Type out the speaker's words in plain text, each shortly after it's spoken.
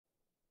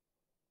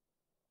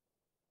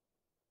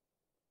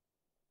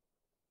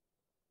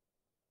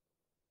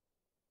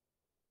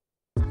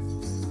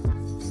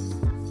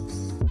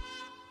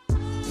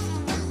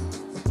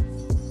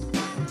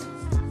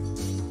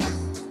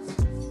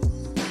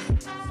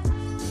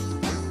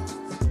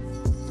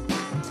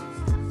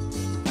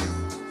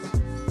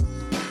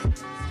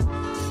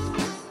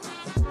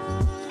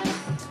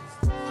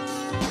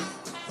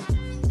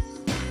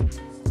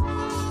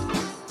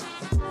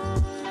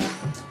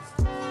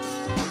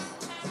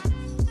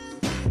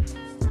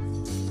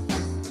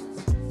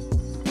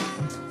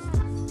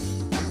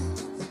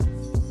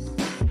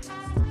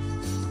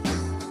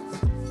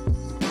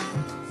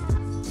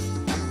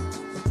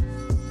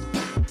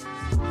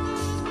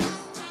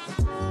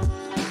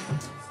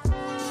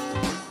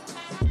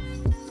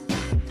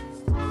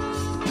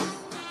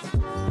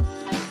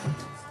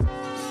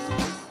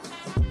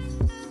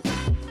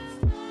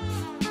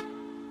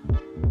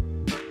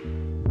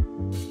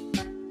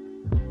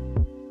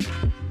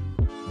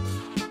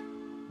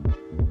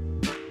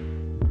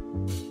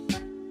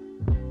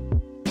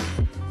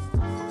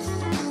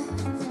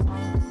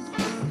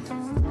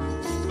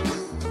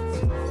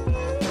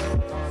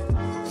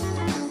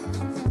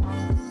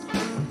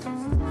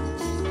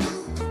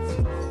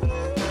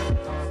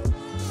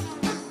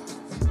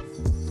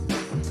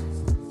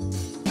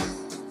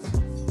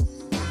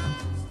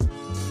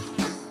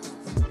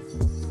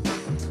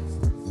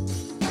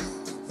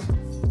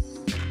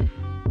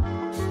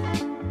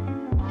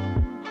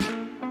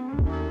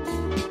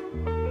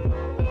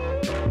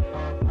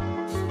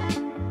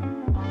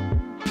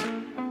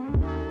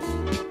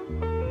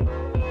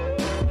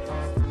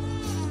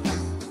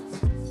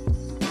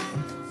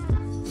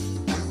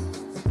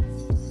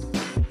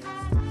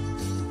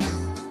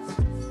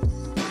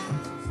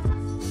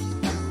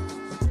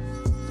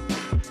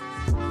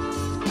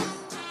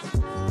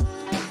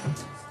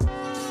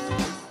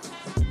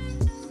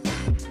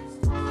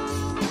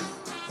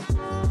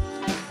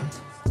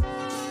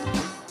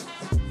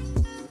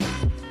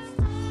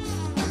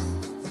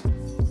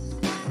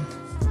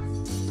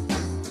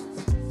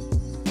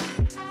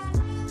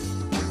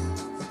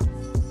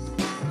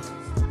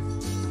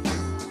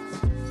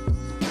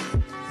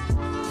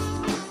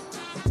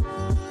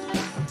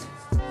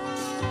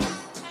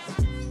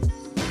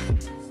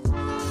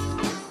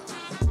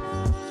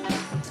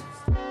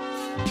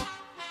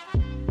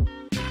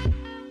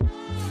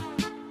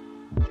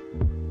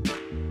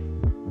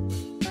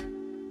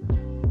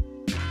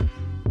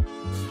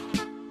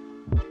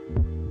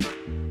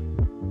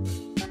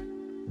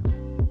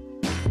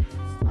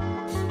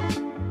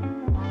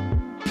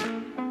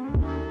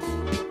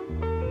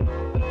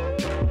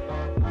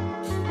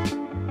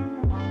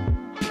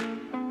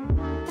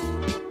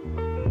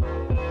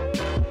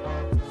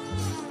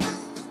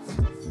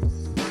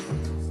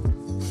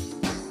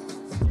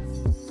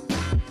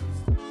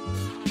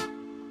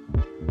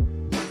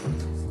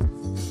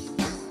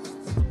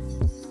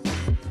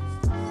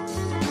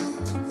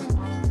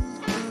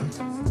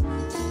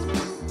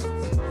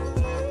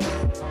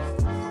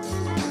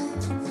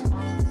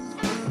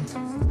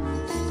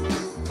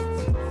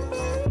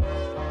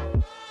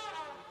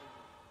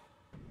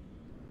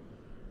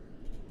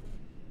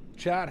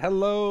Chat,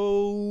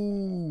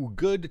 hello.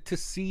 Good to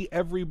see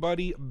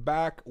everybody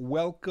back.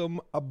 Welcome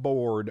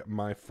aboard,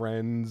 my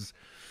friends.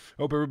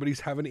 Hope everybody's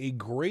having a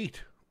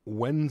great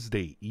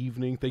Wednesday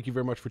evening. Thank you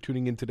very much for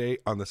tuning in today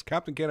on this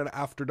Captain Canada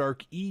After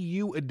Dark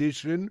EU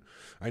edition.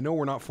 I know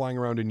we're not flying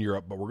around in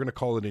Europe, but we're going to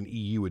call it an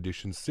EU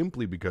edition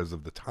simply because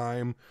of the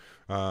time.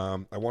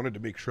 I wanted to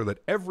make sure that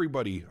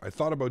everybody, I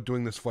thought about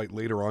doing this flight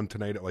later on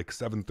tonight at like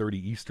 7:30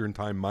 Eastern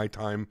time, my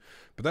time,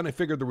 but then I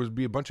figured there would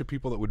be a bunch of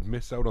people that would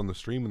miss out on the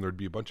stream, and there'd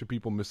be a bunch of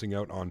people missing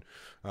out on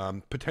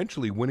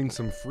potentially winning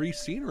some free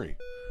scenery.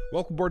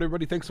 Welcome aboard,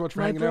 everybody. Thanks so much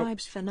for hanging out. My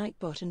bribes for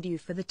Nightbot and you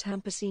for the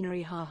Tampa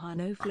scenery. Haha,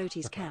 no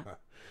floaties cap.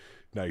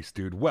 Nice,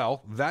 dude.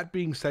 Well, that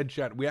being said,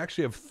 chat, we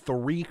actually have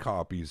 3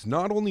 copies,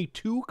 not only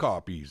 2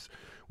 copies.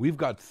 We've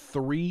got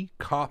 3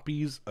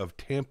 copies of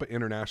Tampa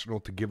International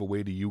to give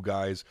away to you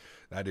guys.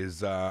 That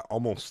is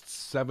almost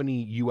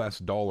 $70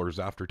 US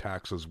after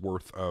taxes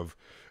worth of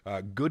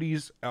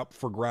goodies up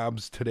for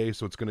grabs today.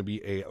 So it's going to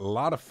be a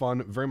lot of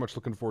fun. Very much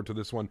looking forward to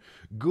this one.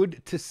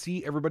 Good to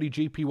see everybody.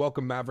 JP,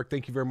 welcome. Maverick,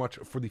 thank you very much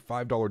for the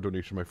 $5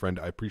 donation, my friend.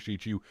 I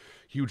appreciate you.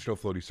 Huge no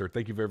floaty, sir.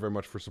 Thank you very, very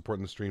much for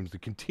supporting the streams, the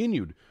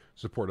continued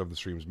support of the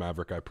streams,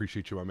 Maverick. I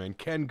appreciate you, my man.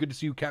 Ken, good to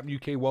see you. Captain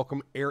UK,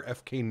 welcome. Air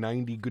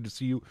FK90, good to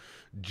see you.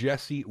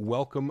 Jesse,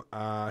 welcome.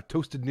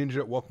 Toasted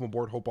Ninja, welcome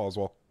aboard. Hope all's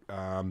well.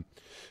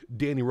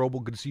 Danny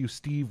Roble, good to see you.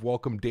 Steve,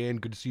 welcome. Dan,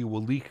 good to see you.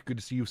 Walik, good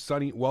to see you.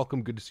 Sunny,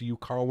 welcome. Good to see you.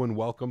 Carlwin,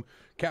 welcome.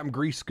 Captain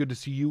Grease, good to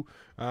see you.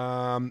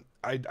 I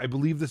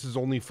believe this is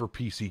only for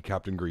PC,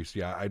 Captain Grease.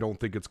 Yeah, I don't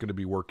think it's going to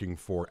be working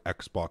for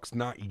Xbox.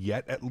 Not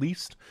yet, at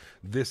least.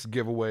 This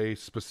giveaway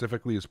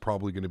specifically is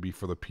probably going to be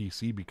for the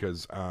PC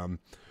because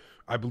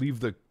I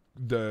believe the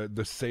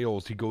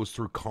sales, he goes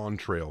through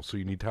Contrail, so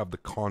you need to have the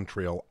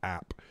Contrail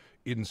app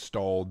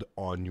installed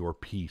on your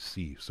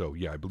PC. So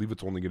yeah, I believe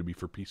it's only going to be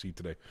for PC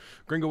today.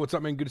 Gringo, what's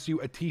up, man? Good to see you.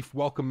 Atif,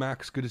 welcome.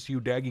 Max, good to see you.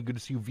 Daggy, good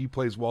to see you.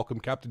 V-Plays, welcome.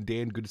 Captain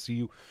Dan, good to see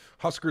you.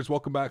 Huskers,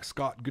 welcome back.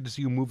 Scott, good to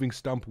see you. Moving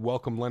Stump,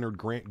 welcome. Leonard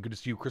Grant, good to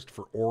see you.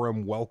 Christopher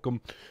Oram,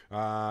 welcome.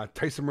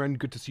 Tyson Wren,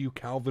 good to see you.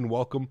 Calvin,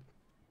 welcome.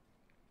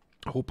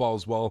 Hope all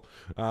is well.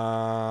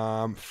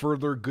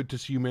 Further, good to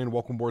see you, man.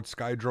 Welcome aboard.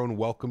 Skydrone,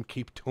 welcome.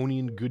 Cape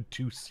Tonian, good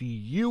to see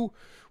you.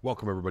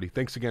 Welcome, everybody.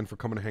 Thanks again for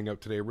coming to hang out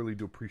today. I really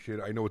do appreciate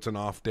it. I know it's an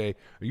off day.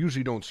 I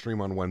usually don't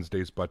stream on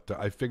Wednesdays, but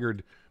I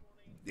figured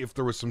if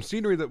there was some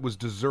scenery that was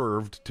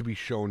deserved to be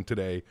shown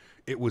today,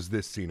 it was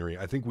this scenery.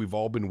 I think we've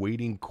all been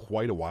waiting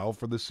quite a while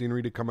for this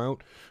scenery to come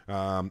out.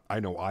 I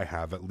know I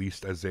have, at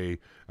least as a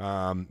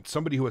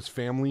somebody who has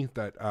family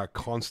that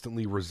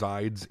constantly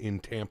resides in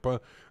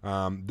Tampa.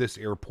 This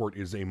airport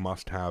is a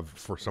must-have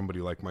for somebody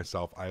like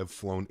myself. I have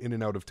flown in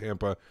and out of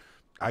Tampa.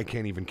 I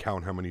can't even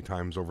count how many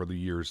times over the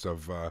years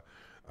of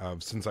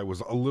since I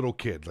was a little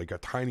kid, like a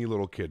tiny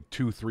little kid,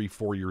 2, 3,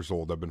 4 years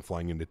old, I've been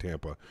flying into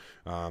Tampa.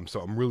 So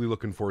I'm really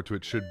looking forward to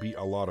it. Should be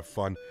a lot of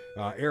fun.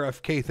 Air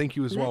FK, thank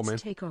you as well, man.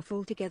 Let's take off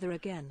all together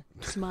again.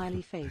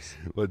 Smiley face.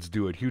 Let's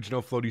do it. Huge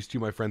no floaties to you,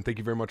 my friend. Thank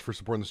you very much for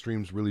supporting the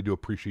streams. Really do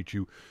appreciate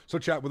you. So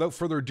chat, without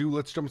further ado,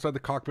 let's jump inside the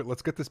cockpit.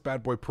 Let's get this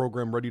bad boy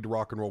program ready to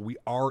rock and roll. We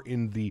are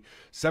in the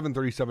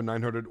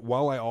 737-900.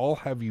 While I all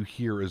have you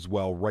here as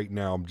well right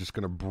now, I'm just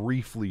going to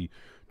briefly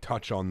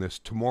touch on this.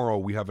 Tomorrow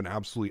we have an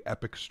absolutely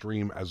epic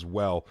stream as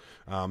well.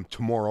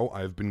 Tomorrow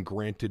I've been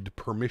granted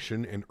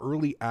permission and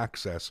early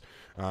access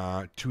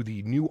to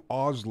the new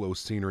Oslo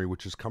scenery,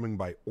 which is coming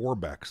by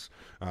Orbex.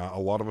 A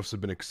lot of us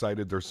have been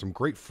excited. There's some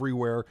great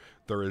freeware.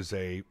 There is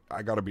a,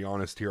 I gotta be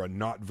honest here, a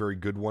not very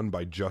good one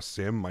by Just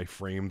Sim. My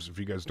frames, if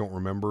you guys don't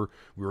remember,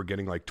 we were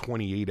getting like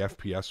 28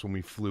 FPS when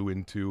we flew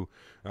into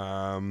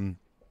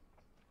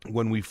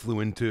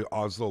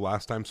Oslo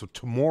last time. So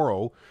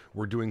tomorrow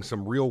we're doing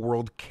some real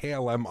world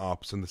KLM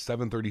ops in the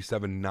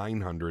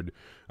 737-900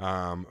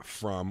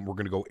 we're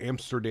going to go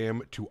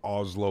Amsterdam to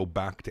Oslo,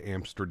 back to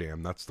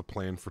Amsterdam. That's the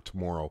plan for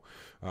tomorrow.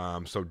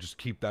 So just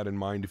keep that in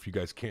mind if you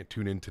guys can't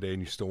tune in today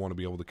and you still want to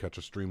be able to catch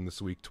a stream this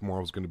week.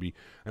 Tomorrow is going to be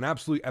an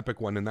absolutely epic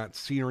one, and that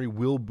scenery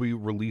will be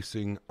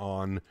releasing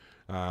on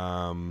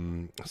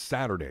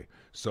Saturday.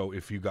 So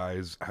if you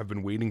guys have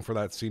been waiting for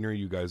that scenery,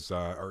 you guys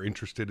are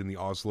interested in the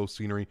Oslo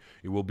scenery,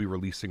 it will be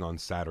releasing on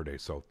Saturday.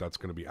 So that's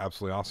going to be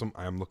absolutely awesome.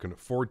 I am looking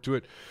forward to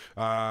it.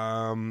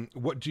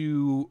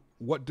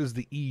 What does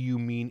the EU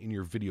mean in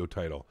your video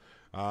title?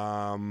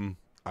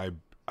 I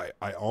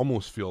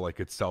almost feel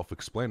like it's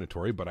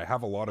self-explanatory, but I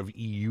have a lot of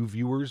EU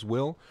viewers,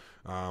 Will.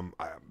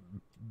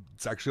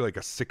 It's actually like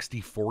a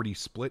 60-40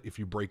 split if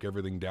you break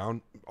everything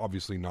down.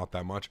 Obviously not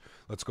that much.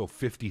 Let's go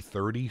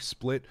 50-30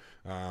 split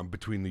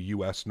between the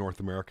US, North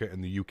America,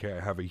 and the UK.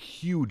 I have a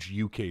huge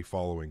UK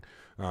following.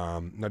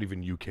 Not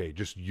even UK,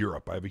 just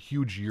Europe. I have a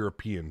huge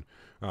European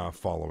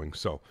following.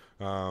 So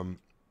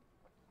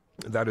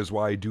That is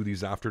why I do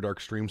these After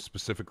Dark streams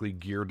specifically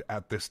geared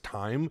at this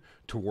time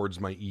towards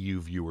my EU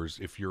viewers.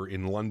 If you're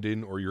in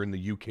London or you're in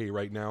the UK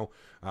right now,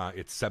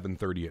 it's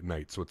 7:30 at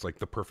night. So it's like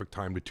the perfect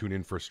time to tune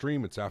in for a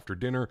stream. It's after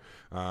dinner.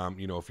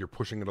 You know, if you're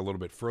pushing it a little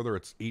bit further,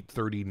 it's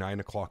 8:30, 9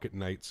 o'clock at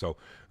night. So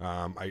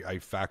I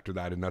factor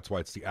that in. That's why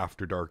it's the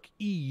After Dark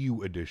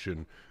EU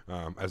edition,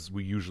 as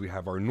we usually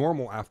have our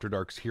normal After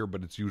Darks here,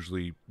 but it's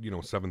usually, you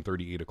know,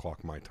 7:30, 8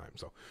 o'clock my time.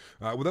 So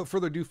without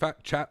further ado,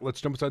 chat,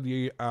 let's jump inside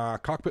the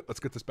cockpit. Let's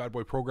get this bad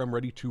boy program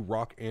ready to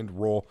rock and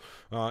roll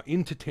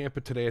into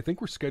Tampa today. I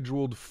think we're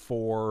scheduled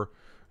for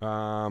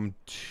an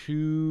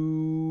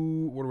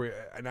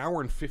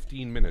hour and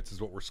 15 minutes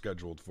is what we're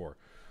scheduled for.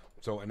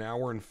 So an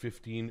hour and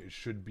 15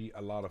 should be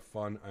a lot of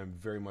fun. I'm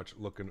very much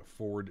looking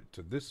forward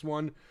to this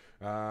one.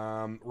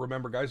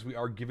 Remember, guys, we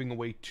are giving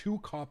away 2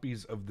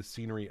 copies of the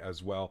scenery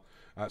as well.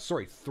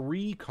 Sorry,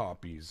 3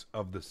 copies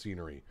of the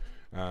scenery.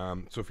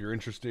 So if you're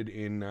interested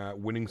in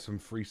winning some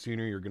free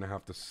scenery, you're going to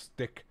have to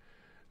stick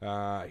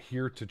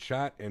here to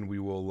chat, and we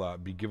will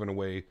be giving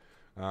away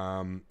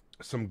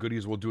some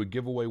goodies. We'll do a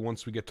giveaway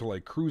once we get to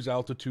like cruise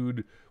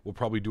altitude. We'll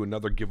probably do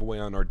another giveaway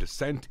on our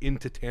descent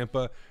into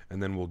Tampa,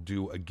 and then we'll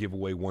do a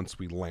giveaway once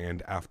we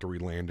land, after we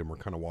land, and we're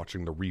kind of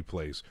watching the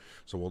replays.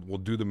 So we'll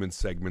do them in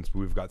segments, but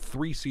we've got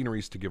 3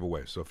 sceneries to give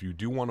away. So if you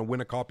do want to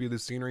win a copy of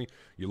this scenery,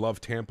 you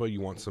love Tampa, you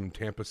want some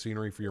Tampa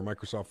scenery for your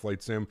Microsoft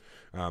Flight Sim,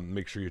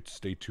 make sure you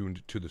stay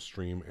tuned to the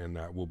stream, and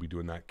we'll be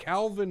doing that.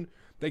 Calvin,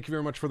 thank you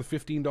very much for the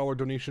 $15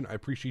 donation. I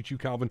appreciate you,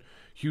 Calvin.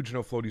 Huge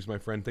no floaties, my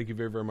friend. Thank you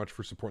very, very much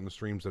for supporting the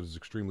streams. That is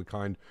extremely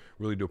kind.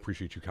 Really do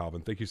appreciate you,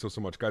 Calvin. Thank you so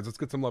much. Guys, let's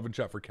get some love in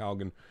chat for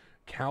Calvin.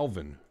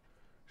 Calvin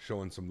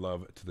showing some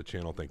love to the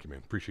channel. Thank you,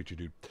 man. Appreciate you,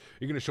 dude.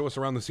 You're going to show us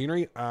around the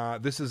scenery.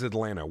 This is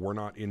Atlanta. We're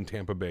not in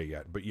Tampa Bay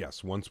yet. But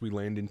yes, once we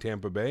land in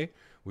Tampa Bay,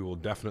 we will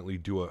definitely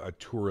do a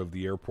tour of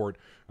the airport.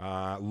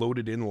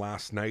 Loaded in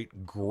last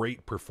night.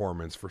 Great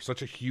performance. For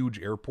such a huge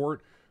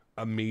airport,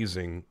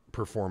 amazing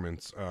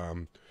performance.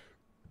 I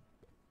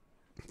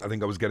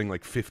think I was getting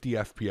like 50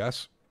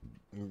 FPS,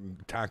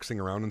 taxing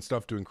around and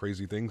stuff, doing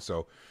crazy things.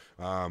 So,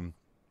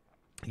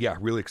 yeah,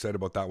 really excited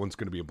about that. One's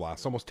going to be a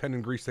blast. Almost 10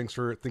 in Greece. Thanks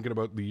for thinking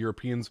about the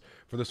Europeans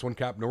for this one,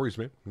 Cap. No worries,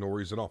 man. No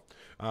worries at all.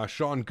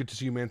 Sean, good to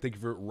see you, man. Thank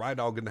you for Ride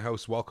Dog in the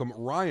house. Welcome.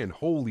 Ryan,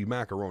 holy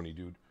macaroni,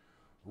 dude.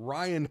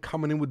 Ryan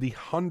coming in with the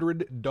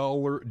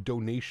 $100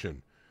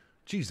 donation.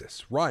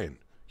 Jesus, Ryan,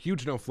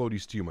 huge no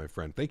floaties to you, my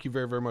friend. Thank you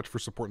very, very much for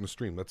supporting the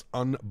stream. That's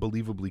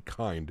unbelievably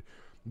kind.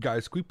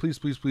 Guys, can we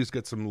please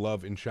get some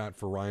love in chat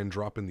for Ryan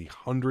dropping the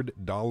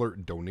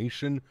 $100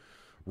 donation.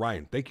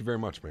 Ryan, thank you very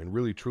much, man.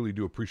 Really, truly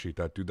do appreciate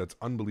that, dude. That's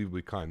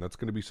unbelievably kind. That's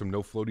going to be some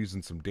no floaties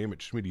and some damn it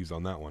Schmitties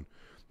on that one.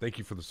 Thank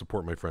you for the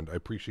support, my friend. I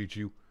appreciate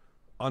you.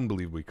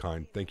 Unbelievably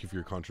kind. Thank you for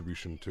your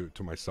contribution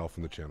to myself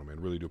and the channel, man.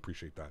 Really do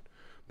appreciate that.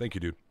 Thank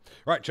you, dude.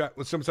 All right, chat.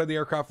 Let's jump inside the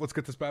aircraft. Let's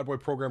get this bad boy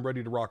program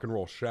ready to rock and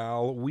roll.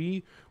 Shall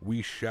we?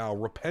 We shall.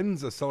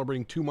 Rapenza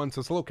celebrating 2 months.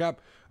 Says, hello, Cap.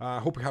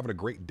 Hope you're having a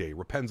great day.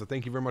 Rapenza,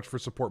 thank you very much for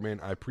support,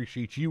 man. I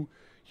appreciate you.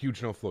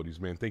 Huge no floaties,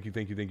 man. Thank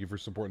you for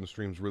supporting the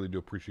streams. Really do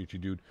appreciate you,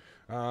 dude.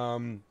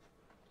 And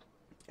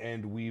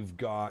we've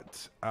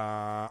got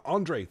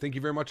Andre. Thank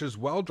you very much as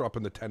well.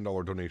 Dropping the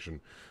 $10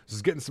 donation. This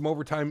is getting some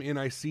overtime in,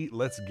 I see.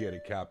 Let's get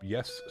it, Cap.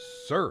 Yes,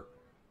 sir.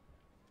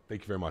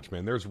 Thank you very much,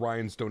 man. There's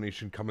Ryan's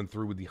donation coming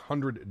through with the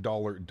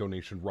 $100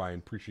 donation. Ryan,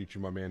 appreciate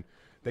you, my man.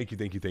 Thank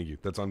you.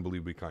 That's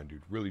unbelievably kind,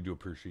 dude. Really do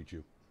appreciate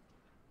you.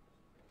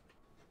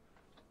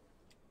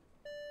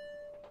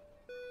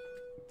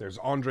 There's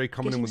Andre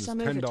coming in with his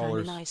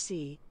 $10. I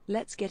see.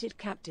 Let's get it,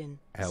 Captain.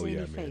 Hell Zany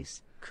yeah, man.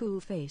 face. Cool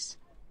face.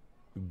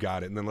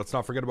 Got it. And then let's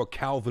not forget about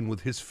Calvin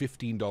with his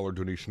 $15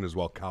 donation as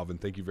well. Calvin,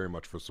 thank you very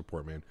much for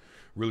support, man.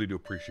 Really do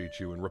appreciate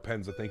you. And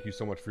Rapenza, thank you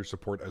so much for your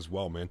support as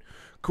well, man.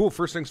 Cool.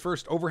 First things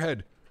first,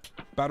 overhead.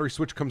 Battery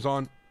switch comes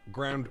on.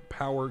 Ground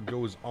power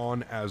goes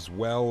on as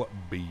well.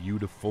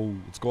 Beautiful.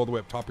 Let's go all the way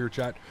up top here,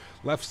 chat.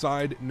 Left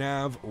side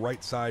nav,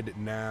 right side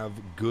nav.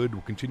 Good.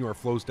 We'll continue our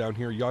flows down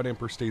here. Yaw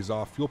damper stays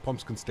off. Fuel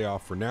pumps can stay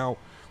off for now.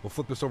 We'll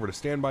flip this over to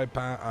standby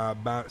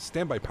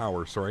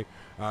power. Sorry.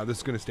 This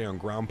is going to stay on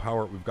ground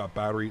power. We've got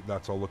battery.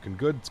 That's all looking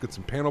good. Let's get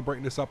some panel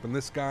brightness up in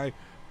this guy.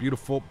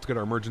 Beautiful. Let's get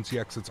our emergency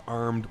exits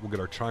armed. We'll get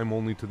our chime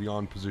only to the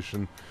on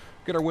position.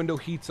 Get our window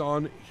heats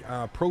on,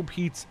 probe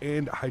heats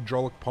and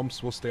hydraulic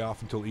pumps will stay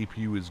off until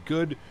APU is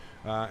good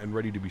and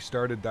ready to be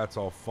started. That's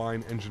all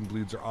fine. Engine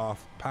bleeds are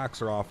off,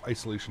 packs are off,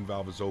 isolation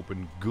valve is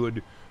open.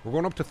 Good. We're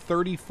going up to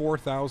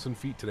 34,000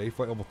 feet today,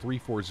 flight level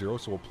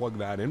 340, so we'll plug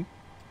that in.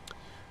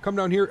 Come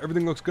down here,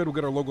 everything looks good. We'll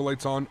get our logo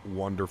lights on.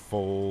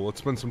 Wonderful.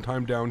 Let's spend some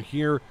time down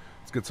here.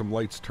 Let's get some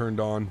lights turned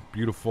on.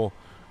 Beautiful.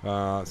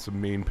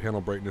 Some main panel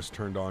brightness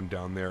turned on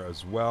down there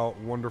as well.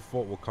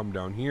 Wonderful. We'll come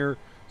down here.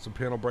 Some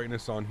panel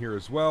brightness on here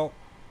as well.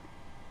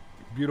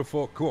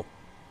 Beautiful. Cool.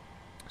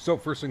 So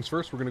first things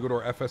first, we're going to go to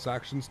our FS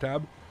Actions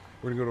tab.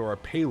 We're going to go to our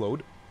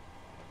payload.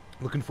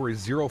 Looking for a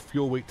zero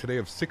fuel weight today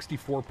of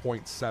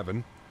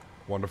 64.7.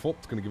 Wonderful.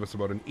 It's going to give us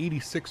about an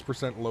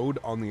 86% load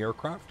on the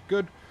aircraft.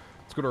 Good.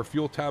 Let's go to our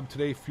fuel tab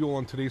today. Fuel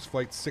on today's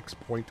flight,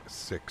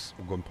 6.6.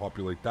 We'll go and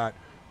populate that.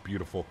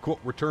 Beautiful. Cool.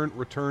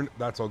 Return.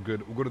 That's all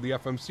good. We'll go to the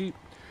FMC.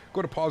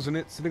 Go to pause in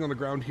it. Sitting on the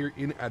ground here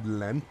in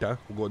Atlanta.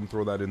 We'll go ahead and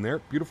throw that in there.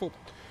 Beautiful.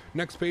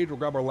 Next page, we'll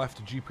grab our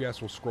left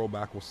GPS. We'll scroll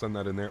back. We'll send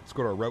that in there. Let's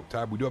go to our route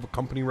tab. We do have a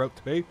company route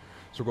today.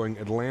 So we're going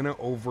Atlanta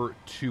over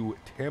to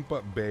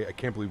Tampa Bay. I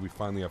can't believe we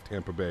finally have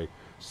Tampa Bay.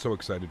 So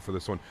excited for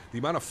this one. The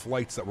amount of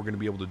flights that we're going to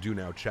be able to do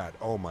now, chat.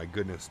 Oh my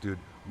goodness, dude.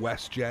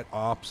 WestJet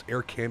ops,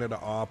 Air Canada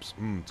ops.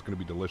 It's going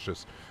to be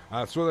delicious.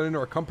 Let's throw that into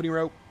our company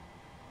route.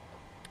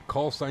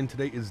 Call sign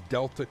today is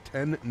Delta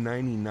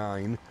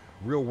 1099.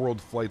 Real world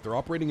flight. They're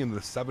operating in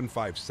the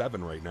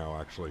 757 right now,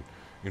 actually.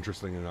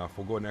 Interesting enough.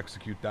 We'll go ahead and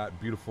execute that.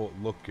 Beautiful.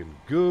 Looking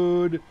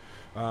good.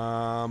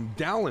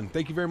 Dallin,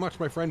 thank you very much,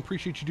 my friend.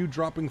 Appreciate you, dude,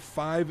 dropping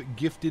 5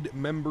 gifted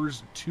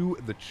members to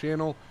the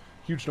channel.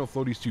 Huge no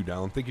floaties too,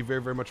 Dallin. Thank you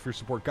very, very much for your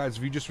support. Guys,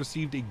 if you just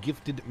received a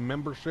gifted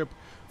membership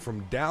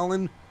from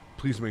Dallin,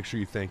 please make sure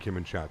you thank him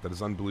in chat. That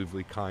is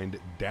unbelievably kind.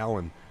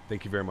 Dallin,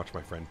 thank you very much,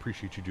 my friend.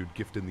 Appreciate you, dude.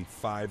 Gifting the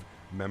 5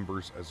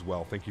 members as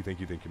well. Thank you,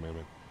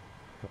 man.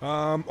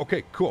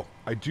 Okay, cool.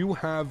 I do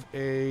have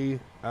a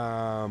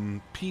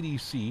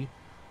PDC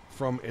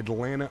from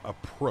Atlanta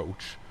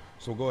approach,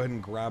 so we'll go ahead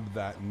and grab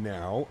that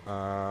now.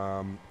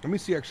 Let me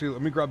see, actually,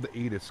 let me grab the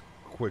ATIS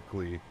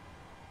quickly.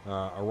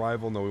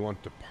 Arrival, no, we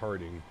want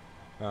departing.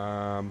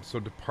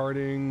 So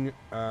departing,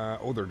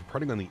 oh, they're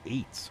departing on the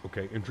 8s.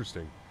 Okay,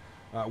 interesting.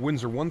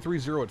 Winds are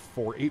 130 at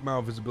 4,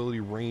 8-mile visibility,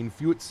 rain,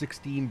 few at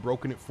 16,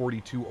 broken at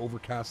 42,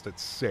 overcast at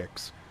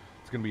 6.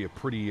 It's going to be a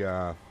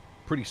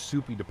pretty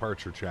soupy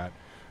departure, chat.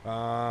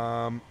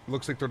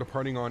 Looks like they're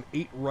departing on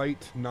 8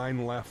 right,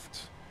 9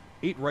 left.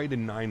 8 right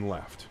and 9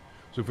 left.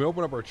 So if we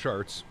open up our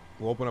charts,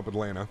 we'll open up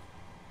Atlanta.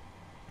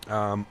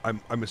 I'm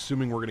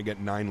assuming we're going to get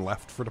 9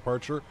 left for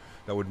departure.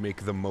 That would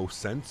make the most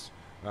sense.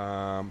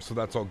 So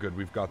that's all good.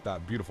 We've got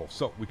that. Beautiful.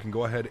 So we can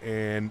go ahead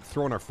and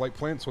throw in our flight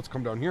plan. So let's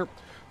come down here.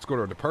 Let's go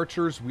to our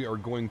departures. We are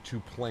going to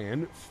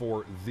plan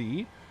for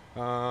the...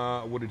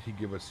 what did he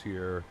give us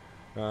here?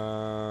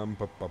 The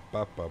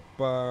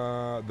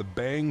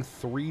bang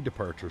 3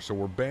 departure. So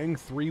we're bang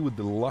 3 with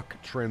the luck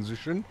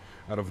transition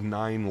out of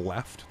 9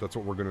 left. That's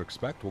what we're going to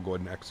expect. We'll go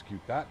ahead and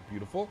execute that.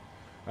 Beautiful.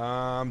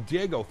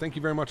 Diego, thank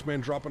you very much,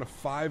 man. Dropping a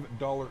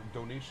 $5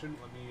 donation.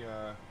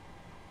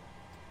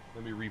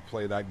 Let me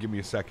replay that. Give me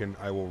a second.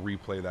 I will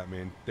replay that,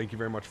 man. Thank you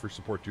very much for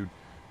support, dude.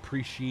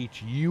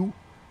 Appreciate you.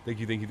 Thank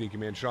you,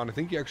 man. Sean, I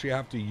think you actually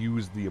have to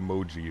use the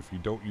emoji. If you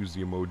don't use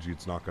the emoji,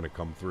 it's not going to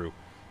come through.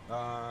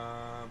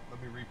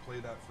 Let me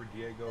replay that for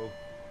Diego.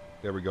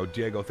 There we go.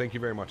 Diego, thank you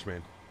very much,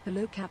 man.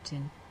 Hello,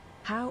 Captain.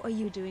 How are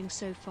you doing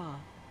so far?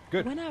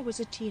 Good. When I was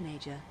a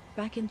teenager,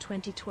 back in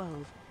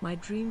 2012, my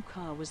dream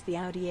car was the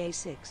Audi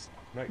A6.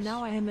 Nice.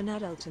 Now I am an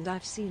adult and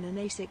I've seen an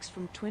A6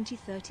 from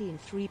 2013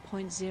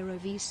 3.0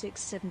 V6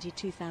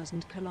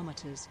 72,000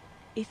 kilometers.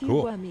 If you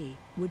Cool. were me,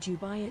 would you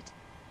buy it?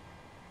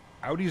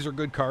 Audis are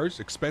good cars,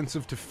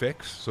 expensive to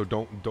fix, so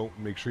don't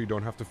make sure you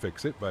don't have to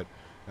fix it. But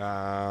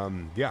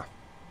yeah,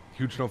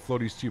 huge no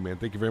floaties to you, man.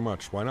 Thank you very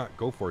much. Why not?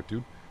 Go for it,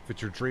 dude. If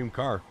it's your dream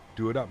car,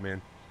 do it up,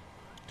 man.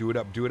 Do it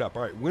up.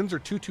 All right, winds are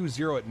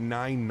 220 at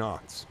 9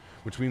 knots,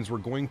 which means we're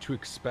going to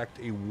expect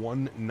a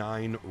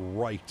 19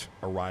 right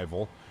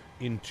arrival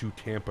into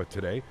Tampa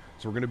today.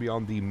 So we're going to be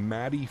on the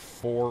Maddie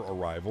 4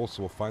 arrival.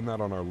 So we'll find that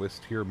on our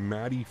list here.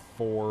 Maddie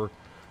 4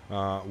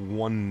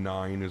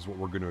 19 is what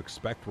we're going to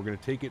expect. We're going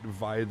to take it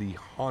via the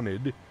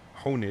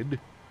Honid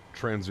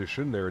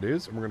transition. There it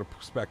is. And we're going to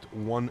expect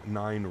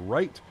 19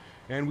 right.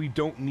 And we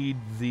don't need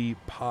the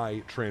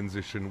Pi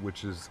transition,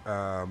 which is,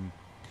 I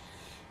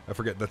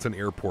forget, that's an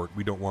airport.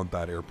 We don't want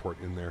that airport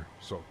in there.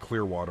 So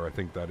Clearwater, I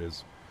think that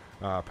is.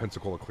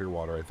 Pensacola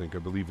Clearwater, I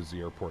believe is the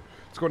airport.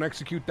 Let's go and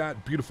execute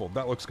that. Beautiful.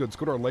 That looks good. Let's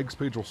go to our legs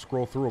page. We'll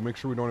scroll through. We'll make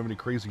sure we don't have any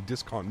crazy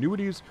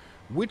discontinuities,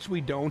 which we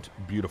don't.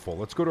 Beautiful.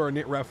 Let's go to our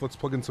NITREF. Let's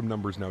plug in some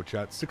numbers now,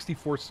 chat.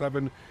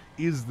 64.7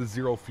 is the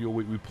zero fuel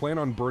weight. We plan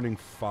on burning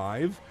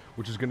 5,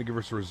 which is going to give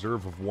us a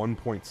reserve of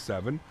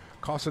 1.7.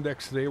 Cost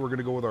index today, we're going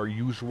to go with our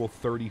usual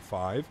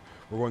 35.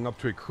 We're going up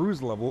to a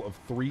cruise level of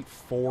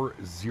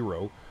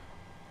 340.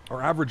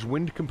 Our average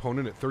wind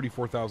component at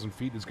 34,000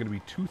 feet is going to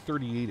be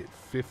 238 at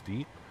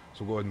 50.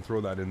 So we'll go ahead and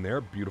throw that in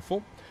there.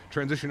 Beautiful.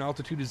 Transition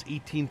altitude is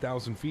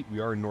 18,000 feet. We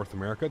are in North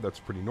America.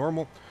 That's pretty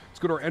normal. Let's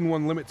go to our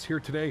N1 limits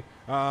here today.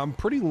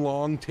 Pretty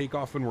long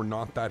takeoff and we're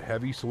not that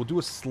heavy. So we'll do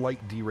a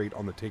slight D-rate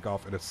on the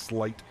takeoff and a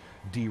slight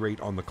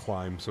D-rate on the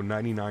climb. So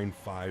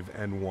 99.5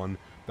 N1.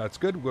 That's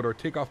good. We'll go to our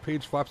takeoff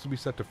page. Flaps will be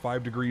set to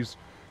 5 degrees.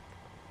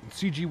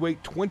 CG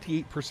weight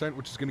 28%,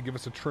 which is going to give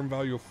us a trim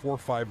value of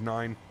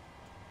 459.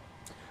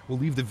 We'll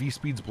leave the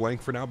V-speeds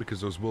blank for now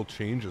because those will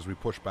change as we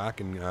push back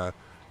and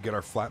get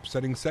our flap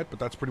settings set, but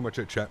that's pretty much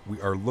it, chat. We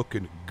are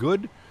looking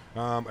good.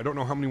 I don't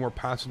know how many more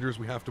passengers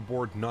we have to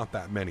board. Not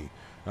that many.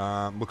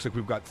 Looks like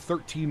we've got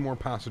 13 more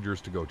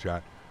passengers to go,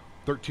 chat.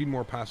 13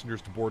 more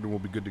passengers to board and we'll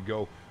be good to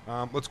go.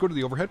 Let's go to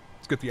the overhead.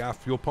 Let's get the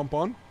aft fuel pump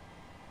on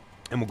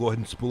and we'll go ahead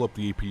and spool up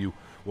the APU.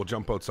 We'll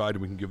jump outside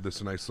and we can give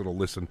this a nice little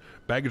listen.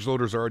 Baggage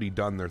loader's already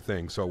done their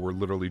thing, so we're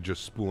literally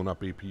just spooling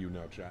up APU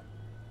now, chat.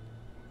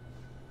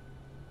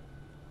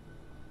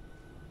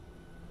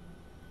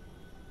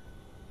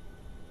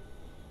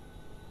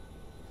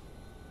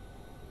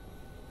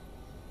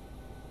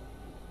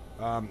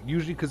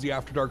 Usually because the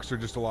AfterDarks are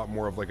just a lot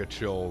more of like a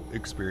chill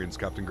experience,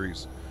 Captain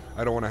Grease.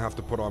 I don't want to have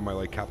to put on my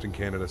like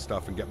CptCanada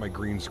stuff and get my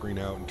green screen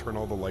out and turn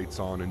all the lights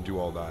on and do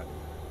all that.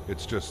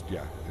 It's just,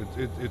 yeah,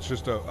 it's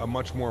just a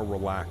much more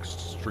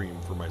relaxed stream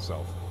for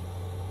myself.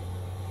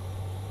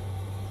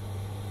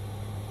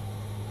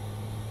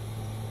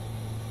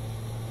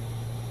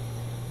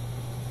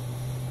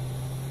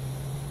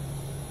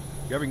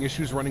 You're having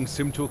issues running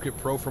SimToolkit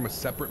Pro from a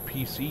separate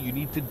PC? You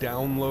need to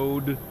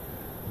download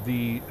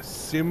the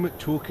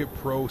SimToolkit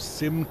Pro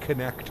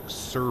SimConnect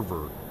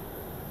server.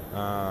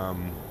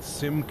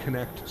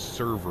 SimConnect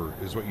server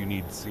is what you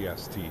need,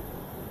 CST.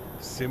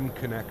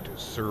 SimConnect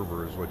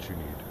server is what you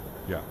need.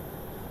 Yeah.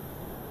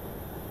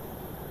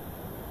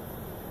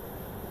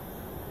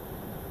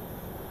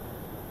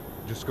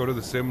 Just go to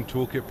the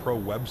SimToolkit Pro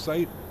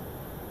website,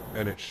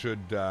 and it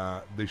should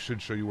they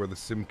should show you where the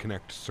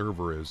SimConnect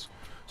server is.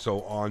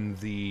 So on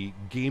the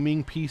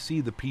gaming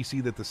PC, the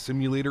PC that the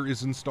simulator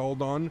is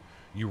installed on,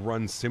 you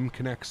run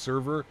SimConnect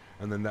server,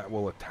 and then that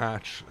will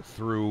attach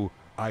through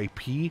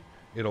IP.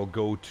 It'll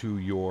go to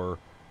your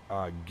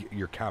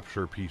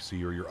capture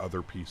PC or your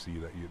other PC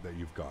that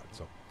you've got.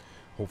 So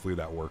hopefully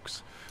that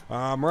works.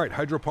 All right,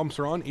 hydro pumps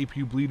are on.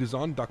 APU bleed is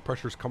on. Duct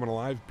pressure's coming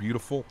alive.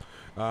 Beautiful.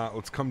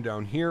 Let's come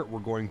down here. We're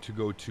going to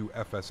go to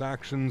FS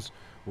actions.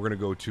 We're going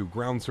to go to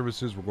ground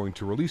services. We're going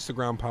to release the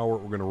ground power.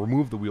 We're going to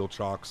remove the wheel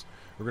chocks.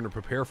 We're going to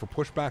prepare for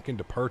pushback and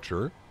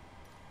departure.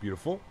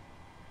 Beautiful.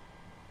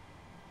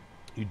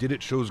 You did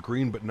it, shows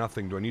green, but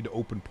nothing. Do I need to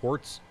open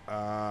ports?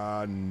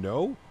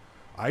 No.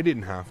 I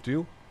didn't have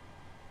to.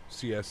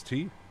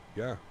 CST?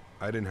 Yeah,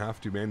 I didn't have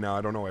to, man. Now,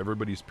 I don't know.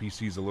 Everybody's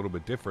PC is a little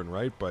bit different,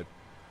 right? But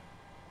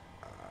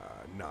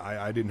no,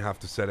 I didn't have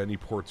to set any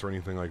ports or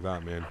anything like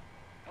that, man.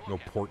 No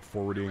port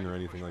forwarding or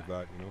anything like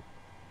that, you know?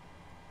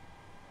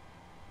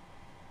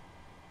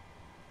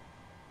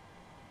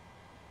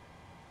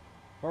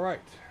 All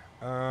right.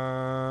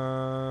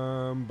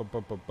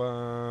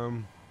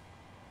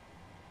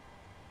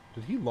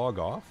 Did he log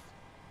off?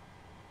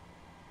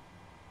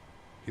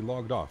 He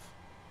logged off.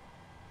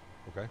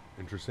 Okay,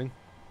 interesting.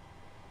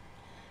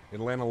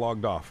 Atlanta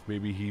logged off.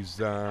 Maybe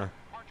he's, I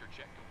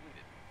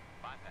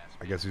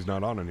guess he's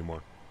not on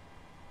anymore.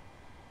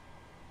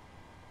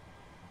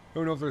 I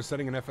don't know if they're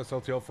setting an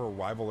FSLTL for a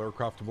rival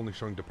aircraft of only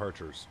showing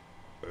departures.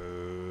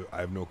 I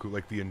have no clue.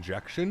 Like the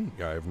injection?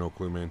 Yeah, I have no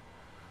clue, man.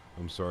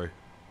 I'm sorry.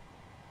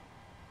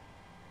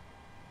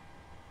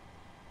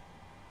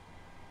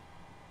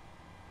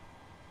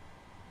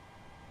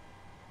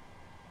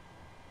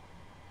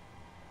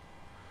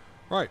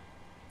 Right.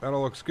 That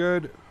all looks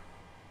good.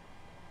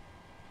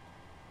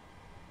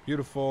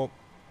 Beautiful.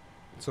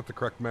 Set the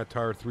correct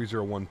METAR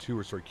 3012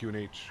 or sorry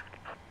QNH.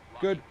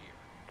 Good.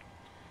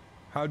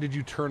 How did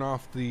you turn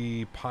off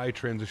the Pi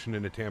transition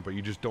into Tampa?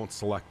 You just don't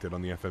select it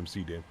on the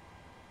FMC, Dan.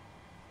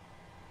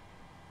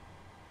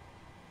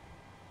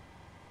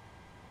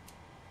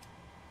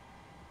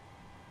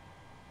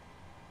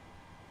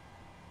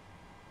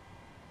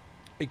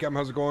 Hey Cam,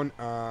 how's it going?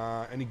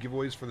 Any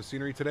giveaways for the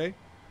scenery today?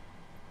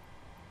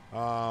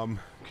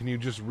 Can you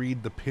just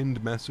read the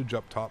pinned message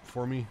up top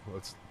for me?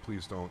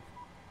 Please don't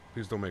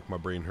make my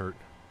brain hurt.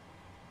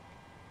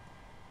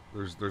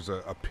 There's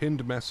a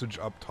pinned message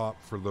up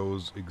top for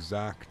those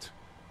exact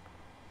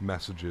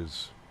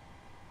messages.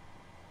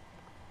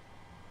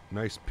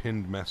 Nice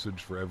pinned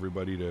message for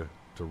everybody to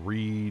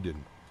read,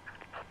 and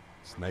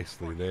it's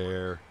nicely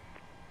there.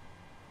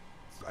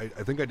 I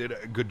think I did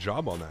a good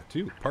job on that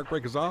too. Park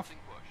brake is off.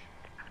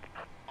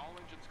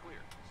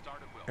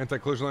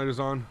 Anti-collision light is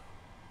on.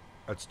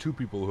 That's 2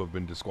 people who have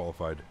been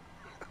disqualified.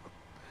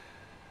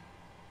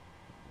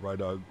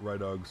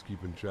 Rydog's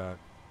keeping chat.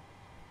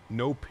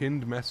 No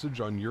pinned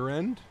message on your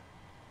end?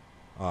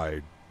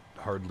 I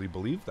hardly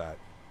believe that.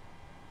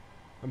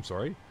 I'm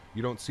sorry.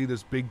 You don't see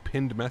this big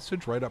pinned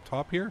message right up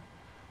top here?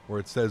 Where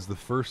it says the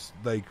first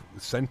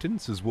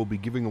sentence is we'll be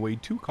giving away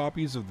 2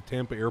 copies of the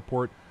Tampa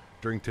Airport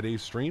during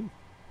today's stream?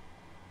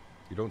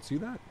 You don't see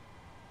that?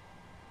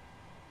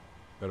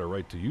 Better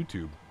write to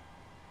YouTube.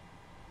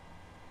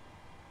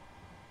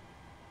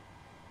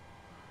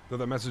 Though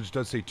that message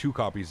does say 2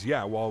 copies.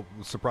 Yeah, well,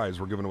 surprise,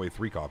 we're giving away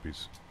 3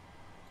 copies.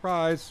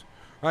 Surprise.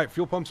 All right,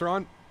 fuel pumps are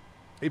on.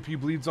 APU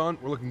bleeds on.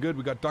 We're looking good.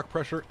 We got duct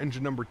pressure.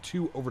 Engine number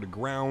 2 over to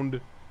ground.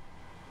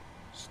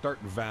 Start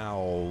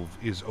valve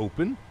is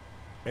open.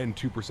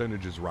 N2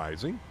 percentage is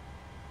rising.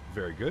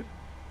 Very good.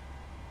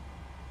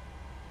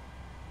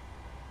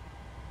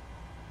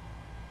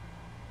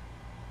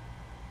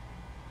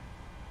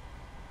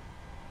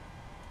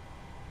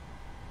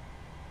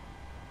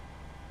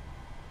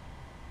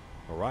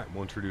 All right,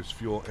 we'll introduce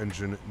fuel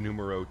engine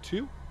numero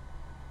 2.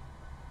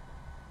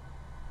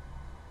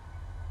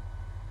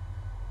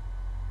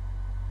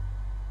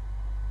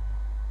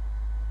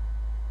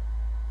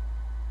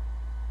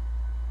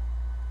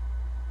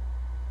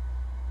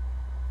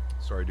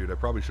 Sorry, dude, I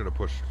probably should have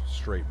pushed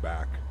straight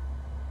back.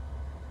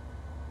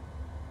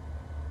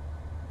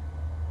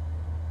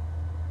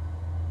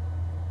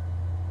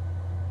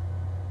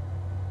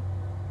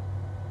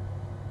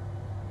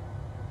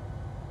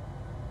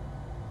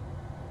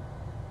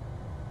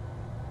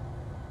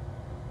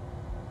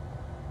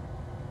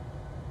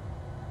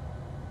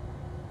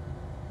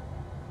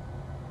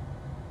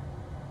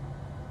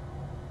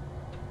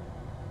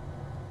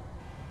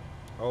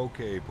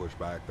 Okay,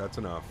 pushback. That's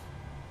enough.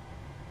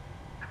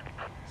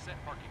 Set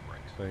parking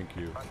brakes. Thank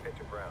you. Cockpit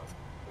to ground.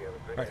 We have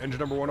a All right, engine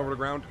number 1 over to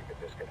ground. You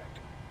can disconnect.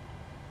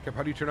 Kev,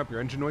 how do you turn up your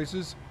engine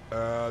noises?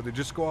 They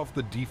just go off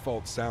the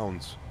default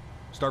sounds.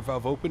 Start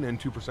valve open and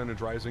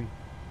 2% rising.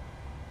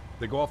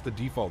 They go off the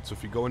default, so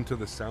if you go into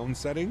the sound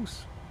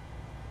settings,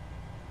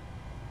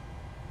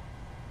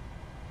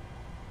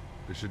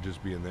 they should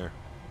just be in there.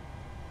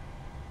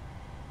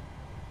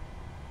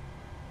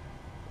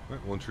 All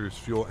right, we'll introduce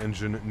fuel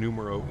engine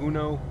numero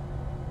uno.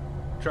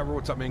 Trevor,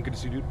 what's up, man? Good to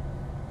see you, dude.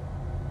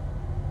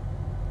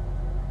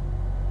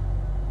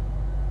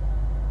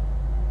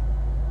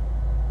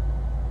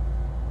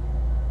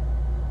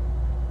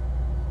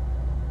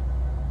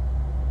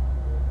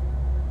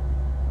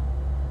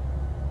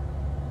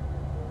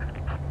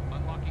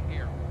 Unlocking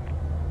gear.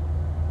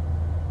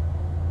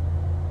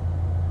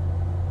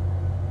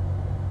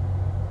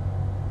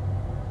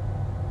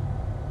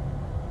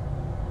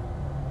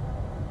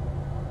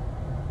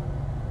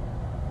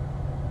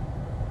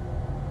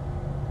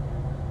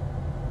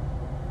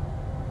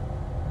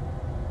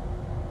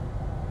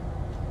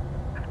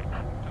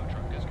 Tow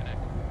truck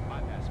disconnect.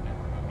 Bypass man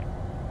removed.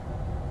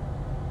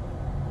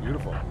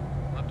 Beautiful.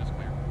 Left is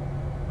clear.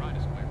 Right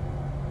is clear.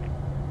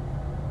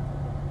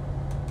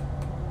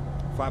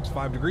 Flaps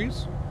 5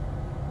 degrees.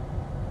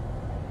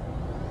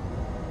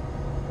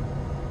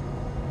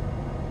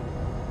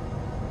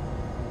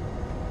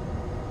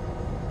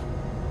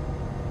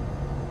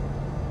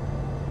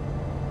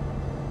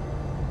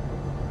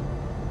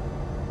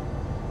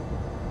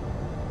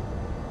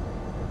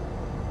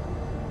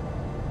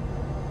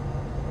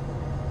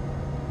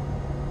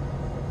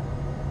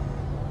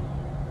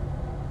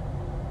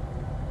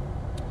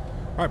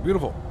 All right,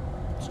 beautiful.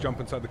 Let's jump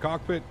inside the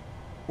cockpit.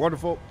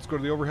 Wonderful. Let's go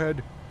to the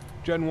overhead.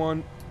 Gen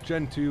 1,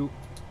 Gen 2,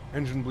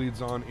 engine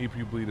bleeds on,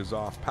 APU bleed is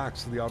off,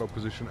 packs to the auto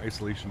position,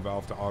 isolation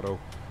valve to auto.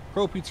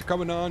 Pro Peats are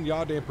coming on,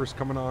 yaw dampers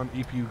coming on,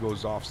 APU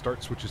goes off,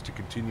 start switches to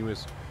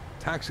continuous.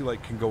 Taxi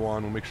light can go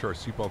on, we'll make sure our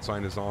seatbelt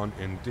sign is on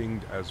and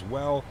dinged as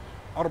well.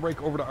 Auto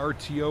brake over to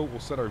RTO, we'll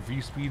set our V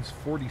speeds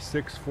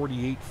 46,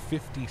 48,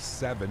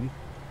 57.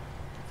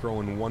 Throw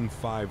in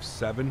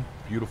 157,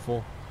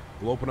 beautiful.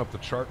 We'll open up the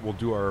chart, we'll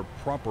do our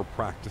proper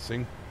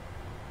practicing.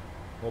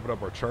 Open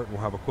up our chart and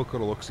we'll have a quick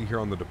little look-see here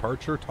on the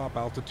departure. Top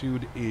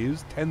altitude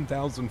is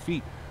 10,000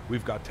 feet.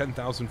 We've got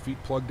 10,000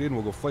 feet plugged in.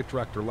 We'll go flight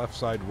director left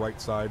side,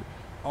 right side,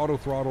 auto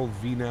throttle,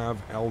 VNAV,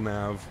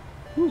 LNAV.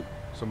 Whew.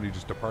 Somebody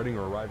just departing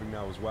or arriving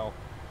now as well.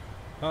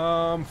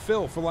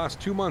 Phil, for the last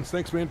 2 months,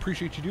 thanks, man.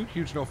 Appreciate you, dude.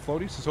 Huge no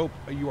floaty. Says hope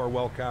you are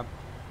well, Cap.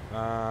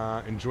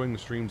 Enjoying the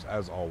streams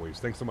as always.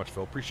 Thanks so much,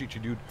 Phil. Appreciate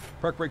you, dude.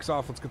 Park brakes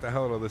off. Let's get the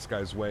hell out of this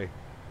guy's way.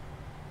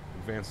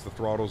 Advance the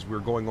throttles. We're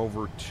going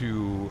over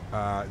to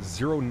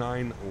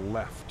 09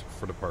 left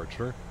for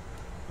departure.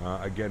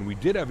 Again, we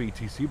did have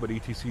ATC, but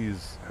ATC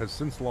has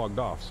since logged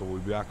off, so we'll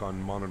be back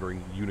on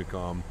monitoring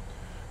Unicom.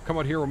 Come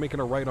out here, we're making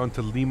a right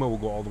onto Lima. We'll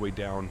go all the way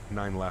down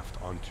 9 left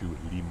onto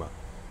Lima.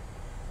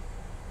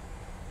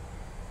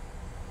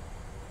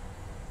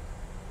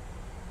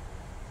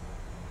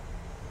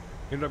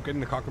 Ended up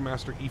getting the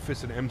Cockermaster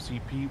EFIS and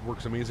MCP.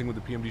 Works amazing with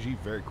the PMDG.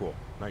 Very cool.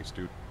 Nice,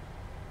 dude.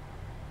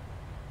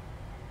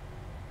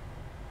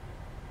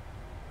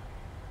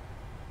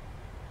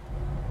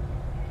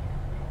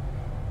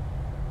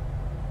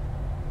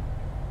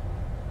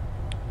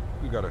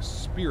 We got a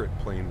Spirit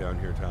plane down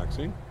here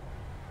taxiing.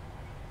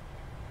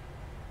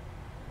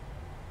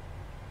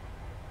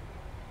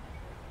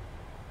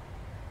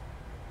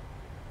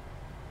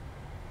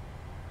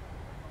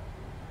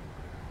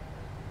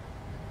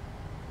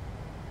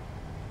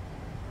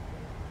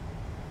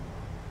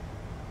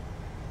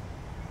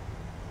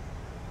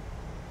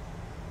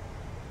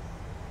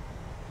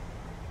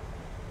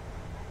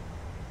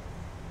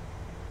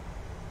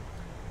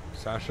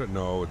 Sasha?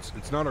 No,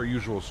 it's not our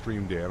usual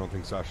stream day. I don't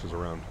think Sasha's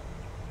around.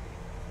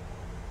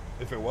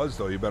 If it was,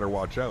 though, you better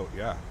watch out.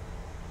 Yeah.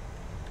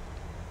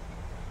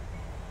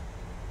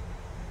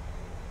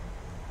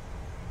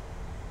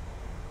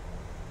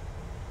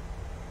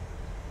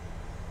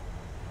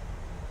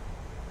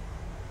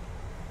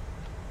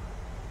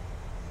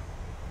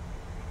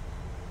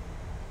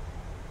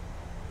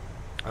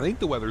 I think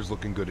the weather's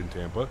looking good in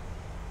Tampa.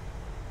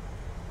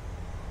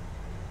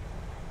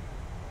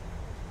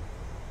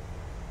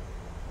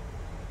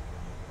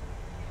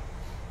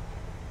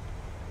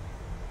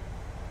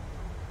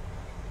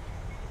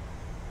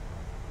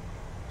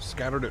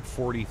 Scattered at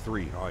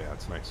 43. Oh yeah,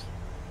 that's nice.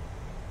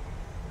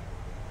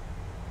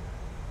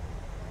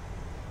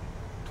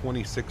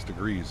 26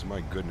 degrees,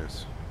 my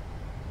goodness.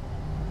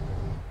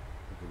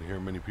 I didn't hear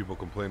many people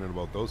complaining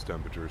about those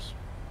temperatures.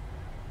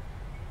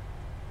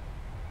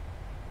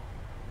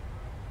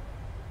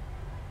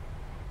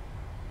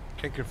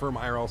 Can't confirm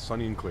IRL,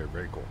 sunny and clear.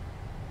 Very cool.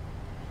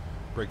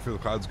 Break through the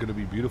clouds going to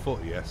be beautiful?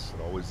 Yes,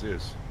 it always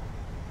is.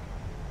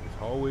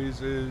 It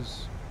always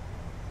is.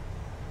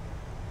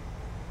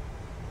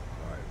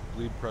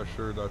 Bleed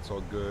pressure, that's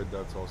all good,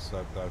 that's all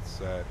set, that's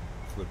set.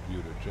 Flip you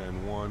to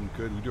Gen 1,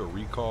 good. We do a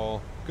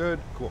recall, good,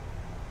 cool.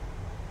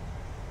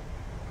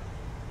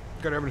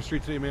 Got having a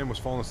street today, man. Was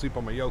falling asleep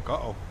on my yoke.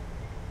 Uh-oh.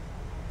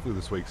 Hopefully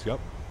this wakes you up.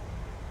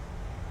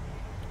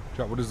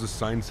 Chat, what does this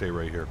sign say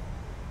right here?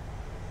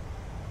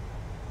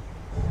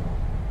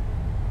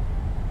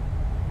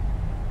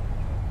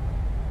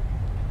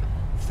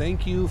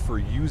 Thank you for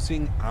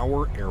using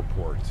our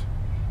airport.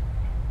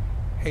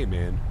 Hey,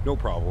 man. No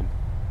problem.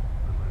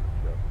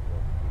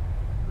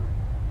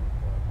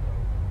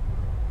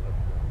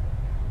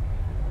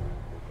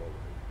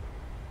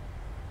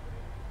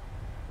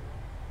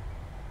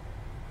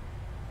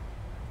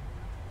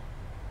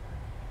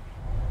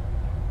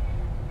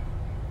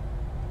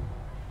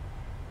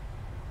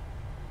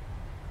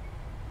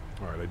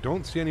 I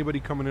don't see anybody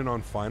coming in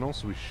on final,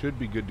 so we should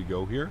be good to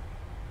go here.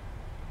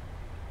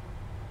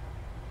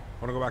 I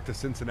want to go back to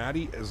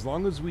Cincinnati. As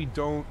long as we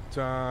don't,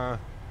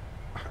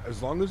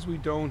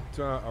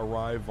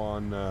 arrive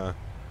on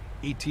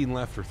 18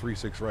 left or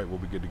 36 right, we'll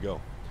be good to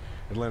go.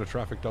 Atlanta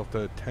traffic Delta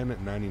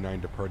 1099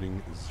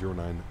 departing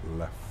 09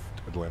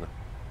 left. Atlanta.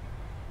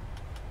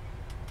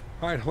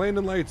 All right,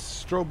 landing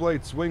lights, strobe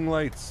lights, wing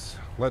lights.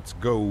 Let's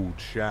go,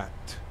 chat.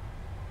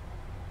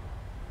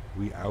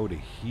 We out of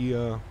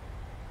here.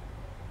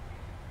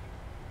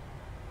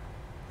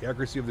 The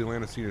accuracy of the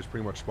Atlanta scenery is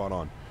pretty much spot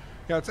on.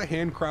 Yeah, it's a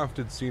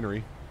handcrafted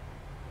scenery.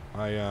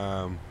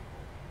 I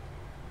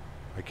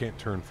can't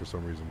turn for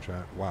some reason,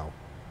 chat. Wow.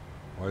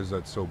 Why is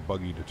that so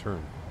buggy to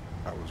turn?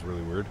 That was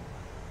really weird.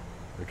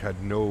 Like,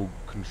 had no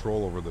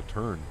control over the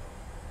turn.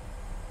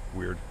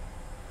 Weird.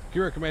 Can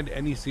you recommend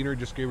any scenery?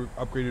 Just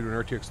upgraded to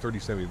an RTX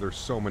 3070. There's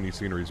so many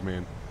sceneries,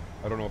 man.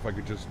 I don't know if I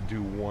could just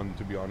do one,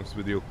 to be honest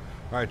with you.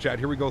 All right, chat,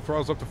 here we go.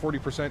 Throttles up to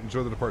 40%.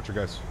 Enjoy the departure,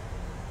 guys.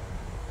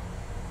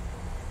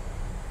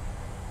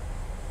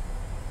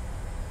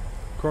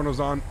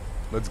 Chrono's on.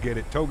 Let's get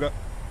it. Toga.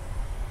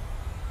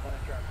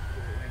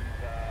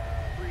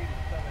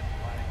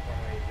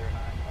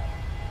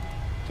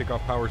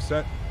 Takeoff power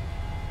set.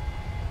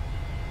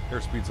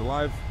 Airspeed's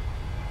alive.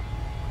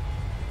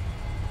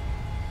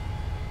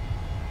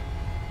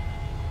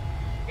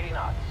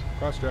 Knots.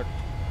 Cross check.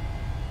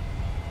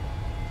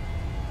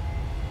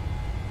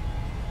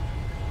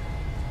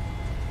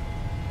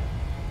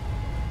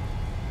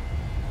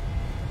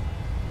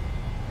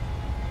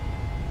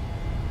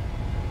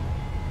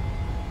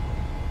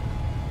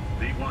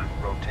 V1.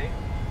 Rotate.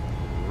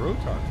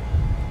 Rotate.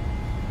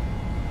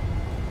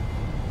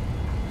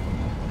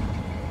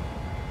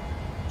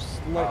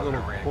 Slight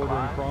little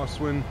quartering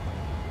crosswind.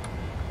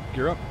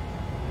 Gear up.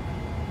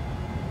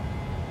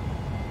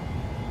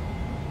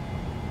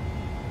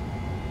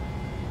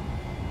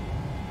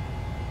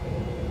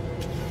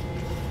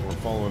 We're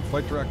following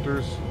flight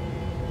directors.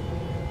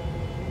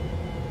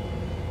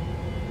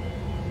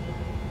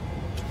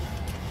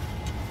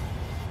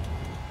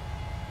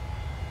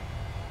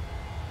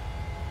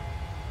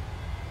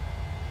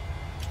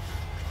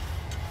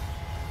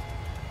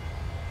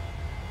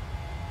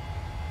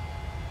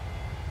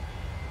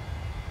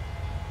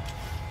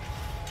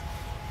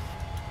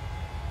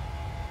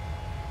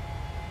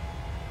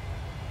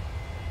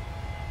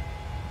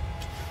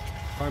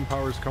 Time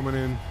power's coming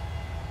in.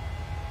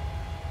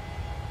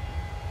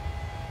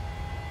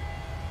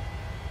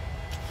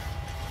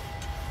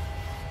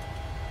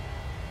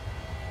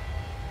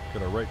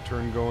 Get our right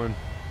turn going.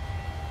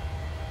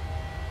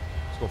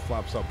 Let's go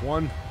flaps up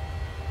 1.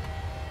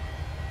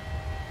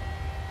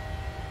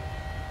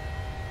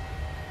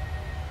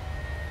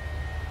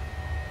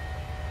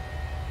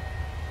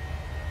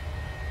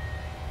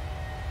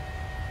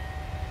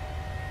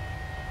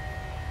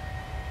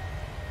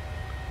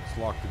 Let's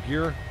lock the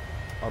gear.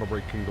 Auto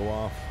brake can go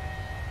off.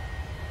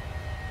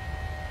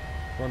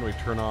 Runway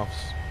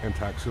turn-offs and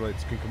taxi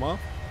lights can come off.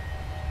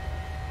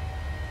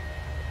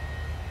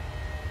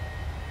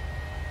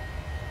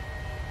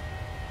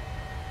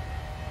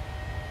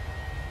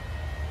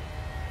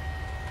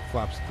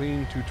 Flaps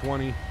clean,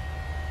 220.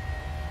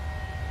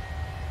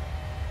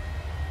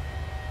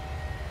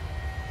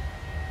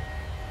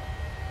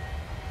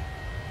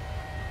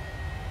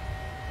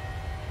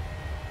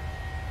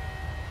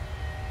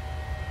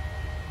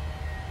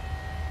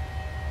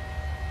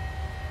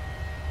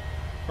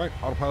 Right,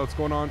 autopilot's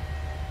going on.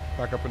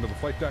 Back up into the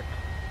flight deck.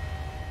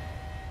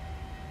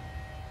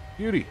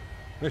 Beauty.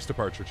 Nice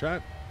departure,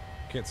 chat.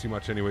 Can't see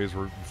much anyways.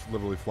 We're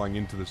literally flying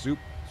into the soup,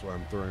 so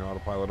I'm throwing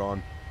autopilot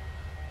on.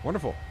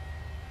 Wonderful.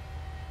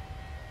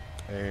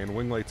 And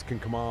wing lights can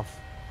come off.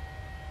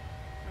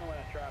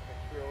 Atlanta traffic,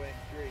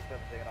 308,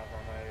 taking off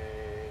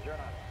runway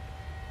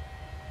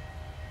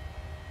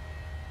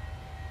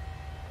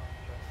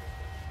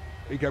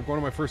 09. ACAP going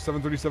to my first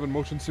 737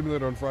 motion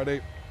simulator on Friday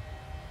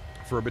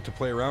for a bit to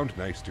play around.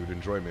 Nice, dude.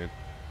 Enjoy, man.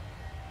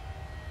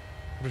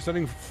 After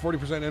setting 40%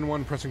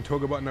 N1, pressing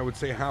toga button, I would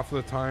say half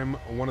of the time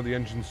one of the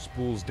engines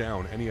spools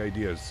down. Any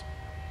ideas?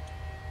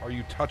 Are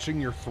you touching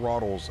your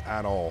throttles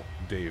at all,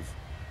 Dave?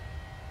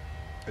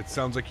 It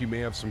sounds like you may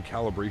have some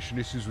calibration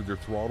issues with your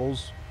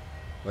throttles.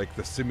 Like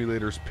the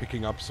simulator's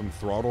picking up some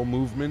throttle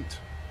movement.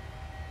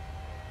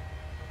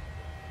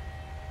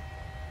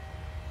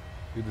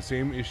 We had the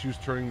same issues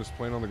turning this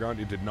plane on the ground.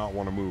 It did not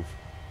want to move.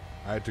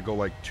 I had to go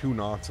like 2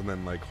 knots and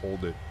then like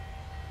hold it.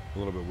 A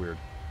little bit weird.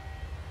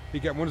 Hey,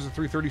 Cat, when is the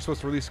 330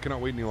 supposed to release?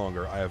 Cannot wait any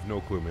longer. I have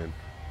no clue, man.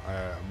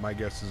 My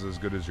guess is as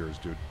good as yours,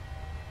 dude.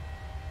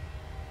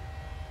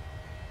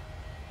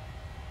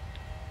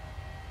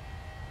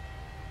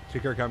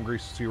 Take care, Captain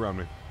Grease. See you around,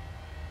 man.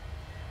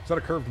 Is that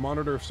a curved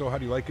monitor? If so, how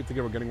do you like it? Think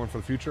about getting one for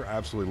the future? I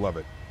absolutely love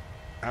it.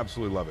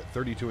 Absolutely love it.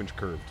 32-inch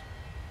curved.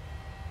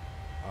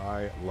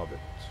 I love it.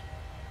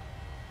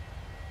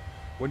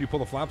 When you pull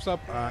the flaps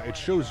up, it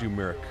shows you,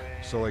 Merrick.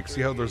 So, like,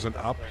 see how there's an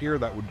up here?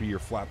 That would be your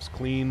flaps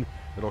clean.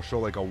 It'll show,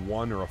 like, a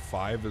 1 or a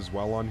 5 as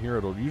well on here.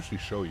 It'll usually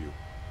show you. You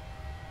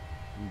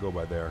can go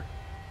by there.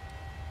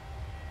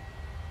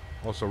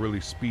 Also, really,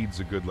 speed's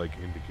a good, like,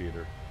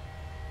 indicator.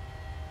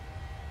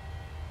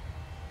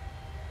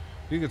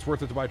 Do you think it's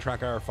worth it to buy Track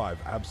IR5?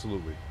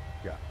 Absolutely.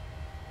 Yeah.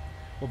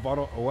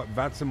 What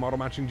VATSIM model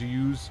matching do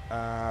you use?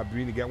 Do you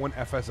need to get one?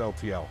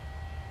 FSLTL.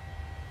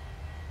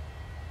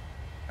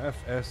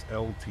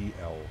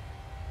 FSLTL.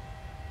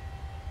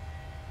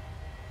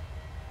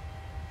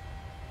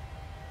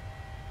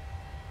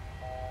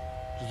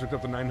 Just picked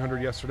up the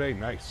 900 yesterday.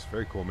 Nice.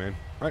 Very cool, man.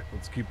 All right,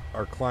 let's keep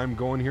our climb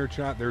going here,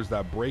 chat. There's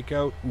that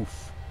breakout.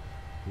 Oof.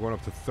 We're going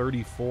up to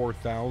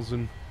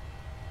 34,000.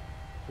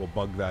 We'll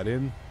bug that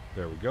in.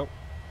 There we go.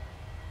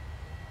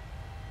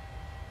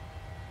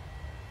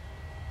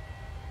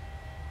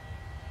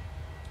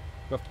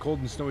 Left cold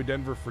and snowy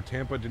Denver for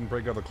Tampa. Didn't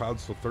break out of the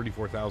clouds till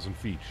 34,000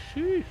 feet.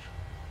 Sheesh.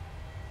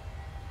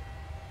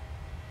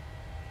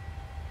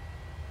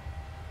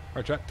 All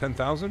right, chat.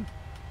 10,000.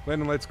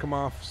 Landing lights come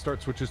off.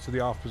 Start switches to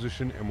the off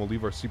position, and we'll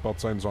leave our seatbelt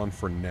signs on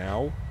for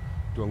now.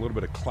 Doing a little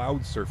bit of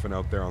cloud surfing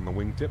out there on the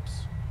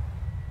wingtips.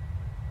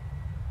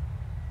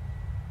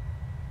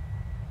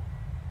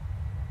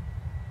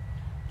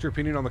 What's your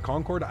opinion on the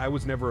Concorde? I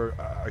was never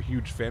a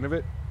huge fan of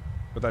it,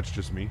 but that's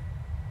just me.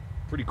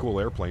 Pretty cool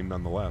airplane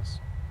nonetheless.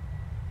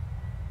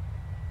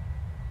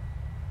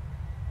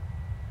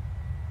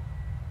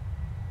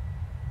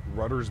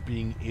 Rudders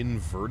being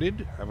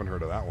inverted? Haven't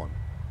heard of that one.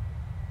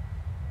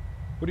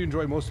 What do you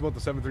enjoy most about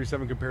the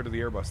 737 compared to the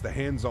Airbus? The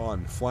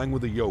hands-on, flying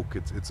with a yoke.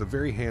 It's a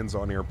very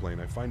hands-on airplane.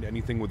 I find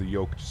anything with a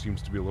yoke just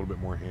seems to be a little bit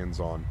more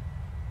hands-on.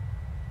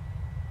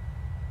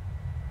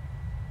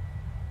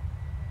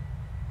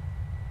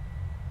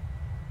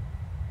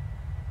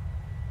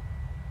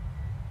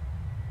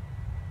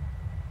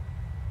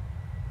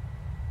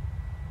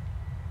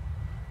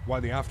 Why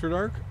the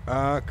AfterDark?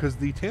 Because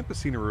the Tampa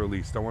scenery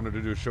released. I wanted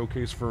to do a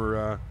showcase for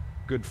a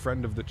good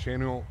friend of the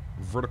channel,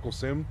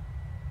 Verticalsim.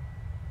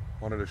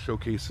 Wanted to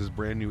showcase his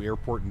brand new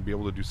airport and be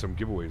able to do some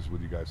giveaways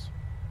with you guys.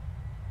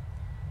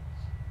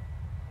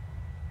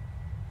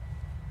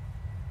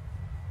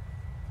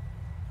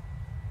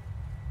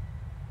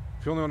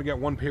 If you only want to get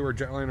one payware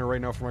jetliner right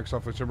now for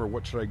Microsoft December,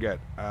 what should I get?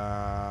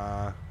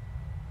 I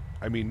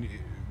mean,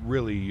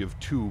 really, you have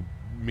two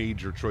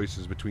major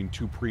choices between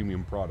two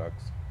premium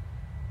products.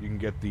 You can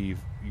get the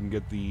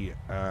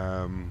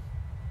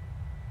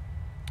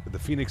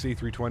Phoenix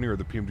A320 or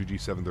the PMDG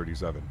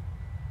 737.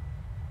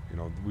 You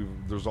know,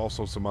 there's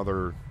also some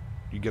other.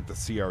 You get the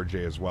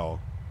CRJ as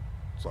well.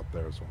 It's up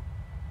there as well.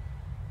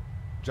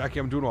 Jackie,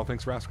 I'm doing well.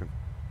 Thanks for asking.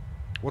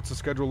 What's the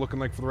schedule looking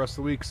like for the rest of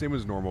the week? Same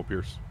as normal,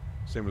 Pierce.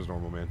 Same as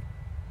normal, man.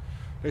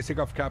 Hey, take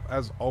off cap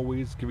as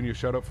always. Giving you a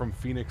shout out from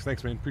Phoenix.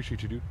 Thanks, man.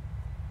 Appreciate you, dude.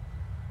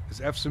 Is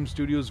FSim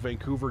Studios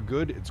Vancouver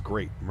good? It's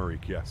great,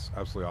 Marik. Yes,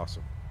 absolutely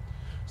awesome.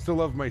 Still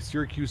love my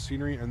Syracuse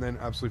scenery, and then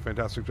absolutely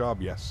fantastic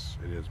job. Yes,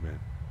 it is, man.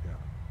 Yeah.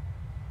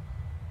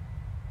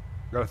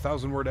 Got a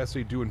 1,000-word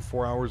essay due in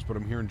 4 hours, but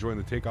I'm here enjoying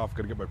the takeoff.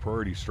 Got to get my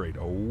priorities straight.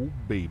 Oh,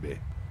 baby.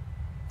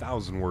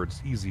 1,000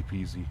 words. Easy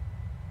peasy.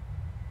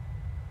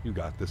 You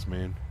got this,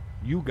 man.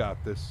 You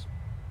got this.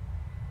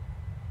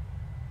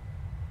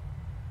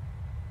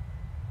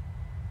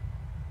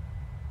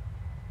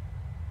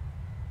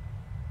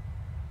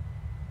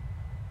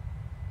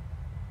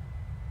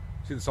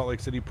 See the Salt Lake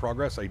City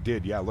progress? I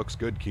did. Yeah, looks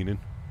good, Keenan.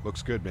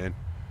 Looks good, man.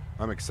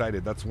 I'm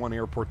excited. That's one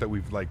airport that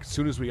we've, like, as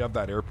soon as we have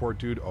that airport,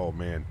 dude, oh,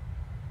 man.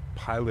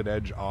 Pilot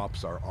Edge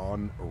ops are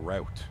en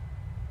route.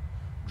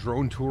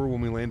 Drone tour when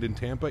we land in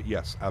Tampa?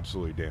 Yes,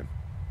 absolutely, Dan.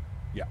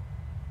 Yeah.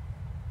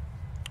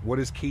 What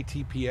is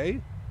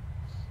KTPA?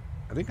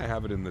 I think I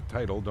have it in the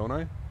title, don't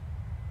I?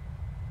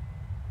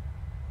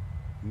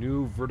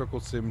 New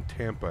Verticalsim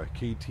Tampa,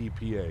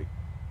 KTPA.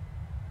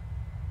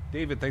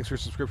 David, thanks for your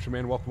subscription,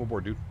 man. Welcome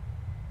aboard, dude.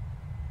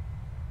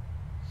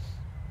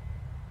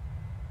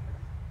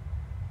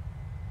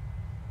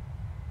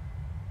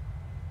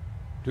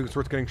 Do you think it's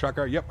worth getting track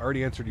out? Yep, I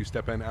already answered you,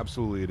 Stepan.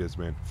 Absolutely it is,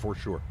 man. For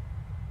sure.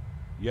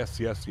 Yes,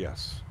 yes,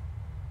 yes.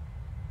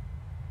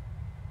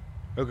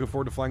 Looking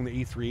forward to flying the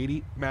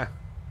E380? Meh.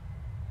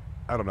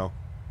 I don't know.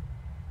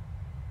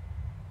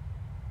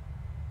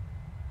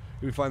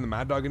 You be flying the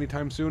Mad Dog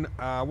anytime soon?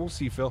 We'll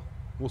see, Phil.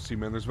 We'll see,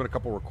 man. There's been a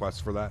couple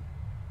requests for that.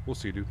 We'll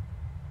see, dude.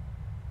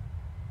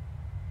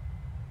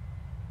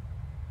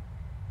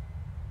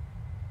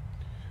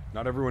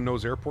 Not everyone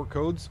knows airport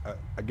codes.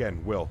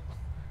 Again, Will.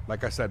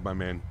 Like I said, my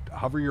man,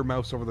 hover your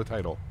mouse over the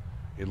title.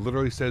 It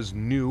literally says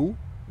New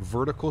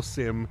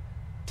Verticalsim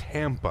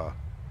Tampa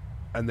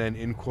and then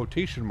in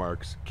quotation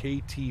marks,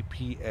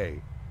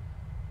 KTPA.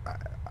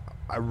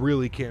 I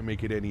really can't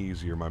make it any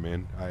easier, my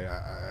man.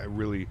 I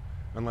really,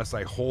 unless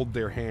I hold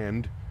their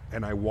hand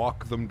and I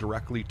walk them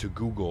directly to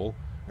Google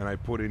and I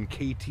put in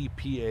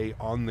KTPA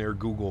on their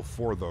Google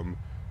for them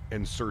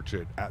and search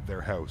it at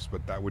their house,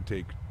 but that would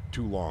take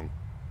too long.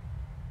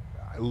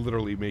 I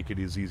literally make it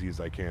as easy as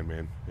I can,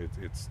 man.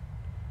 It's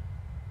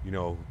you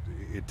know,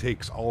 it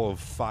takes all of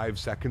 5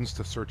 seconds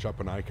to search up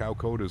an iCow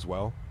code as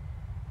well.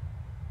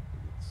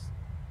 It's,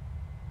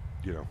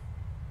 you know.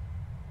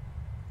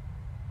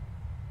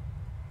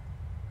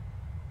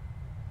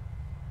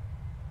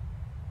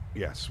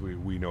 Yes,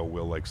 we know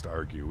Will likes to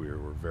argue. We're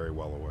very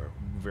well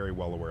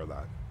aware of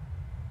that.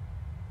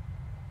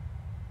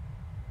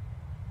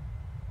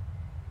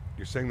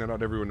 You're saying that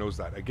not everyone knows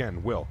that.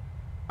 Again, Will,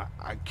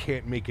 I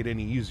can't make it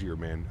any easier,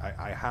 man.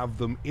 I have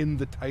them in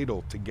the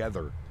title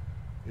together.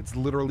 It's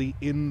literally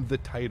in the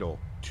title.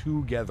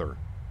 Together.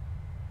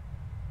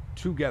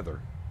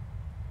 Together.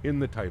 In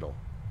the title.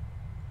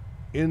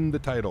 In the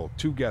title.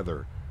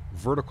 Together.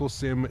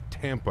 Verticalsim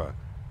Tampa.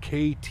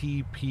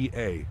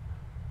 KTPA.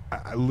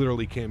 I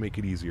literally can't make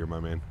it easier, my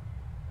man.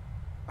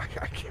 I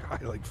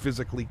like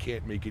physically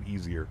can't make it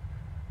easier.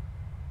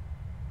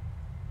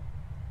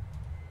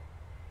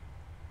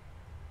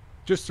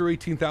 Just through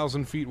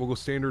 18,000 feet, we'll go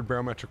standard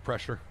barometric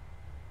pressure.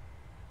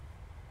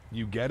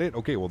 You get it?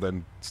 Okay, well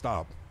then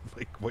stop.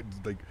 What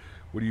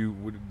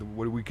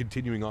are we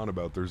continuing on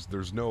about?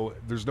 There's no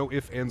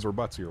if, ands, or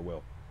buts here,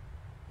 Will.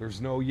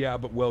 There's no yeah,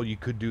 but well you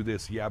could do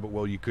this, yeah, but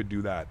well you could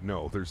do that.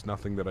 No, there's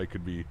nothing that I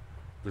could be.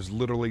 There's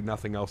literally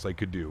nothing else I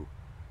could do.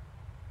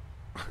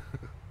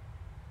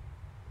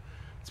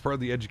 It's part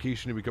of the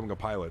education of becoming a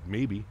pilot.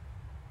 Maybe.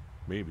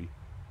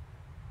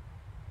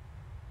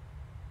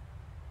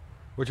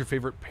 What's your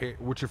favorite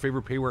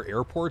payware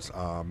airports?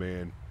 Ah,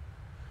 man,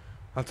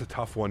 that's a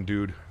tough one,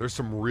 dude. There's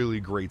some really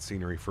great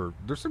scenery for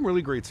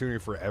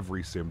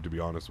every sim, to be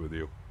honest with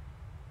you.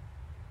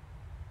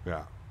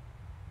 Yeah.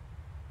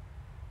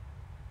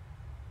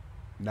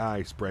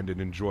 Nice,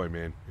 Brendan. Enjoy,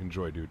 man.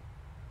 Enjoy, dude.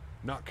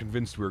 Not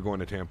convinced we were going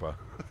to Tampa.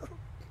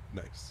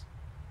 Nice.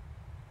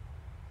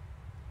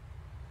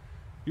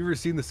 You ever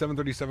seen the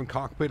 737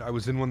 cockpit? I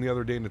was in one the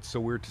other day and it's so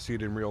weird to see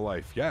it in real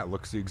life. Yeah, it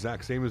looks the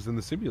exact same as in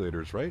the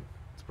simulators, right?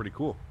 It's pretty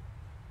cool.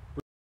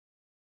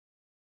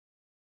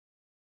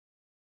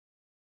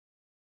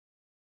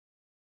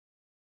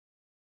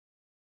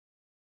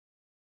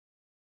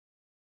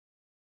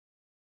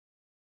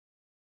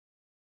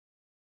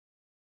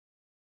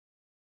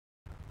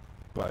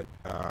 But,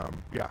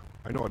 yeah,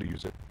 I know how to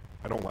use it.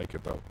 I don't like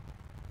it, though.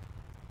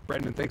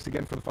 Brandon, thanks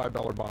again for the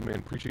 $5 bomb, man.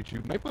 Appreciate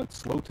you. Nightbot's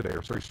slow today,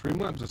 or sorry,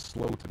 Streamlabs is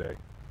slow today.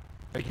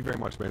 Thank you very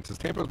much, man. It says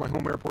Tampa is my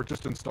home airport.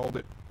 Just installed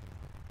it.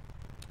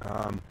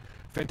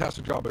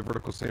 Fantastic job at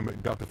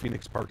Verticalsim. Got the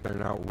Phoenix Park there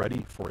now,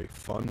 ready for a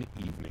fun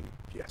evening.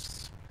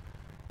 Yes.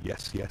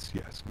 Yes,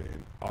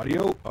 man.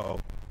 Audio? Uh-oh.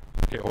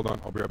 Okay, hold on.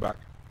 I'll be right back.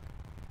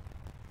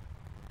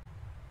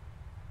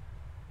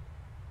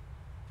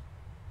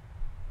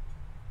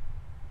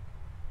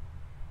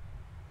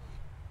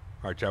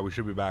 All right, Chad, we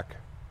should be back.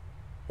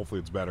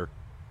 Hopefully it's better.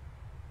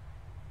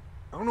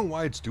 I don't know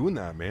why it's doing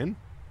that, man.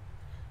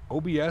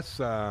 OBS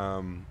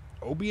said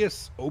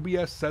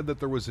that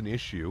there was an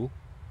issue,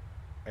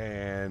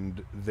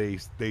 and they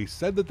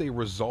said that they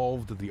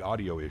resolved the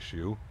audio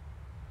issue.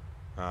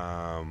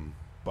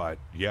 But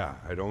yeah,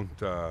 I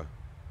don't know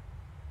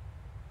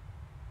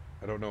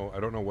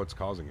what's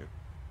causing it.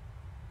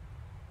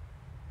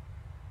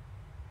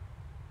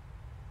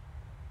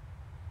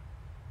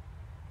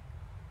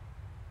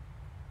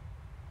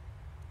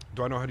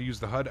 Do I know how to use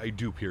the HUD? I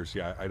do, Pierce.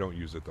 Yeah, I don't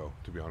use it, though,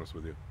 to be honest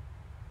with you.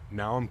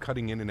 Now I'm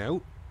cutting in and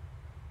out.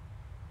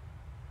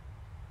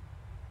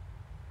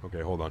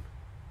 Okay, hold on.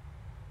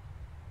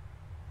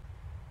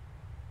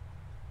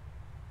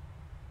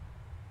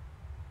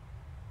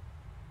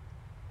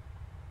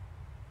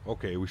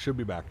 Okay, we should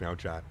be back now,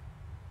 chat.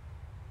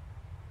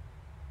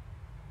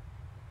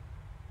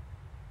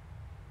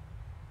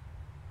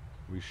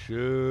 We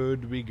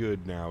should be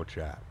good now,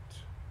 chat.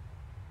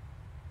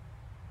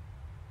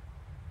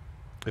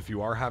 If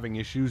you are having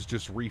issues,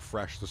 just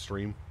refresh the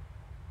stream.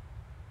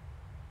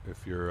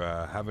 If you're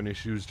having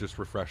issues, just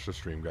refresh the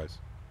stream, guys.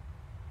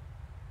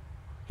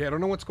 Yeah, I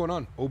don't know what's going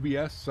on.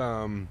 OBS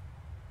said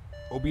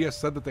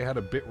that they had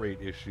a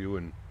bitrate issue,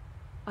 and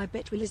I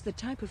bet Will is the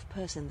type of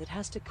person that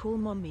has to call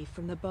mommy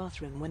from the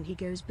bathroom when he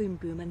goes boom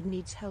boom and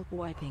needs help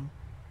wiping.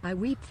 I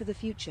weep for the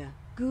future.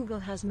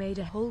 Google has made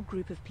a whole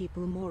group of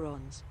people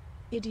morons.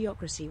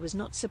 Idiocracy was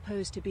not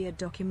supposed to be a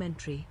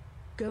documentary.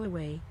 Go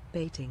away,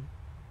 baiting.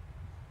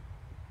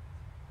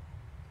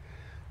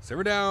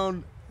 Simmer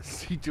down.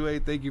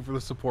 C28, thank you for the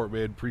support,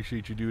 man.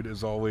 Appreciate you, dude,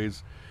 as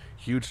always.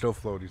 Huge no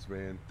floaties,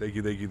 man. Thank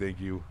you. This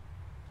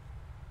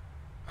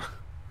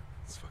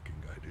fucking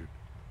guy, dude.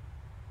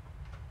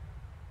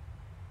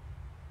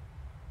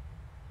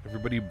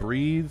 Everybody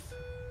breathe.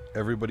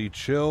 Everybody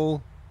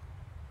chill.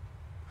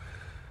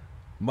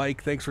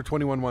 Mike, thanks for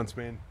 21 months,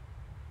 man.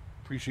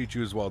 Appreciate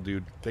you as well,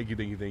 dude. Thank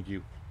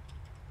you.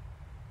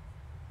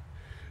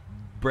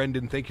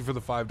 Brendan, thank you for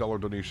the $5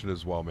 donation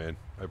as well, man.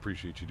 I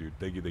appreciate you, dude.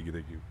 Thank you, thank you,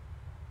 thank you.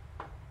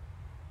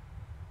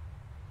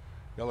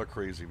 Y'all are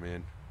crazy,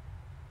 man.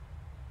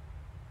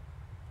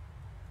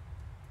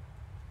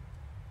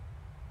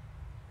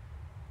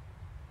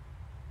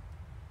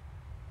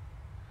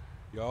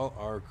 Y'all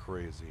are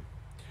crazy.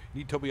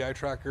 Need Toby eye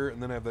tracker,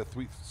 and then I have that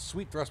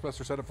sweet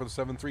Thrustmaster setup for the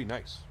 7.3.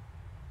 Nice.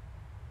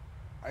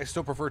 I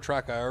still prefer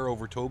Track IR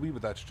over Toby,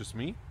 but that's just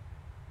me.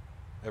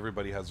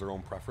 Everybody has their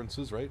own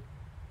preferences, right?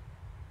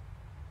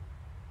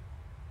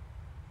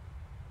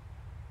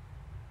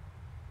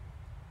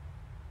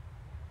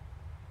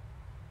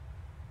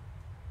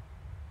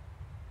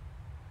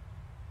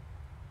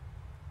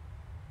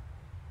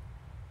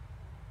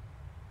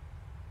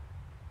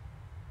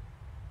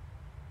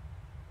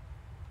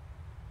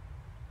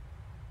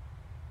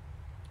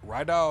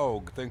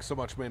 Rydog, thanks so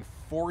much, man.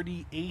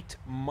 48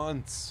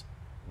 months.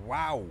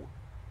 Wow.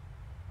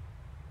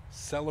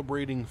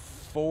 Celebrating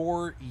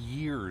 4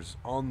 years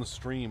on the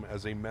stream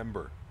as a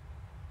member.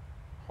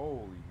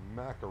 Holy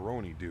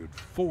macaroni, dude.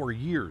 4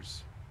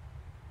 years.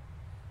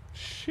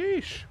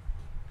 Sheesh.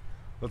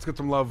 Let's get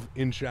some love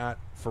in chat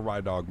for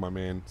Rydog, my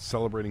man.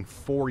 Celebrating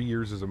 4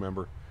 years as a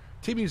member.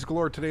 TB's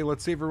galore today.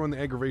 Let's save everyone the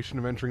aggravation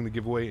of entering the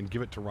giveaway and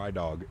give it to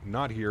Rydog.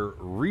 Not here.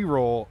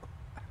 Reroll.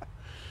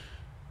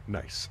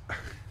 Nice.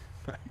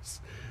 Nice.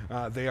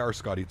 They are,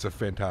 Scotty. It's a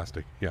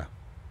fantastic. Yeah.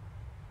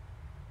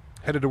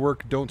 Headed to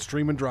work. Don't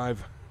stream and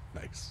drive.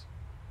 Nice.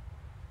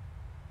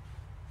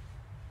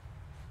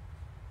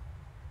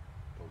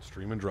 Don't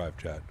stream and drive,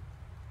 chat.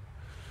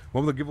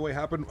 When will the giveaway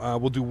happen?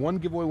 We'll do one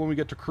giveaway when we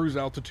get to cruise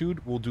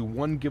altitude. We'll do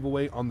one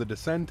giveaway on the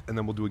descent, and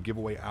then we'll do a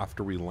giveaway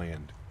after we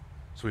land.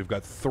 So we've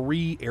got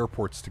 3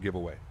 airports to give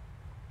away.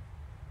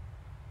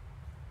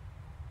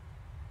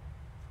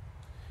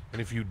 And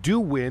if you do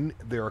win,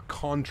 they're a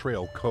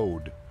contrail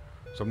code.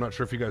 So I'm not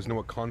sure if you guys know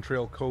what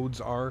contrail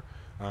codes are.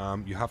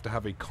 You have to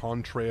have a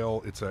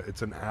contrail.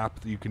 It's an app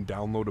that you can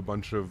download a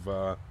bunch of.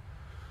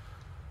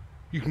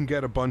 You can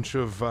get a bunch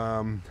of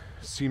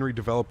scenery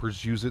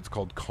developers use it. It's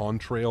called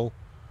Contrail.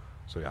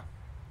 So yeah,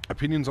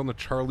 opinions on the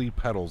Charlie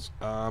pedals.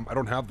 I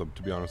don't have them,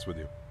 to be honest with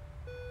you.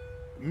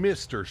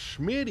 Mr.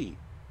 Smitty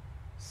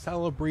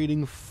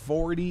celebrating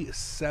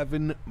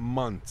 47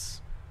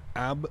 months.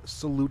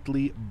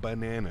 Absolutely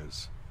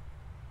bananas.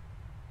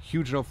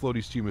 Huge no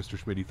floaties to you,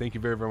 Mr. Smitty. Thank you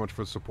very, very much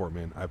for the support,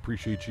 man. I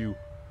appreciate you.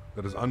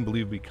 That is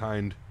unbelievably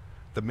kind.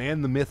 The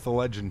man, the myth, the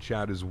legend,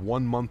 Chad, is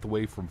 1 month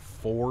away from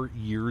 4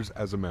 years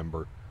as a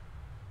member.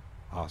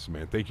 Awesome,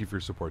 man. Thank you for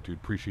your support, dude.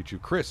 Appreciate you.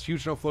 Chris,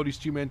 huge no floaties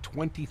to you, man.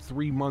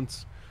 23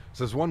 months.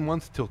 Says 1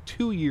 month till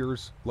 2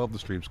 years. Love the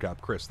streams,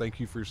 Cap. Chris, thank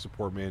you for your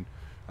support, man.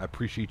 I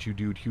appreciate you,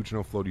 dude. Huge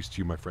no floaties to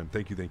you, my friend.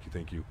 Thank you, thank you,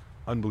 thank you.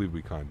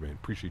 Unbelievably kind, man.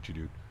 Appreciate you,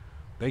 dude.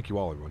 Thank you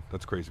all, everyone.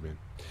 That's crazy, man.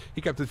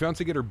 Hey, Cap, did the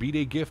fiance get her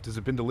B-Day gift? Has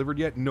it been delivered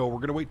yet? No, we're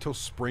going to wait till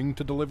spring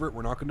to deliver it.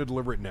 We're not going to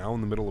deliver it now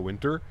in the middle of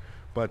winter.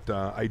 But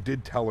I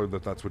did tell her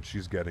that that's what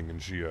she's getting,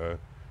 and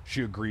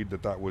she agreed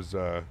that that was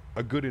a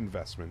good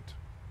investment.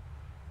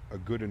 A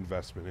good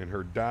investment. And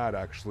her dad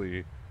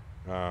actually,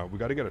 we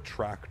got to get a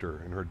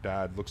tractor, and her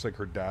dad, looks like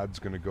her dad's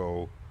going to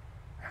go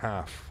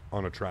half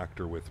on a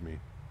tractor with me.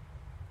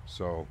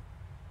 So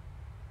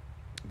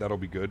that'll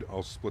be good.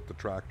 I'll split the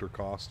tractor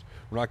cost.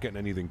 We're not getting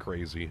anything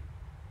crazy.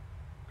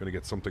 Going to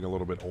get something a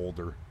little bit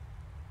older.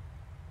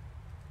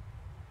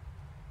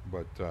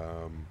 But,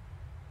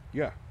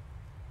 yeah.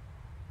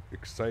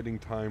 Exciting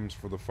times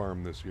for the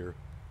farm this year.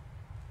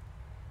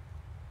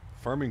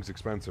 Farming's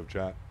expensive,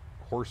 chat.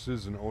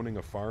 Horses and owning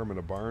a farm and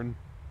a barn.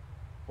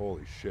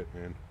 Holy shit,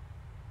 man.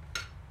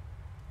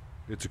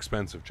 It's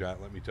expensive,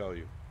 chat, let me tell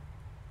you.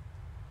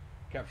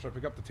 Cap, should I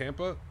pick up the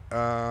Tampa?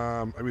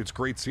 I mean, it's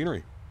great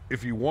scenery.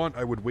 If you want,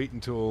 I would wait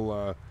until...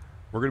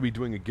 we're going to be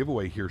doing a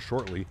giveaway here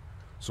shortly.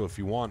 So if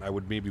you want, I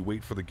would maybe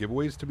wait for the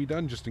giveaways to be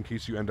done, just in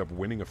case you end up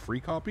winning a free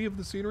copy of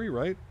the scenery,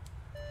 right?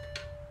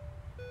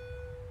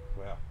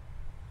 Well.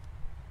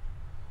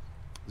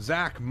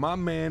 Zach, my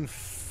man,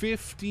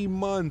 50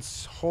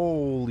 months.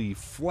 Holy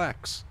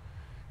flex.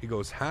 He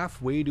goes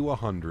halfway to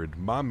 100.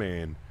 My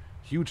man.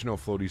 Huge no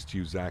floaties to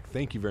you, Zach.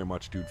 Thank you very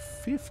much, dude.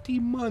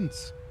 50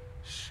 months.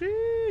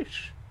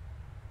 Sheesh.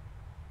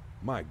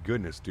 My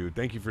goodness, dude.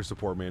 Thank you for your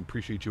support, man.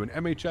 Appreciate you. And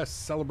MHS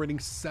celebrating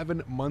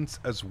 7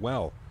 months as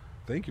well.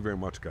 Thank you very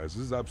much, guys.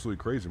 This is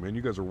absolutely crazy, man.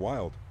 You guys are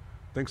wild.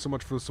 Thanks so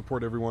much for the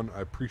support, everyone. I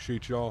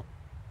appreciate y'all.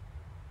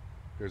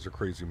 You guys are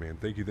crazy, man.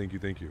 Thank you, thank you,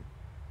 thank you.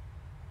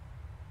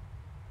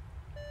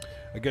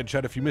 Again,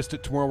 chat, if you missed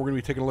it, tomorrow we're going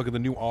to be taking a look at the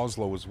new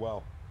Oslo as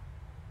well.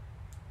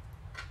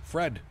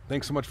 Fred,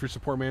 thanks so much for your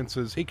support, man.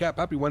 Says, hey, Cap,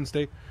 happy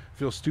Wednesday.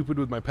 Feel stupid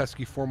with my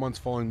pesky 4 months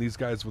following these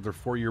guys with their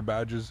 4-year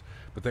badges,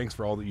 but thanks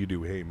for all that you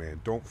do. Hey,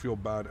 man, don't feel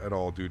bad at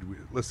all, dude.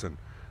 Listen,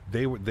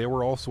 they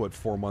were also at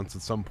 4 months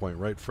at some point,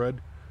 right,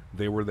 Fred?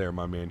 They were there,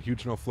 my man.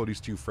 Huge no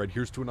floaties to you, Fred.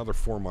 Here's to another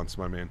 4 months,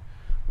 my man.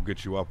 We'll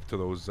get you up to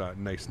those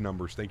nice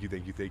numbers. Thank you,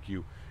 thank you, thank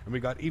you. And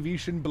we got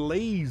Aviation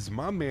Blaze,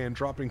 my man,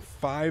 dropping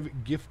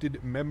 5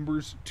 gifted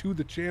members to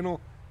the channel.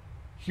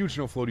 Huge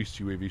no floaties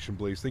to you, Aviation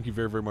Blaze. Thank you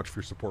very, very much for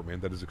your support, man.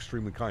 That is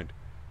extremely kind.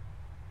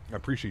 I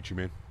appreciate you,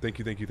 man. Thank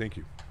you, thank you, thank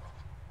you.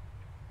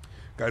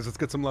 Guys, let's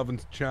get some love in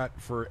chat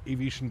for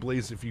Aviation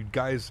Blaze. If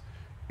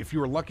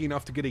you are lucky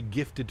enough to get a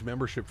gifted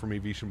membership from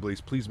Aviation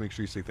Blaze, please make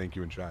sure you say thank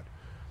you in chat.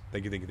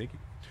 Thank you, thank you, thank you.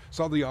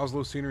 Saw the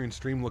Oslo scenery and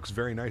stream, looks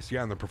very nice.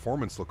 Yeah, and the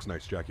performance looks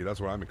nice, Jackie. That's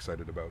what I'm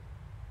excited about.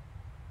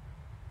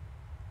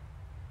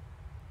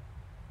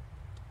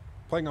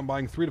 Planning on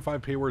buying 3 to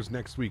 5 paywars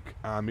next week.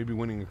 Maybe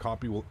winning a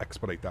copy will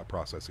expedite that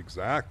process.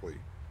 Exactly.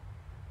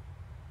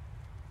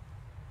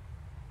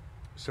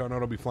 So now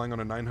I'll be flying on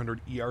a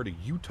 900 ER to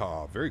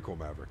Utah. Very cool,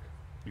 Maverick.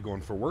 You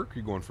going for work? Or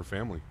you going for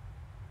family?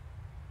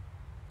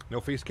 No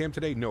face cam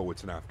today? No,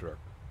 it's an AfterDark.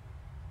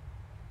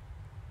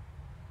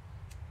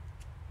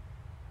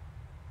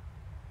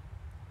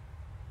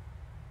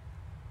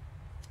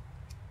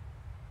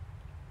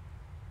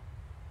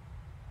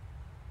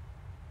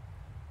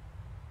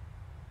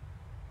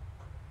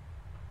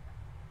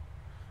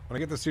 When I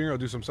get the scenery, I'll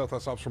do some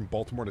Southwest stops from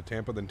Baltimore to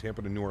Tampa, then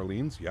Tampa to New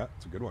Orleans. Yeah,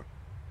 it's a good one.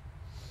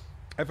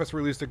 FS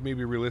realistic,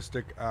 maybe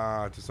realistic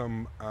to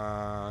some.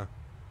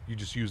 You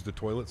just use the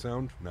toilet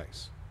sound.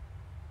 Nice.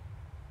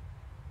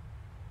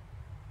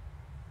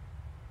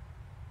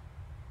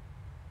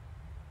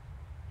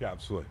 Yeah,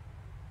 absolutely.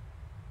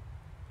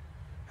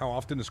 How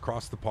often is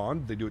Cross the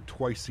Pond? They do it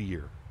twice a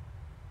year.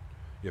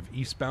 You have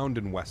eastbound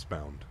and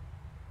westbound.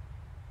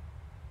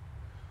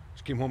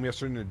 Just came home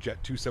yesterday in a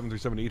Jet 2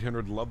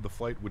 737-800. Loved the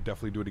flight. Would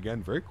definitely do it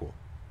again. Very cool.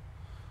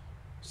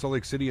 Salt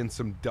Lake City and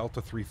some Delta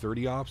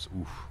 330 ops.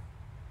 Oof.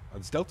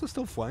 Is Delta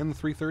still flying the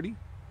 330?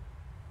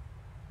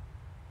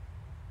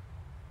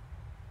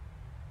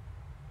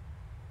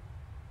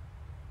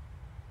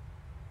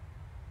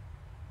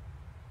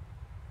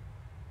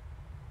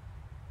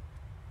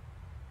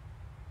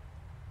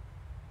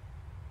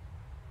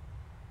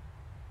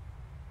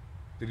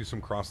 They do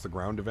some cross the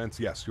ground events.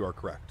 Yes, you are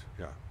correct.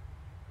 Yeah.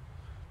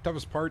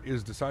 Toughest part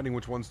is deciding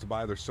which ones to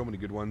buy. There's so many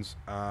good ones,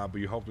 but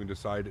you helped me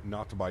decide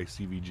not to buy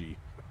CVG.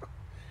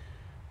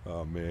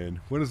 Oh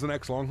man, when is the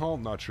next long haul?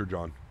 Not sure,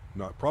 John.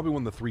 Not probably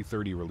when the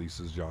 330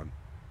 releases, John.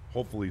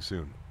 Hopefully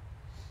soon.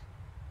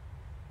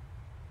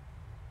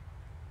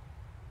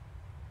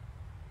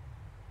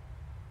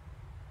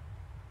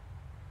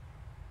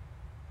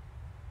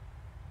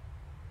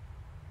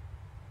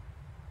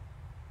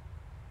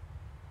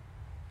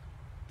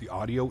 The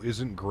audio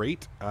isn't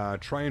great.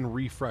 Try and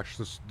refresh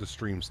the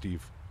stream,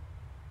 Steve.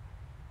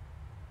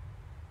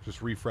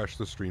 Just refresh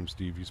the stream,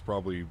 Steve. He's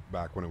probably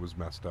back when it was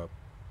messed up.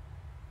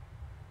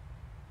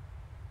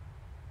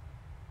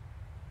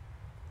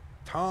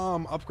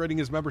 Tom upgrading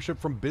his membership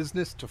from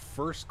business to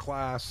first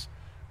class.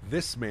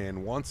 This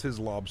man wants his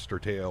lobster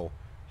tail.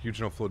 Huge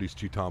no floaties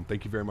to you, Tom.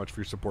 Thank you very much for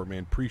your support,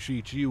 man.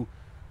 Appreciate you.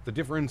 The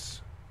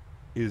difference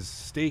is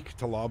steak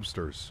to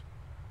lobsters.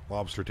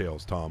 Lobster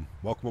tails, Tom.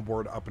 Welcome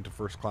aboard up into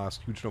first class.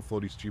 Huge no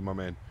floaties to you, my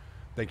man.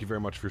 Thank you very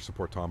much for your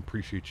support, Tom.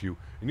 Appreciate you.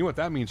 And you know what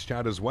that means,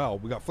 Chad, as well.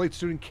 We got flight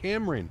student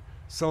Cameron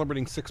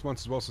celebrating 6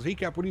 months as well. Says, hey,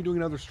 Cap, when are you doing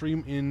another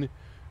stream in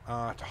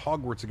to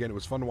Hogwarts again? It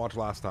was fun to watch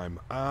last time.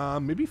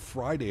 Maybe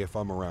Friday if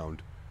I'm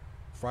around.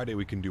 Friday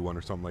we can do one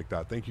or something like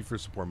that. Thank you for your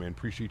support, man.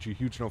 Appreciate you.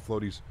 Huge no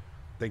floaties.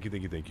 Thank you,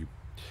 thank you, thank you.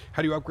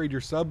 How do you upgrade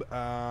your sub?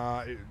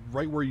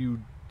 Right where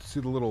you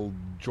see the little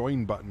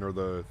join button or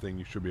the thing,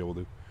 you should be able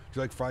to. Do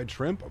you like fried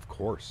shrimp? Of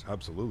course.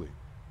 Absolutely.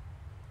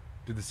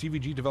 Did the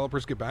CVG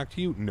developers get back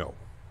to you? No.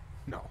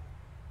 No.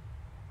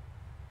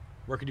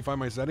 Where can you find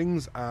my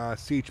settings?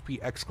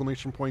 CHP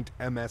exclamation point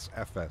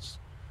MSFS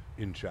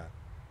in chat.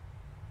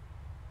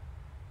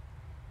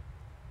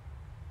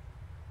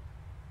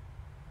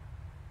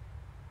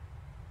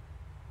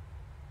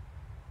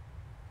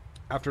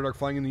 AfterDark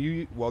flying in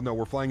the well, no,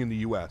 we're flying in the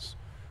US,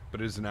 but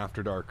it is an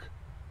AfterDark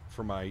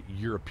for my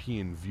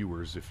European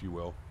viewers, if you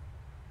will.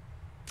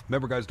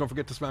 Remember, guys, don't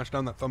forget to smash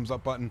down that thumbs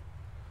up button.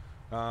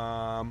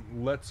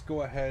 Let's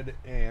go ahead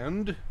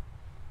and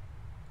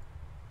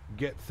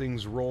get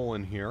things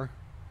rolling here.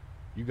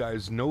 You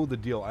guys know the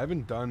deal. I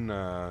haven't done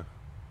let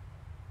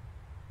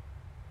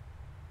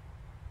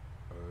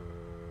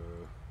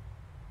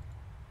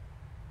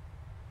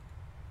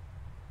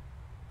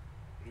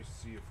me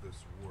see if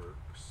this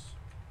works.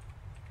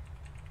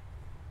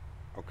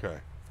 Okay,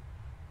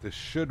 this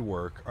should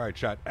work. All right,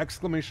 chat,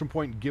 exclamation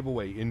point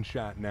giveaway in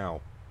chat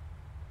now.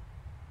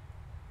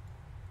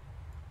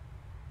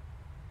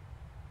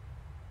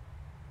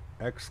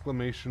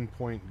 Exclamation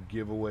point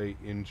giveaway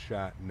in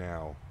chat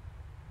now.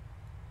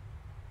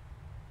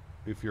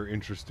 If you're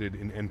interested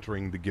in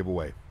entering the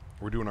giveaway.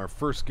 We're doing our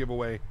first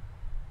giveaway.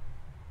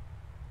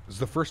 This is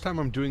the first time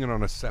I'm doing it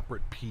on a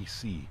separate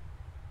PC.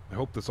 I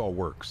hope this all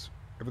works.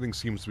 Everything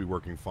seems to be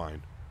working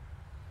fine.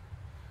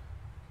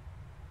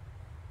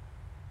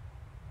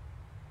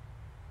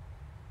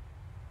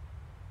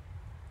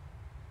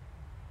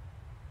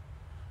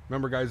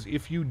 Remember, guys,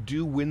 if you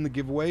do win the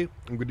giveaway,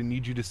 I'm going to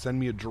need you to send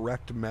me a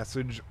direct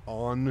message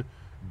on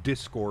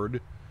Discord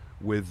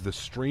with the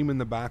stream in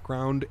the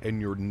background and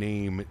your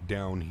name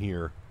down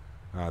here.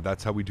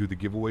 That's how we do the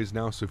giveaways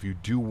now. So if you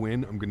do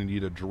win, I'm going to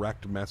need a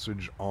direct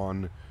message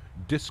on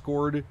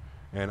Discord.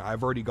 And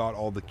I've already got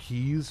all the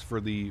keys for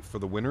the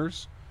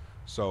winners.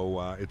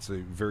 So it's a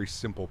very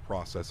simple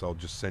process. I'll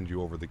just send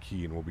you over the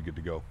key and we'll be good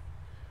to go.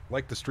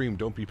 Like the stream,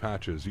 don't be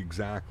patches.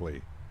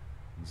 Exactly.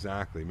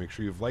 Exactly. Make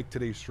sure you've liked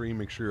today's stream.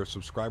 Make sure you're a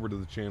subscriber to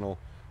the channel,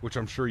 which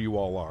I'm sure you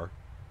all are.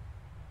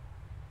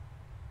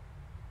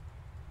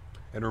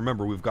 And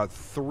remember, we've got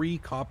 3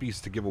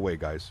 copies to give away,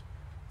 guys.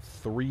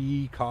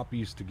 3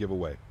 copies to give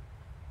away.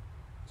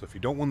 So if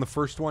you don't win the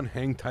first one,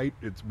 hang tight.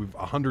 We've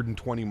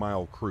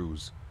 120-mile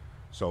cruise.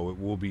 So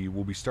we'll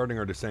be starting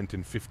our descent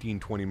in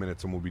 15-20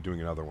 minutes, and we'll be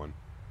doing another one.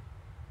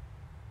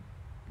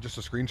 Just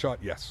a screenshot?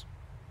 Yes.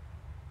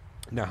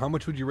 Now, how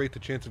much would you rate the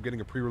chance of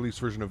getting a pre-release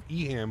version of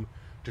EHAM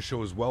to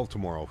show as well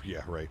tomorrow?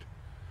 Yeah, right.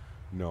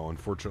 No,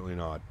 unfortunately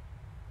not.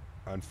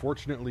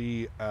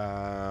 Unfortunately,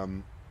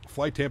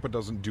 Fly Tampa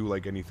doesn't do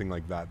like anything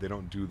like that. They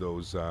don't do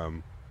those,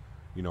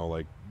 you know,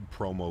 like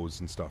promos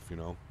and stuff, you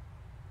know.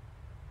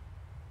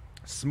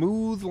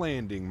 Smooth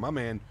landing, my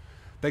man.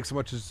 Thanks so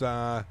much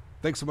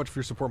for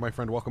your support, my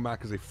friend. Welcome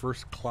back as a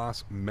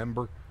first-class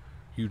member.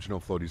 Huge no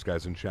floaties,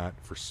 guys, in chat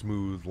for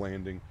smooth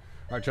landing.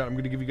 All right, chat, I'm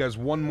going to give you guys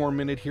 1 more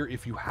minute here.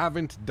 If you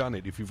haven't done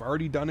it, if you've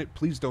already done it,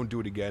 please don't do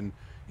it again.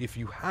 If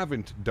you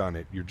haven't done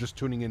it, you're just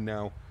tuning in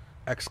now,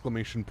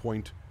 exclamation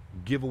point,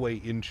 giveaway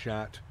in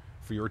chat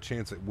for your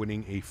chance at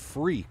winning a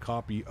free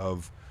copy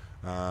of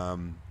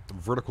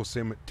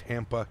Verticalsim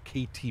Tampa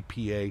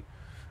KTPA.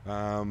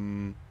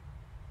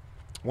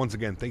 Once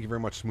again, thank you very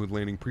much, Smooth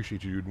Landing.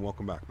 Appreciate you, dude, and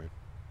welcome back, man.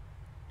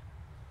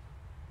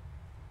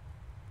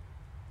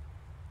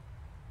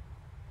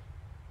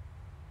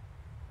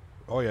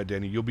 Oh yeah,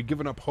 Danny, you'll be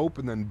giving up hope,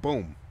 and then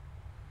boom,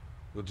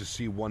 you'll just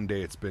see one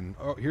day it's been.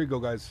 Oh, here you go,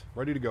 guys,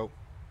 ready to go.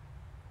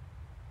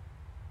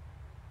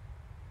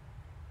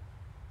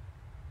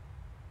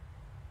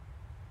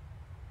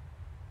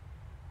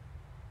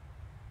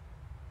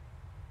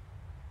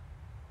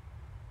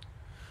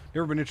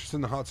 Never been interested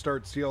in the hot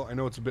start seal. I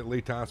know it's a bit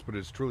late to ask, but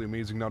it's truly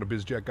amazing. Not a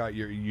BizJet guy.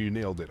 You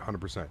nailed it,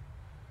 100%.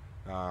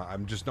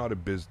 I'm just not a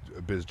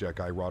BizJet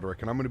guy,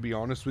 Roderick. And I'm going to be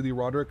honest with you,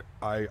 Roderick.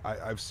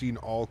 I've seen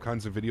all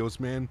kinds of videos,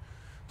 man.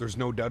 There's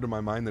no doubt in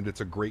my mind that it's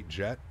a great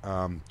jet.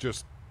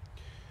 Just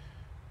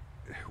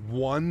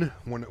one,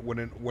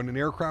 when an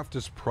aircraft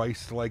is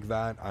priced like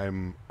that,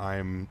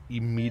 I'm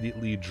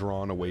immediately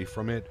drawn away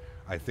from it.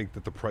 I think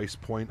that the price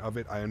point of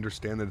it, I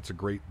understand that it's a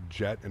great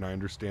jet, and I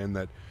understand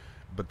that.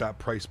 But that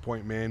price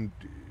point, man,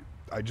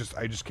 I just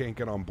can't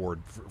get on board.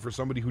 For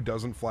somebody who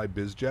doesn't fly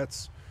biz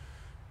jets,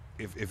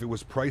 if it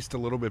was priced a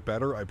little bit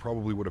better, I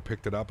probably would have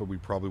picked it up, and we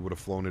probably would have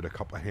flown it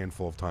a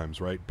handful of times,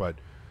 right? But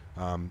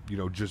you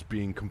know, just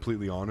being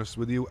completely honest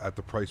with you, at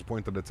the price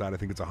point that it's at, I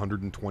think it's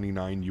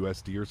 129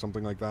 USD or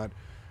something like that.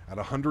 At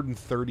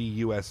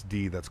 130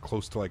 USD, that's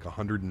close to like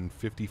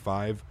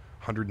 155,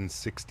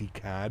 160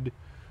 CAD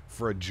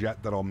for a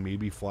jet that I'll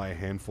maybe fly a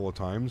handful of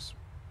times.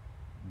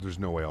 There's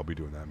no way I'll be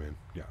doing that, man.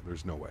 Yeah,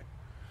 there's no way.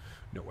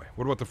 No way.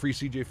 What about the free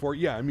CJ4?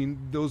 Yeah, I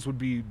mean, those would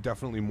be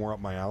definitely more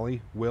up my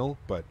alley, Will,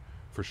 but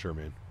for sure,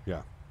 man.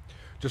 Yeah.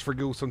 Just for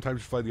Google,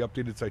 sometimes you fly the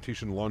updated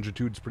citation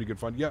longitude. It's pretty good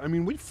fun. Yeah, I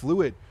mean, we flew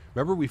it.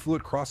 Remember, we flew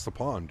it across the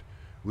pond.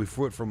 We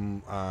flew it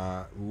from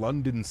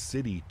London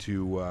City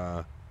to,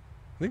 I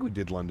think we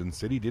did London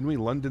City. Didn't we?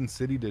 London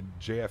City to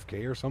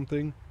JFK or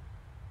something?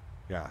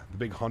 Yeah, the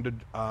big Honda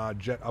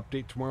jet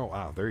update tomorrow.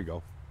 Ah, there you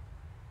go.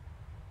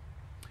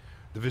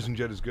 The Vision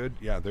Jet is good.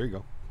 Yeah, there you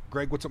go.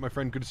 Greg, what's up, my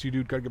friend? Good to see you,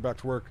 dude. Gotta get back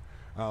to work.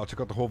 I'll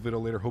check out the whole video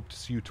later. Hope to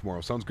see you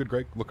tomorrow. Sounds good,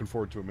 Greg. Looking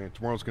forward to it, man.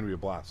 Tomorrow's going to be a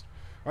blast.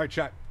 All right,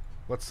 chat.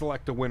 Let's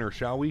select a winner,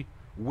 shall we?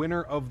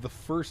 Winner of the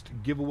first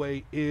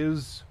giveaway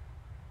is...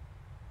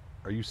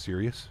 Are you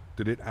serious?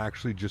 Did it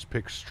actually just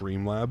pick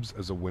Streamlabs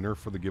as a winner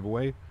for the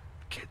giveaway?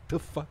 Get the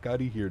fuck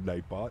out of here,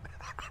 Nightbot.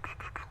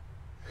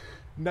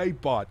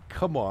 Nightbot,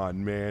 come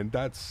on, man.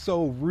 That's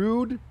so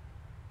rude.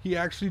 He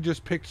actually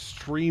just picked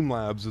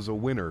Streamlabs as a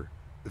winner.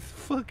 This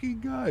fucking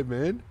guy,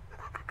 man.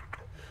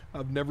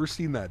 I've never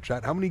seen that,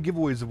 chat. How many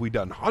giveaways have we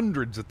done?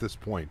 Hundreds at this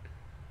point.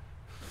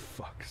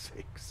 Fuck's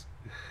sakes.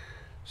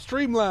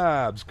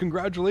 Streamlabs,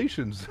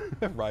 congratulations.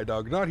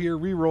 Rydog not here,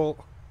 reroll.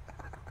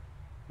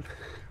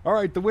 All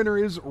right, the winner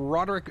is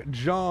Roderick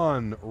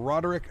John.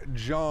 Roderick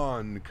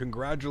John.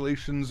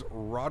 Congratulations,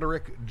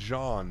 Roderick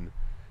John.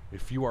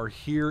 If you are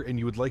here and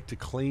you would like to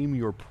claim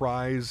your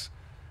prize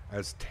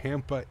as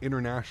Tampa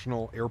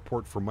International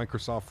Airport for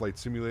Microsoft Flight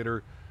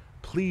Simulator,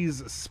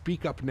 please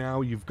speak up now.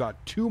 You've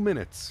got 2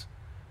 minutes.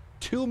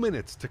 2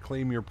 minutes to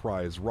claim your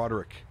prize.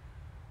 Roderick,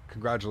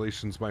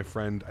 congratulations, my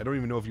friend. I don't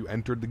even know if you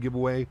entered the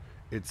giveaway.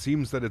 It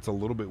seems that it's a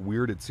little bit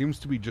weird. It seems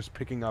to be just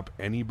picking up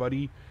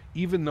anybody,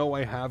 even though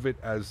I have it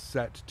as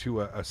set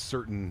to a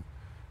certain...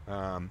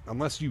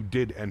 unless you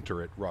did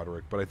enter it,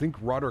 Roderick. But I think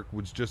Roderick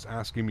was just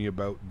asking me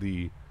about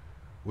the...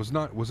 Was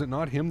it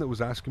not him that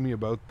was asking me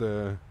about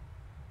the...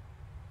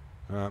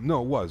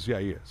 no, it was. Yeah,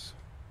 he is.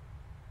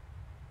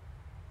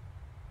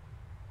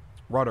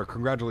 Roderick,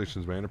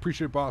 congratulations, man.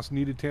 Appreciate it, boss.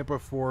 Needed Tampa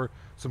for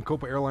some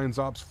Copa Airlines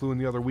ops. Flew in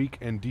the other week,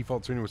 and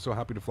default senior was so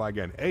happy to fly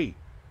again. Hey,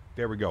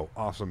 there we go.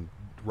 Awesome,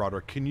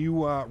 Roderick. Can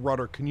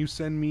you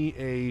send me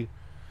a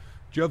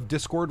Do you have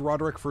Discord,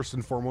 Roderick? First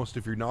and foremost,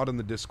 if you're not in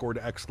the Discord,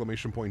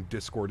 exclamation point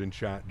Discord in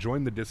chat.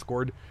 Join the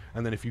Discord,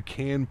 and then if you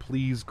can,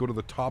 please go to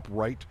the top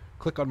right,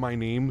 click on my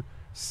name,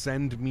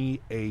 send me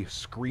a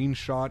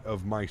screenshot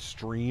of my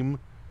stream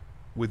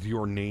with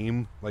your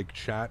name, like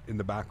chat in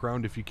the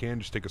background. If you can,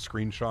 just take a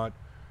screenshot,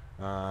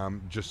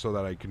 just so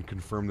that I can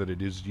confirm that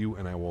it is you,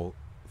 and I will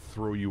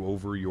throw you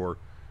over your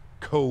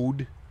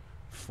code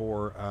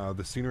for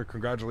the scenery.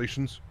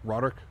 Congratulations,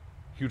 Roderick.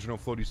 Huge no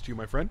floaties to you,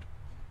 my friend.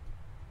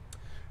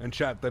 And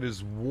chat, that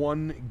is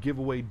one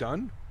giveaway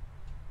done.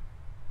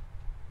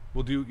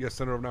 We'll do, yes,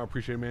 send it over now.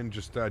 Appreciate it, man.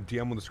 Just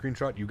DM with a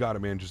screenshot. You got it,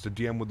 man. Just a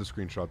DM with the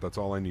screenshot. That's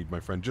all I need, my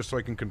friend. Just so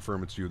I can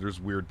confirm it's you.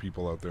 There's weird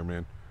people out there,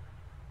 man.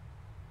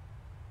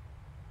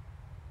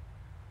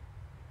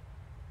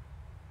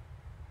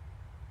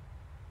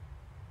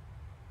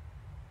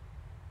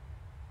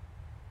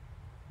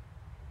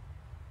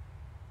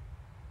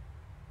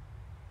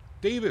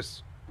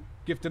 Davis,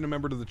 gifted a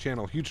member to the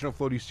channel. Huge enough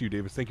floaties to you,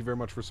 Davis. Thank you very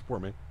much for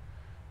support, man.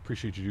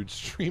 Appreciate you, dude.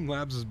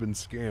 Streamlabs has been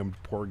scammed.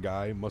 Poor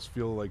guy. Must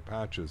feel like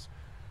patches.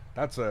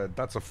 That's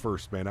a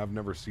first, man. I've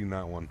never seen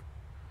that one.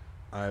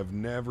 I've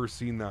never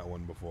seen that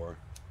one before.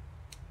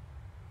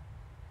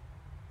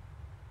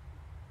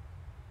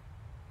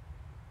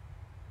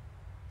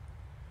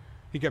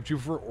 He kept you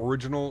for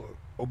original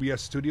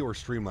OBS Studio or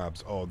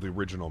Streamlabs? Oh, the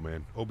original,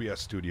 man.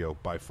 OBS Studio,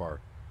 by far.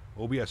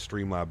 OBS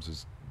Streamlabs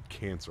is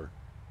cancer.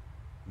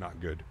 Not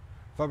good.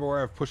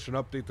 Flyby, I've pushed an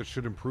update that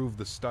should improve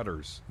the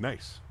stutters.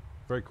 Nice.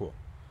 Very cool.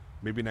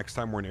 Maybe next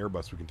time we're in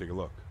Airbus, we can take a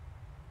look.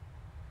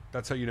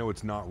 That's how you know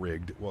it's not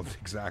rigged. Well,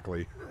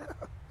 exactly.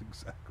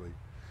 Exactly.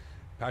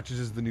 Patches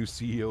is the new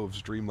CEO of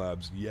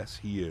Streamlabs. Yes,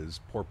 he is.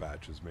 Poor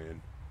Patches, man.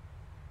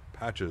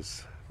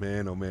 Patches.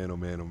 Man, oh man, oh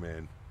man, oh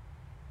man.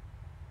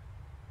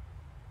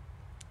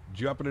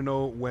 Do you happen to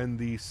know when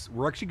these...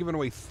 We're actually giving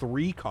away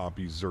 3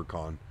 copies,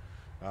 Zircon.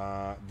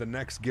 The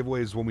next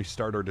giveaway is when we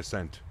start our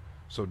descent.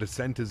 So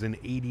descent is in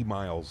 80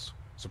 miles.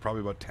 So probably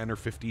about 10 or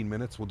 15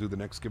 minutes we'll do the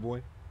next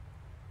giveaway.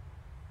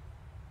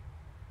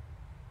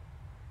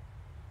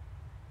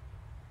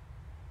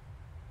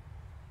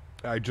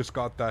 I just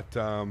got that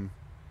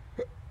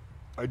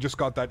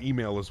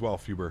email as well,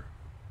 Fuber.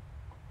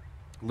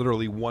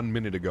 Literally 1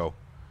 minute ago.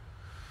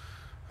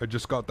 I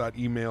just got that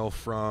email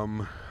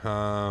from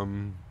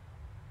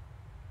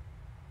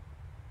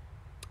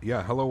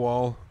yeah, hello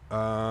all.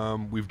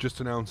 We've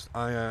just announced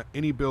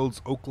Any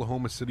builds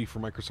Oklahoma City for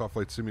Microsoft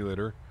Flight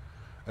Simulator,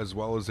 as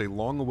well as a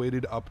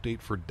long-awaited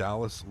update for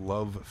Dallas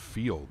Love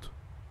Field.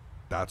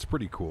 That's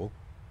pretty cool.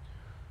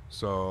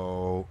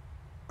 So,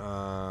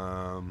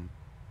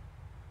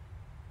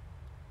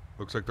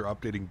 looks like they're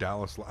updating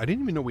Dallas. I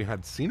didn't even know we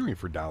had scenery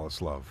for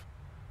Dallas Love.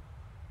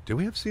 Do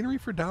we have scenery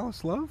for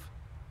Dallas Love?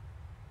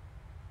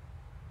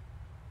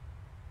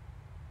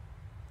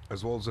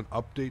 As well as an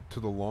update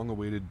to the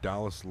long-awaited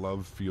Dallas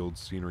Love Field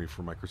scenery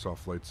for Microsoft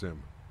Flight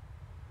Sim.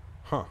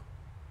 Huh.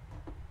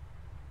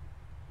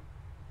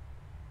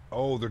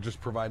 Oh, they're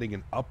just providing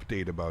an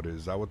update about it.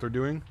 Is that what they're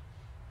doing?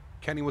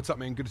 Kenny, what's up,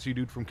 man? Good to see you,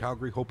 dude, from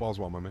Calgary. Hope all's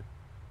well, my man.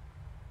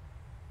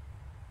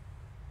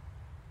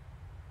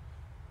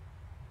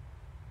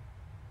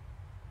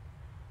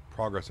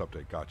 Progress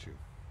update. Got you.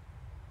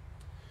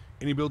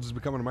 Any builds is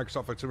becoming a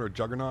Microsoft Flight Sim or a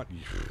juggernaut?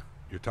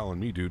 You're telling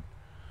me, dude.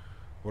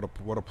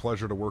 What a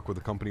pleasure to work with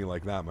a company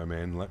like that, my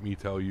man. Let me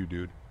tell you,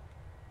 dude.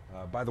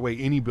 By the way,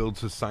 Any Builds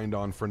has signed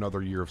on for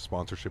another year of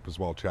sponsorship as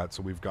well, chat.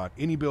 So we've got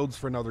Any Builds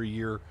for another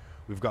year.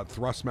 We've got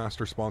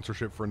Thrustmaster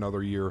sponsorship for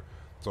another year.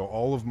 So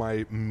all of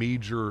my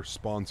major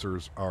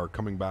sponsors are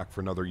coming back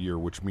for another year,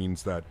 which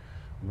means that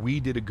we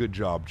did a good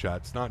job, chat.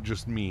 It's not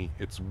just me.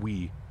 It's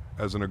we,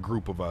 as in a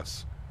group of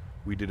us.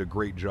 We did a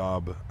great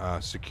job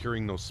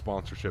securing those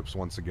sponsorships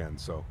once again.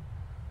 So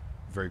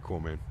very cool,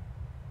 man.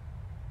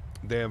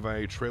 They have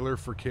a trailer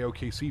for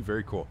KOKC.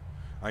 Very cool.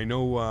 I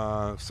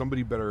know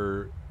somebody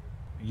better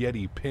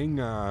Yeti ping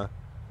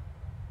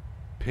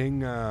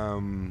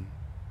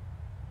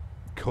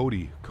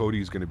Cody.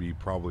 Cody's going to be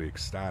probably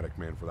ecstatic,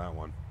 man, for that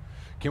one.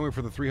 Can't wait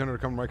for the 300 to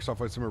come to Microsoft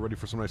Flight Sim. Ready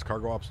for some nice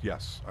cargo ops?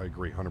 Yes, I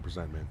agree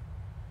 100%, man.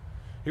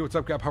 Hey, what's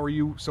up, Gap? How are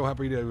you? So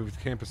happy to have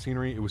campus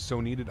scenery. It was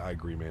so needed. I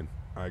agree, man.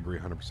 I agree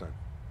 100%.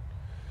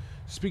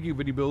 Speaking of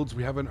video builds,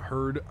 we haven't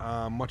heard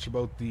much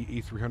about the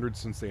A300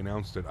 since they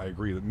announced it. I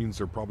agree. That means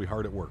they're probably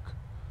hard at work.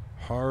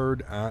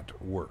 Hard at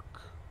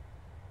work.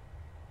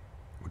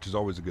 Which is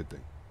always a good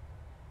thing.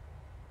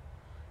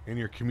 And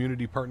your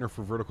community partner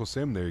for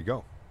Verticalsim, there you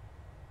go.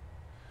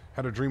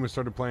 Had a dream and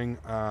started playing,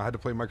 had to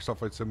play Microsoft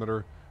Flight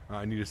Simulator.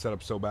 I need to set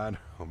up so bad.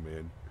 Oh,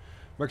 man.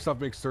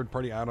 Microsoft makes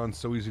third-party add-ons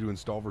so easy to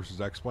install versus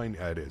X-Plane.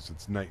 Yeah, it is.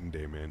 It's night and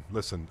day, man.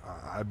 Listen,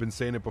 I've been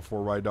saying it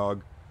before,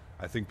 Rydog.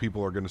 I think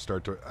people are going to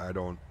start to...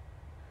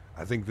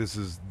 I think this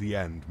is the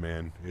end,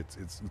 man.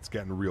 It's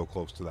getting real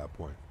close to that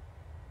point.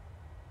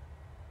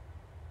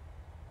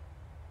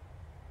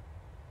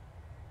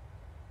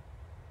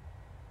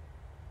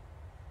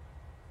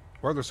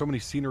 Why are there so many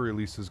scenery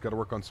releases? Got to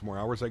work on some more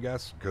hours, I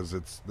guess, because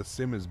the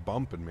sim is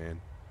bumping, man.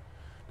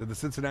 Did the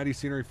Cincinnati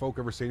scenery folk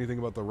ever say anything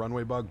about the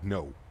runway bug?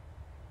 No.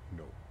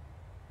 No.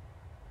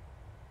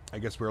 I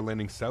guess we're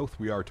landing south.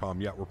 We are,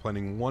 Tom. Yeah, we're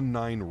planning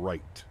 19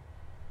 right.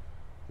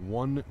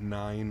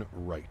 19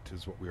 right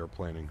is what we are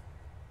planning.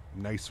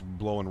 Nice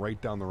blowing right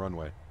down the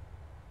runway.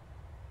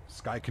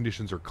 Sky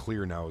conditions are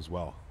clear now as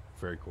well.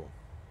 Very cool.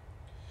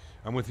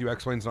 I'm with you.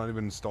 X-Plane's not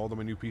even installed on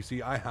my new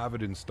PC. I have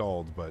it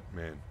installed, but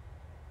man.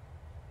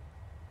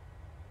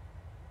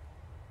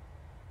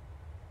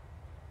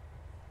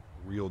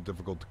 Real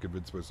difficult to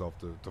convince myself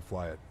to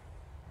fly it.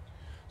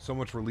 So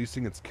much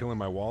releasing, it's killing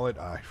my wallet.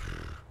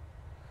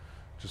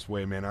 Just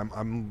wait, man.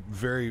 I'm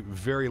very,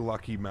 very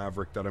lucky,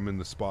 Maverick, that I'm in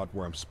the spot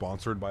where I'm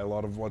sponsored by a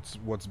lot of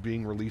what's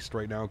being released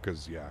right now.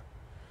 Because yeah,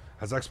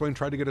 has X-Plane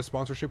tried to get a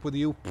sponsorship with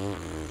you?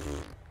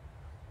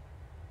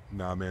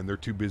 Nah, man, they're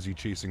too busy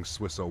chasing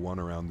Swiss 01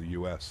 around the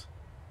U.S.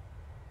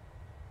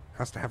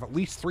 Has to have at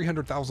least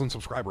 300,000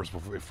 subscribers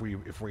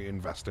if we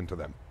invest into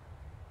them.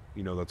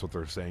 You know, that's what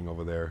they're saying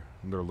over there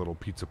in their little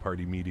pizza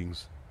party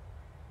meetings.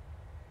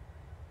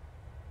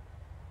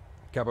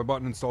 Cap, I bought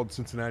and installed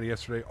Cincinnati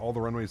yesterday. All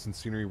the runways and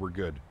scenery were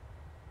good.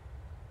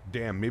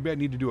 Damn, maybe I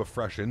need to do a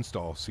fresh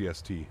install,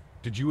 CST.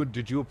 Did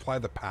you apply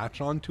the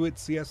patch onto it,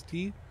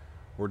 CST?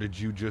 Or did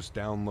you just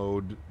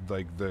download,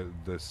 like, the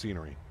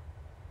scenery?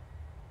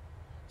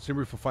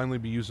 Scenery will finally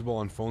be usable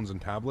on phones and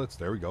tablets.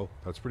 There we go.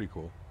 That's pretty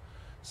cool.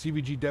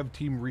 CVG dev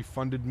team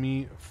refunded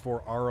me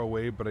for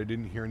ROA, but I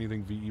didn't hear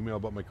anything via email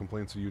about my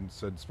complaints that you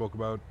spoke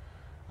about.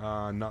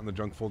 Not in the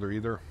junk folder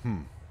either.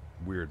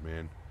 Weird,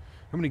 man.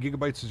 How many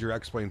gigabytes does your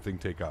X-Plane thing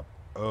take up?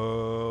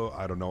 Oh,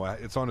 I don't know.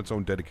 It's on its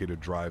own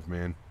dedicated drive,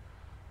 man.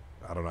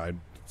 I don't know.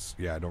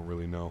 I don't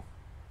really know.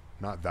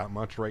 Not that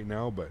much right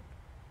now, but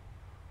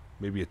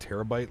maybe a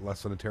terabyte,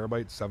 less than a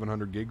terabyte,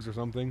 700 gigs or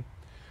something.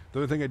 The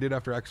other thing I did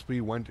after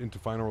XP went into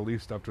final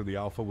release after the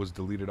alpha was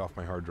deleted off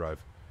my hard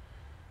drive.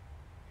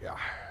 Yeah,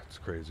 it's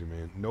crazy,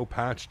 man. No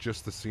patch,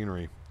 just the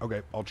scenery.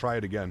 Okay, I'll try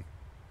it again.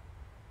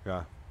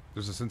 Yeah,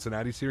 there's a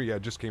Cincinnati scenery. Yeah,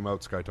 it just came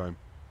out, Skytime.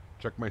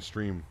 Check my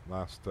stream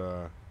last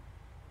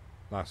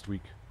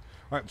week.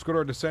 All right, let's go to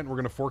our descent. We're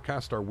going to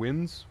forecast our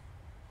winds.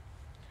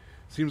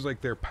 Seems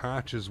like their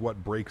patch is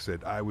what breaks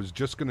it. I was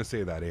just going to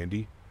say that,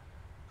 Andy.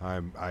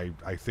 I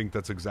think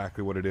that's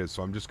exactly what it is.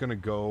 So I'm just going to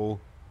go...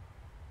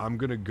 I'm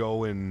going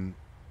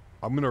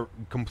to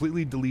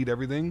completely delete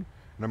everything,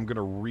 and I'm going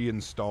to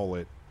reinstall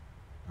it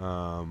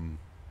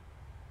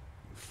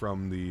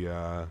from the...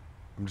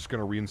 I'm just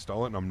going to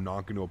reinstall it, and I'm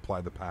not going to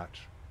apply the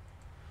patch.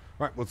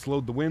 All right, let's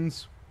load the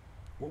winds.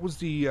 What was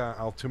the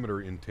altimeter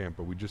in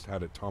Tampa? We just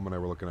had it. Tom and I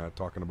were looking at it,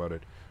 talking about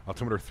it.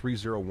 Altimeter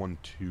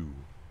 3012.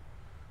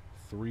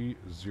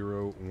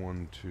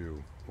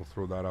 3012. We'll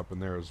throw that up in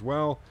there as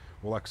well.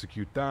 We'll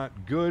execute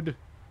that. Good.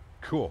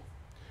 Cool.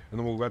 And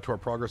then we'll go back to our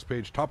progress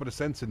page. Top of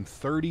descent's in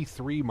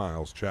 33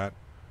 miles, chat.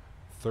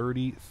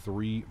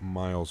 33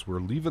 miles. We're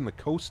leaving the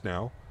coast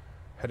now,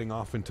 heading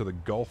off into the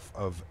Gulf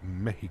of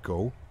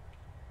Mexico.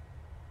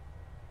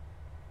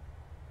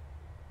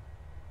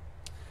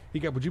 Hey,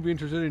 Gab, would you be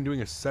interested in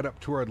doing a setup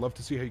tour? I'd love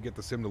to see how you get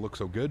the sim to look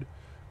so good.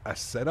 A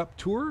setup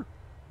tour?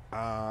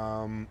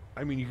 I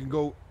mean, you can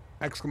go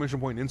exclamation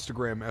point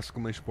Instagram,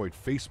 exclamation point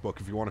Facebook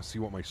if you want to see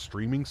what my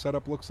streaming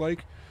setup looks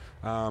like.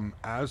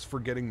 As for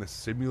getting the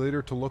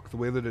simulator to look the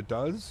way that it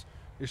does,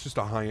 it's just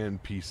a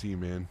high-end PC,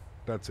 man.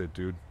 That's it,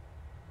 dude.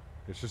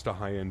 It's just a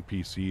high-end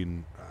PC,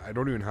 and I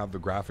don't even have the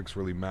graphics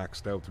really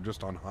maxed out. They're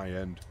just on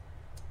high-end.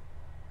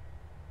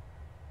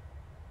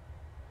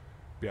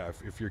 Yeah,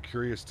 if you're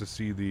curious to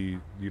see the,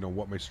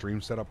 what my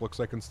stream setup looks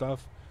like and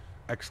stuff,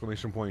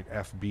 exclamation point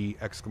FB,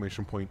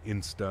 exclamation point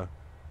Insta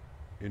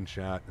in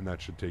chat, and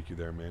that should take you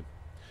there, man.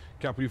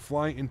 Cap, will you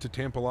fly into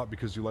Tampa a lot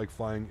because you like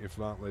flying? If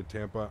not, let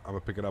Tampa, I'm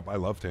gonna pick it up. I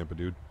love Tampa,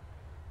 dude.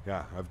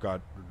 Yeah,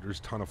 there's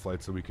a ton of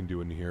flights that we can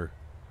do in here.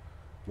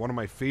 One of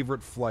my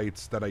favorite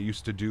flights that I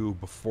used to do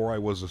before I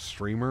was a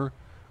streamer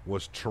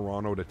was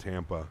Toronto to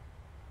Tampa.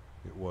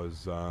 It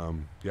was,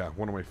 yeah,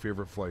 one of my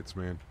favorite flights,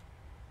 man.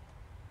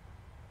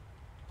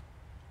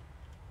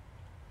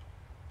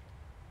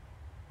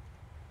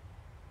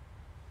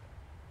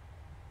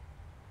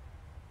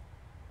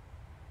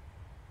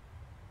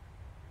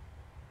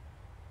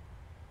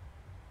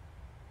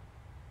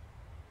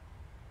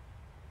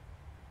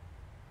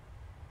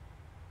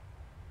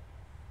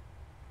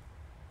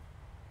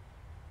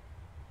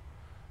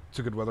 It's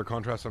a good weather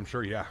contrast, I'm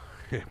sure. Yeah,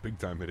 big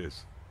time it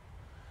is.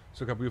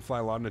 So, can we fly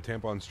a lot into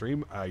Tampa on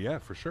stream? Yeah,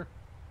 for sure.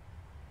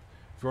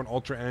 If you're on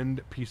Ultra End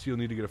PC, you'll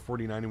need to get a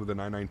 4090 with a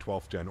 99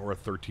 12th gen or a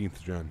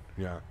 13th gen.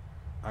 Yeah,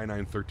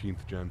 i9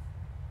 13th gen.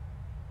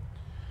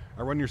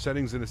 I run your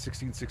settings in a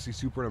 1660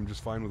 Super, and I'm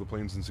just fine with the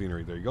planes and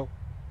scenery. There you go.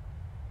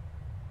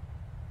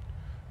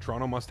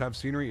 Toronto must have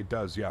scenery. It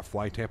does. Yeah,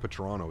 fly Tampa,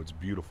 Toronto. It's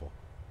beautiful.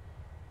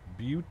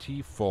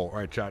 Beautiful. All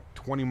right, chat.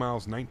 20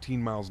 miles,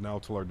 19 miles now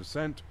till our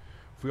descent.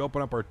 If we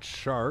open up our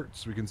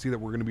charts, we can see that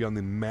we're going to be on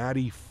the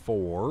Matty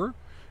 4, and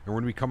we're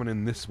going to be coming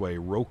in this way,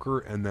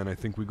 Roker, and then I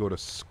think we go to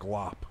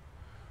Sklop.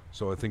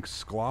 So I think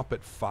Sklop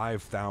at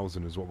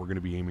 5,000 is what we're going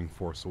to be aiming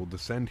for. So we'll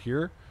descend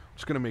here. I'm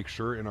just going to make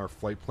sure in our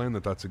flight plan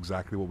that that's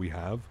exactly what we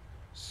have.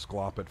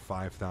 Sklop at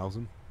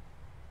 5,000.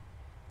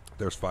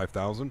 There's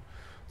 5,000.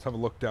 Let's have a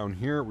look down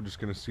here. We're just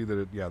going to see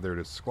that, yeah, there it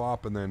is,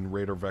 Sklop, and then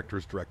radar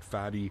vectors, direct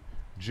fatty,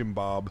 Jim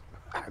Bob.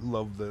 I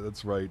love that.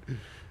 That's right.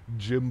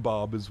 Jim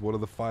Bob is one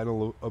of the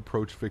final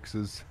approach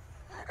fixes.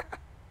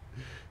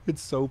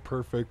 It's so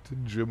perfect.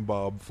 Jim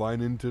Bob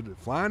flying into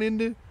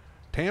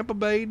Tampa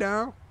Bay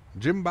now.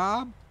 Jim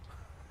Bob.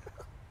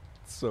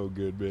 It's so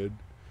good, man.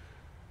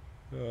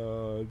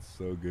 It's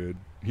so good.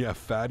 Yeah,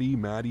 Fatty,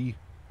 Matty,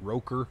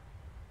 Roker,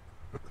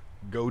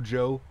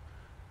 Gojo.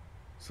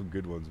 Some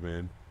good ones,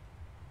 man.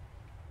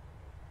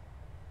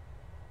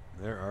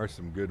 There are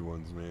some good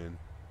ones, man.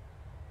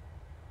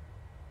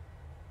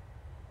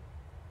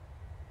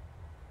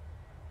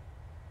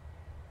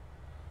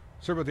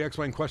 Sorry about the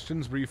X-Plane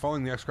questions, but are you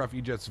following the X-Craft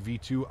E-Jets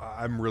V2?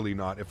 I'm really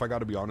not. If I got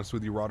to be honest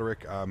with you,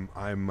 Roderick,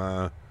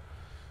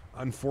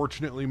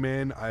 unfortunately,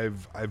 man,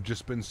 I've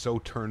just been so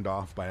turned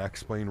off by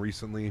X-Plane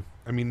recently.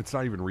 I mean, it's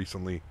not even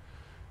recently.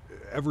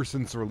 Ever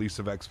since the release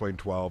of X-Plane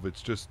 12,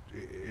 it's just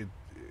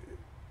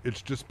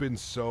been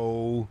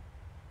so,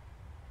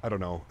 I don't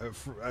know.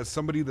 As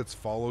somebody that's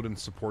followed and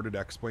supported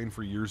X-Plane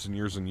for years and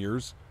years and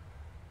years,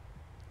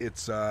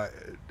 it's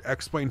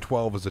X-Plane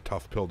 12 is a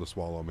tough pill to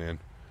swallow, man.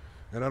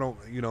 And I don't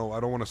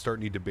want to start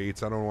any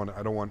debates. I don't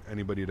want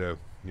anybody to,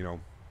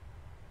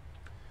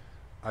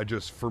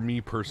 for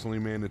me personally,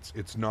 man,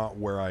 it's not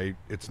where I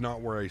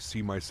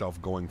see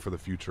myself going for the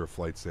future of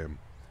flight sim.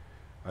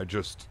 I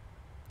just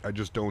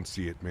don't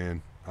see it,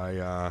 man.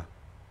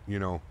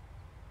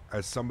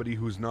 As somebody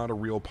who's not a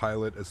real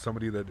pilot, as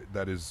somebody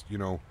that is,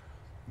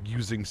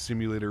 using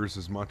simulators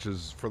as much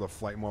as for the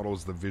flight model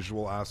as the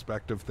visual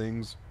aspect of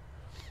things,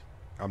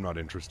 I'm not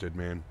interested,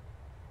 man.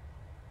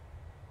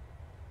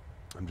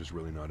 I'm just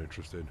really not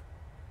interested.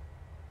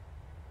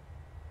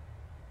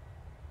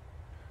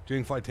 Do you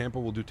think Fly Tampa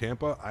will do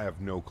Tampa? I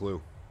have no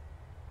clue.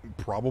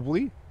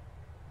 Probably.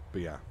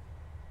 But yeah.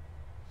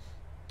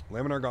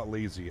 Laminar got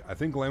lazy. I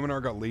think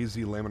Laminar got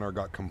lazy. Laminar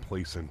got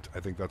complacent. I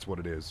think that's what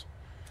it is.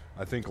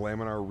 I think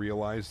Laminar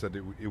realized that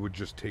it would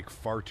just take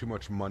far too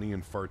much money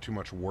and far too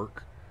much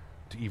work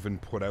to even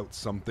put out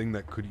something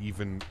that could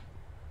even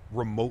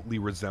remotely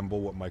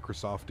resemble what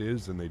Microsoft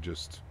is, and they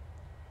just...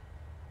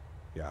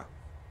 Yeah.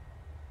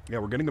 Yeah,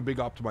 we're getting a big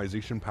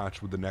optimization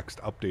patch with the next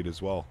update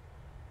as well,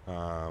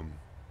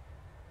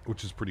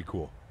 which is pretty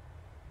cool.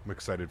 I'm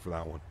excited for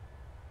that one.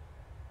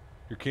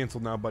 You're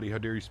canceled now, buddy. How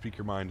dare you speak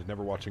your mind?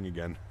 Never watching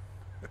again.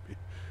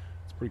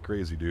 It's pretty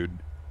crazy, dude.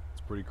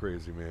 It's pretty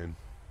crazy, man.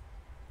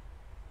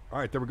 All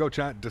right, there we go,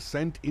 chat.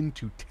 Descent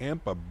into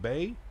Tampa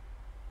Bay.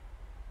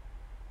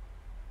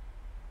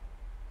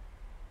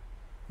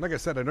 Like I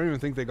said, I don't even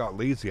think they got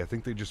lazy. I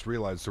think they just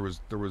realized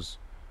there was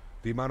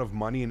the amount of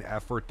money and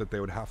effort that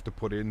they would have to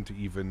put in to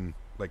even,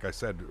 like I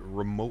said,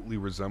 remotely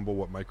resemble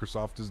what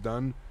Microsoft has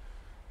done.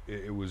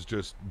 It was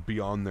just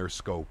beyond their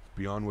scope,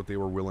 beyond what they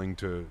were willing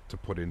to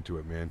put into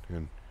it, man.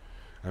 And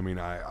I mean,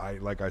 I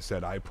like I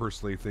said, I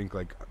personally think,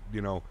 like,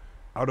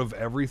 out of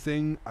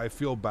everything, I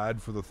feel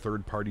bad for the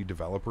third-party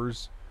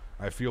developers.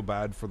 I feel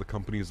bad for the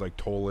companies like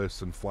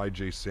Tolis and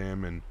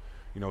FlyJSim and,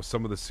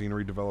 some of the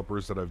scenery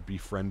developers that I've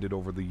befriended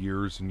over the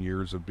years and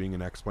years of being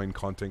an X-Plane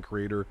content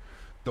creator.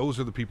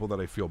 Those are the people that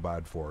I feel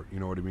bad for, you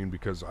know what I mean?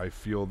 Because I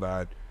feel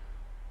that,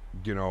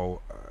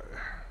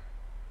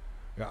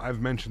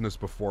 I've mentioned this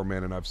before,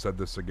 man, and I've said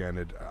this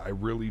again. I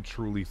really,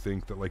 truly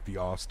think that, like, the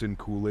Austin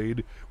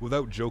Kool-Aid,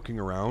 without joking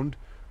around,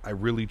 I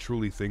really,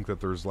 truly think that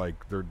there's,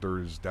 like,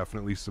 there's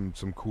definitely some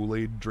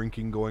Kool-Aid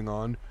drinking going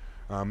on.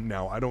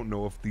 Now, I don't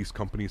know if these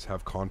companies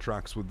have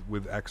contracts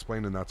with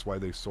X-Plane, and that's why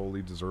they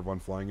solely deserve on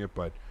flying it,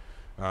 but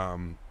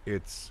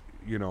it's,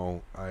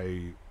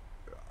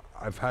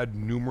 I've had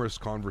numerous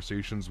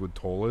conversations with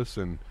Tolis,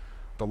 and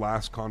the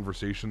last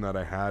conversation that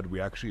I had,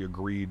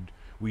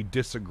 we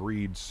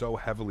disagreed so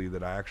heavily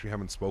that I actually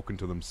haven't spoken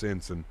to them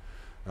since, and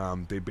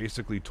they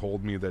basically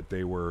told me that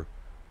they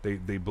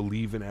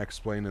believe in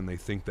X-Plane, and they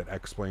think that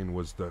X-Plane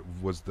was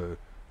the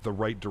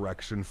right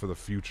direction for the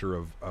future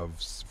of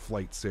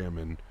flight sim,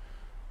 and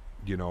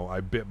I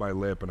bit my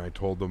lip and I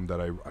told them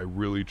that I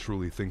really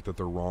truly think that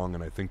they're wrong,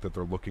 and I think that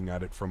they're looking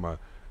at it from a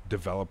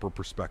developer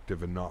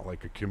perspective and not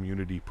like a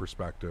community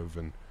perspective.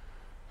 And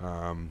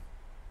I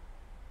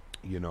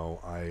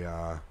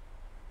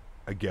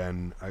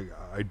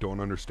don't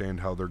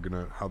understand how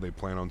they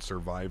plan on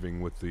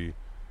surviving with the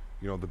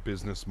the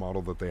business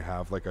model that they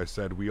have. Like I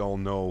said, we all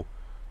know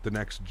the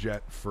next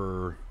jet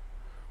for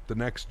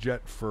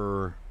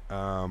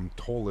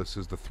Tolis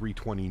is the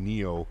 320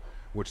 Neo,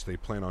 which they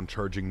plan on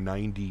charging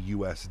 $90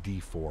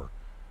 USD for.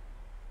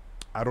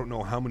 I don't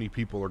know how many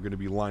people are going to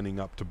be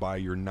lining up to buy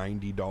your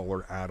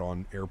 $90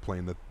 add-on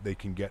airplane that they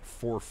can get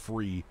for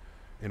free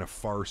in a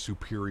far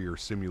superior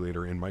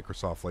simulator in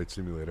Microsoft Flight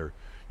Simulator.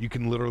 You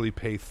can literally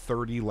pay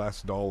 $30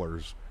 less,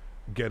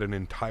 get an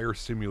entire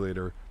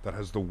simulator that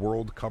has the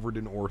world covered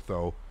in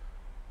ortho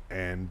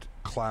and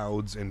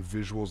clouds and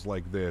visuals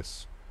like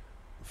this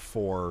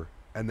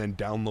and then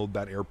download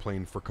that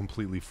airplane for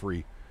completely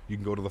free. You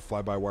can go to the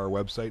Fly-by-Wire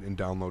website and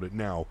download it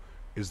now.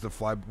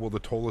 Will the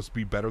Tolis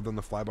be better than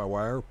the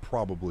Fly-by-Wire?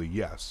 Probably,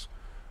 yes.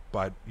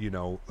 But,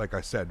 like I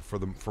said,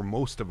 for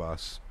most of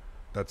us,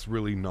 That's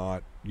really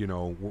not, you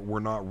know, we're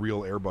not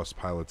real Airbus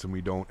pilots, and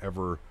we don't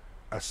ever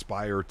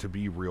aspire to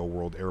be real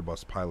world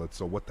Airbus pilots.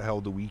 So what the hell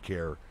do we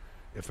care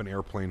if an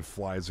airplane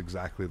flies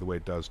exactly the way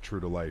it does, true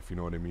to life? You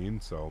know what I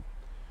mean? So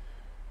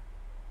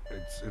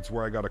it's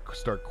where I got to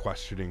start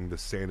questioning the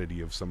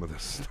sanity of some of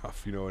this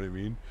stuff. You know what I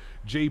mean?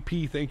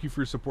 JP, thank you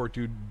for your support,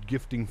 dude.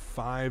 Gifting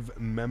 5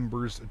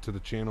 members to the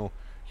channel.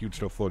 Huge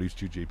no floaties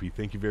to JP.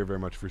 Thank you very, very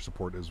much for your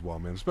support as well,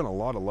 man. There's been a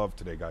lot of love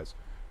today, guys.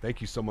 Thank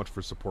you so much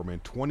for support, man.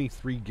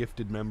 23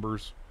 gifted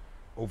members,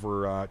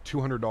 over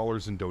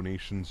 $200 in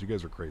donations. You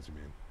guys are crazy,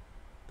 man.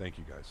 Thank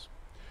you, guys.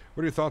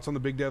 What are your thoughts on the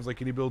big devs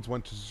like Any Builds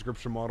went to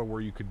subscription model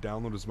where you could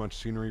download as much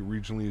scenery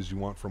regionally as you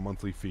want for a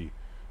monthly fee?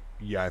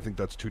 Yeah, I think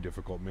that's too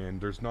difficult, man.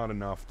 There's not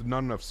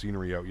enough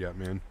scenery out yet,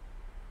 man.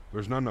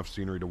 There's not enough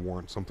scenery to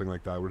warrant something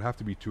like that. It would have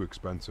to be too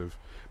expensive.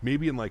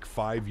 Maybe in like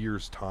 5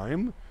 years'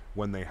 time,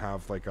 when they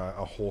have like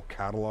a whole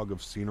catalog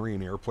of scenery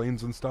and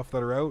airplanes and stuff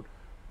that are out,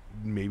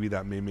 maybe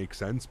that may make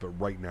sense. But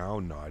right now,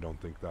 no, I don't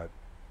think that.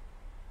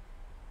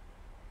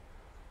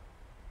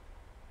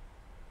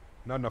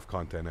 Not enough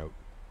content out.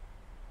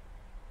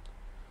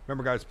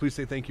 Remember, guys, please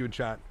say thank you in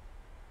chat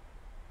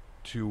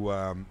to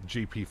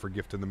JP for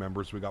gifting the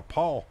members. We got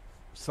Paul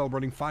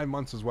celebrating 5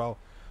 months as well.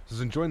 Says,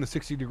 enjoying the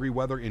 60-degree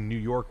weather in New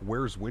York.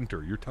 Where's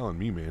winter? You're telling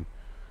me, man.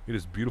 It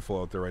is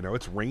beautiful out there right now.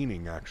 It's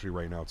raining, actually,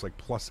 right now. It's like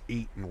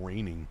 +8 and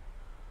raining.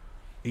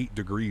 8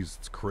 degrees.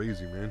 It's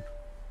crazy, man.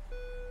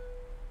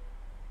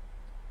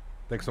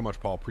 Thanks so much,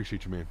 Paul.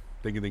 Appreciate you, man.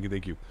 Thank you, thank you,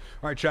 thank you.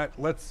 All right, chat.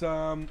 Let's... Oops.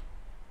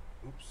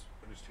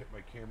 I just hit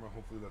my camera.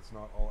 Hopefully that's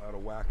not all out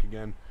of whack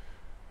again.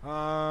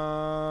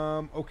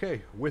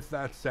 Okay. With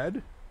that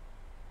said,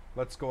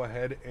 let's go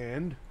ahead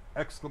and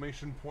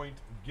exclamation point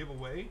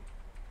giveaway.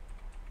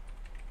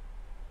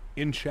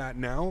 In chat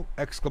now,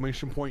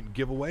 exclamation point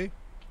giveaway.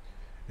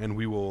 And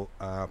we will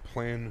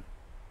plan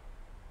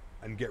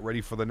and get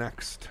ready for the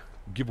next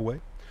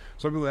giveaway.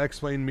 Some people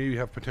explain maybe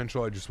have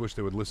potential. I just wish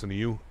they would listen to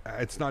you.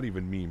 It's not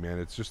even me, man.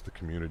 It's just the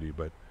community.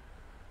 But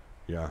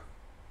yeah,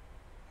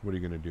 what are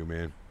you gonna do,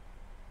 man?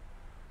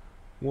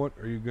 What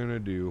are you gonna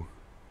do?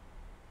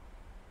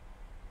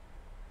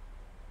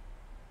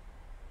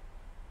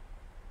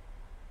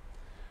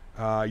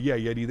 Yeah,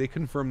 Yeti. They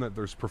confirmed that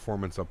there's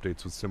performance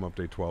updates with Sim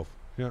Update 12.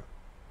 Yeah.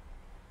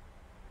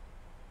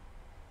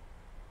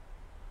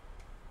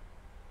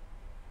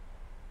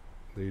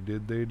 They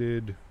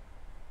did.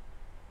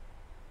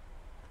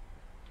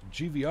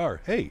 GVR.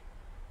 Hey,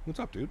 what's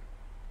up, dude?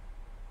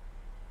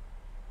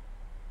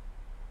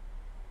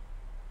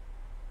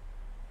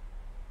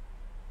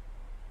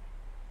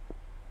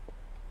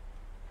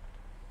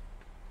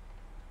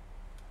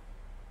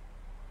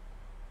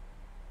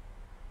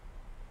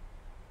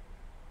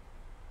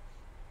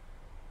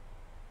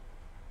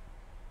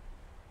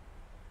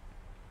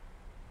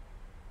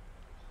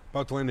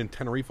 About to land in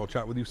Tenerife. I'll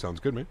chat with you. Sounds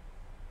good, man.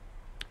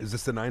 Is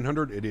this the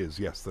 900? It is.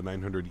 Yes, the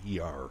 900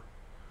 ER.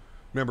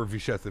 Remember,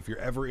 Vicheth, if you're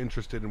ever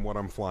interested in what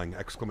I'm flying,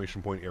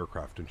 exclamation point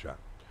aircraft in chat.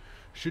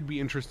 Should be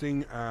interesting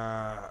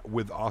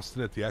with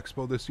Austin at the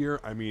Expo this year.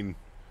 I mean,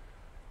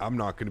 I'm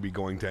not going to be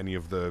going to any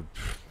of the...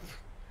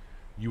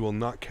 You will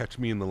not catch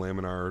me in the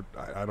Laminar.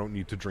 I don't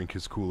need to drink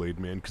his Kool-Aid,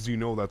 man, because you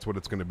know that's what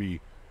it's going to be.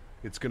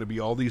 It's going to be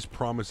all these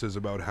promises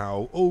about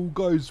how, oh,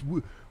 guys,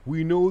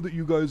 we know that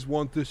you guys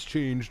want this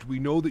changed. We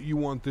know that you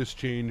want this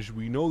changed.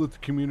 We know that the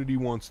community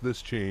wants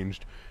this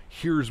changed.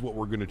 Here's what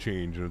we're going to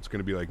change. And it's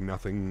going to be like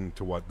nothing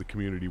to what the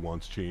community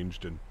wants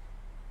changed. And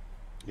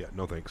yeah,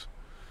 no thanks.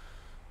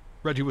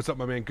 Reggie, what's up,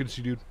 my man? Good to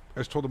see you, dude. I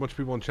just told a bunch of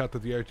people in chat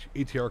that the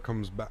ATR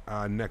comes back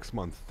next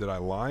month. Did I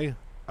lie?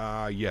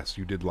 Yes,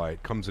 you did lie.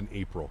 It comes in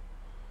April.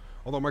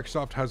 Although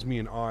Microsoft has me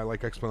in awe, I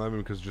like X11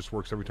 because it just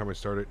works every time I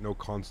start it. No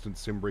constant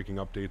sim breaking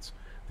updates.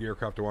 The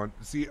aircraft I want.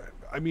 See,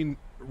 I mean,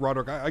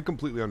 Roderick, I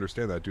completely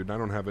understand that, dude. And I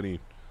don't have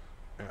any...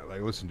 like,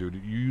 listen, dude,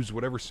 you use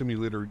whatever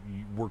simulator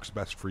works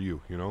best for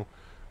you, you know?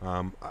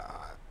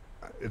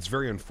 It's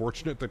very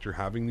unfortunate that you're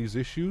having these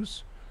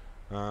issues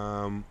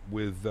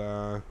with...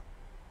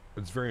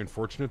 it's very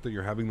unfortunate that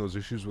you're having those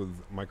issues with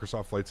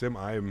Microsoft Flight Sim.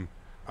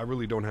 I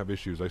really don't have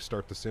issues. I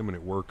start the sim and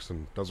it works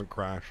and doesn't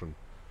crash and...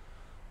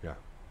 Yeah.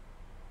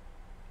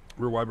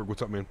 Rear Weiberg,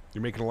 what's up, man?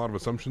 You're making a lot of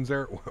assumptions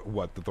there.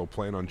 What, that they'll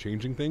plan on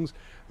changing things?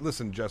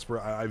 Listen,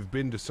 Jesper, I've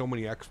been to so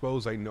many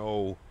expos. I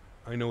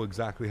know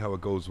exactly how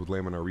it goes with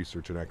Laminar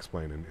Research and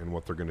X-Plane and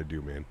what they're going to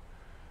do, man.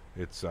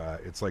 It's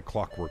like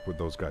clockwork with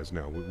those guys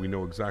now. We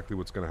know exactly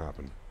what's going to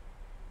happen.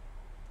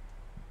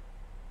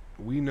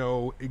 We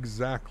know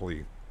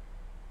exactly.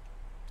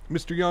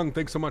 Mr. Young,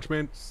 thanks so much,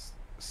 man.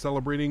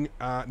 Celebrating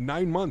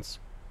 9 months.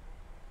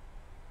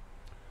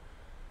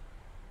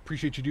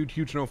 Appreciate you, dude.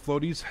 Huge no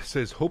floaties.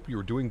 Says, hope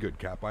you're doing good,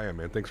 Cap. I am,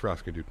 man. Thanks for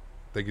asking, dude.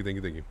 Thank you, thank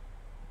you, thank you.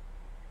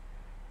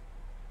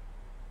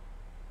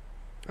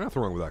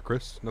 Nothing wrong with that,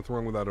 Chris. Nothing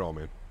wrong with that at all,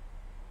 man.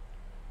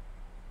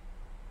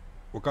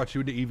 What got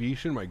you into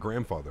aviation? My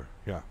grandfather.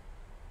 Yeah.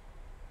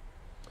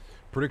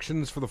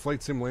 Predictions for the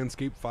flight sim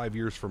landscape 5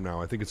 years from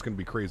now. I think it's going to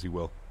be crazy,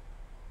 Will.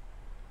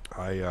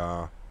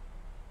 I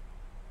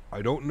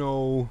don't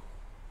know.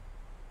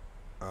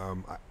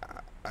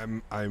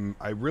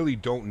 I really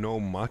don't know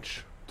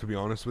much, to be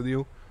honest with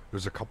you.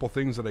 There's a couple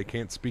things that I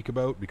can't speak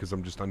about because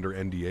I'm just under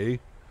NDA.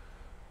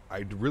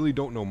 I really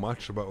don't know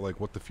much about like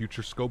what the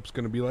future scope's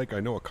going to be like.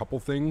 I know a couple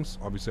things.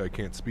 Obviously, I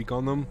can't speak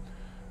on them.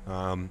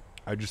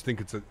 I just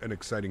think it's an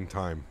exciting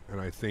time,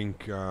 and I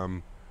think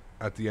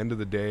at the end of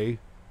the day,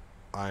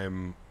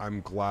 I'm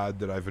glad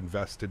that I've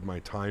invested my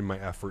time, my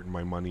effort, and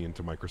my money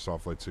into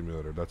Microsoft Flight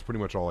Simulator. That's pretty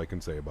much all I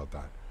can say about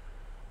that.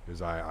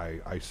 Is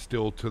I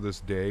still to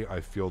this day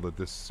I feel that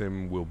this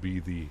sim will be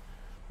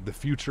the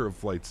future of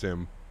flight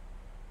sim,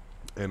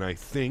 and I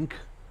think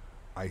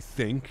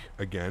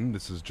again,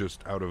 this is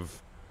just out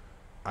of,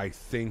 I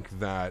think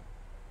that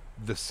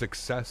the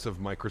success of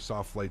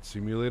Microsoft Flight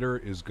Simulator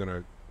is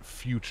gonna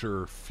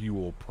future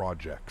fuel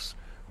projects.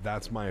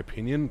 That's my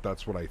opinion.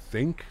 That's what I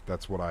think.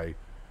 That's what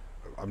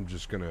I'm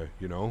just gonna,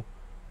 you know.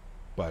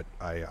 But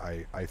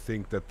I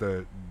think that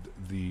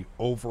the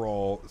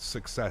overall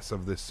success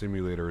of this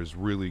simulator is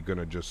really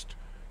gonna just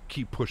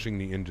keep pushing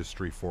the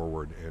industry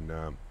forward,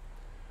 and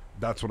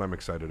that's what I'm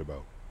excited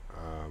about.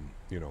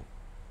 You know.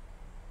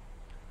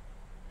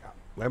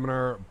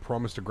 Laminar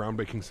promised a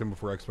groundbreaking sim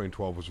before X-Plane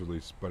 12 was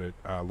released, but it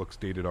looks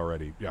dated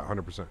already. Yeah,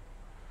 100%.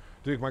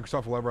 Do you think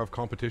Microsoft will ever have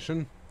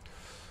competition?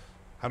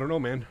 I don't know,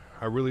 man.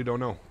 I really don't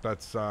know.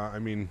 That's, I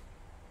mean,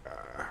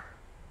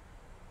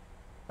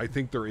 I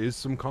think there is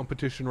some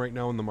competition right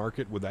now in the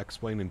market with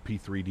X-Plane and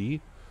P3D,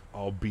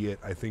 albeit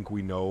I think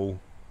we know,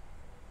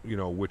 you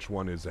know, which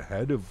one is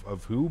ahead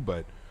of who,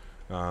 but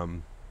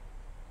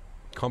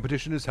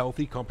competition is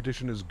healthy.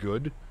 Competition is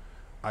good.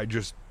 I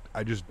just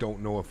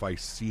don't know if I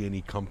see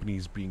any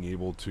companies being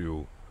able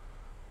to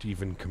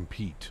even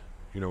compete.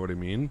 You know what I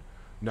mean?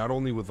 Not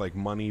only with like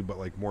money, but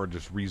like more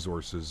just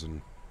resources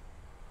and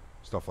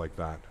stuff like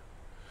that.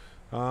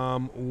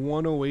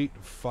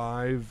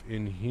 108.5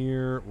 in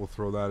here. We'll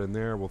throw that in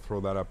there. We'll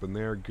throw that up in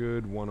there.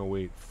 Good.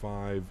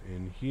 108.5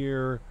 in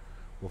here.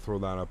 We'll throw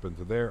that up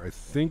into there. I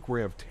think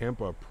we have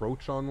Tampa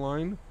Approach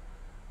online.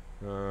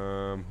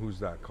 Who's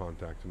that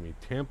contacting me?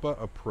 Tampa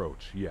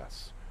Approach.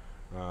 Yes.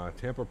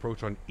 Tampa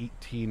Approach on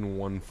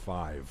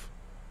 1815.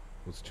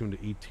 Let's tune to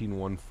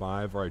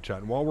 1815. All right,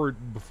 chat.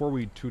 And before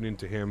we tune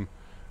into him,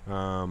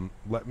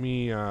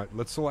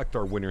 let's select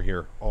our winner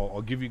here.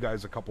 I'll give you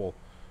guys a couple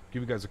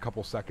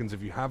seconds.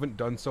 If you haven't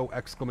done so,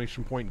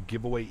 exclamation point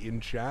giveaway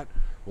in chat.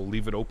 We'll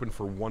leave it open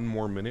for one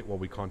more minute while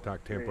we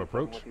contact Tampa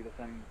Approach.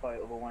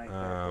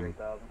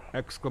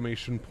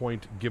 Exclamation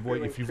point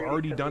giveaway. If you've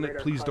already done it,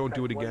 please don't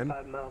do it again.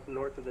 5 miles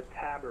north of the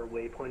Tabor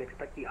waypoint.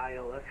 Expect the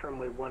ILS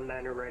runway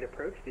 19 right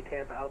approach to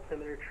Tampa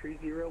altimeter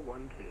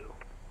 3012.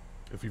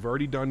 If you've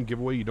already done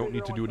giveaway, you don't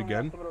need to do it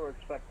again.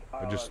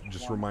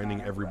 Just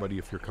reminding everybody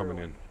if you're coming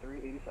in.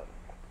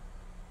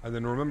 And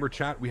then remember,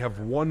 chat, we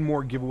have one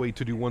more giveaway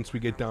to do once we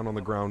get down on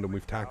the ground and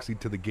we've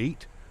taxied to the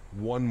gate.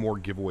 One more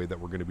giveaway that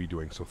we're going to be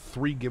doing. So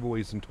 3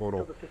 giveaways in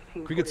total.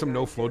 Can we get some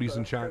no floaties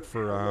in chat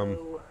for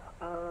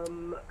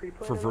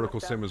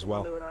Verticalsim as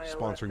well,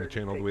 sponsoring the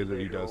channel the way that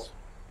he does?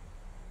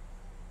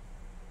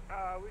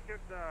 We could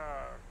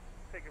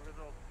take a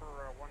visual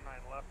for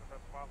 19 left if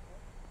that's possible.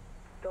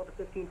 Delta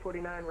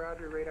 1549,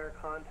 roger, radar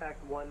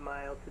contact 1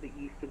 mile to the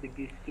east of the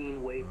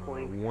Gustine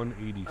waypoint.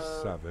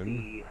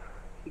 187.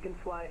 You can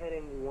fly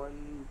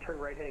turn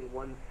right heading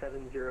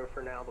 170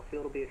 for now. The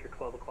field will be at your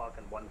 12 o'clock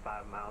and 15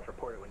 miles.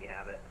 Report it when you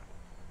have it.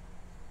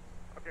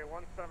 Okay,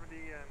 170,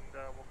 and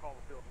we'll call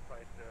the field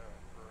site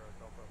for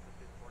Delta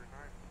 1549.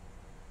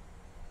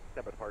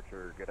 Tampa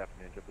departure, good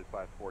afternoon, JetBlue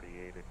 548.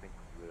 I think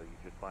you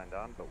just signed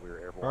on, but we're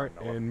airborne. All right,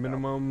 and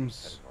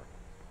minimums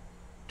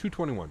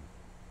 221.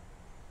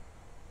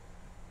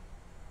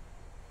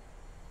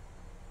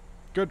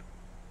 Good.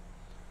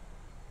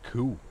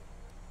 Cool.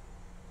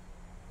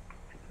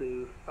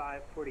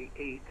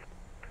 548,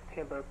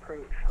 Tampa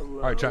Approach, hello.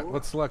 All right, chat,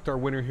 let's select our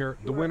winner here.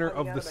 The winner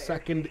of the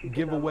second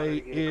giveaway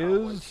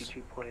is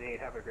 2.8.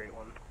 Have a great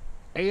one.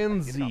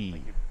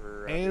 Anzi.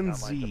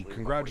 Anzi.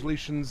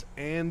 Congratulations,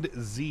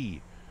 Anzi.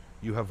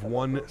 You have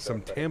won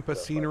some Tampa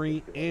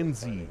scenery.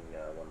 Anzi.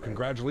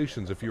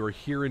 Congratulations. If you are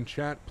here in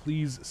chat,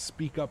 please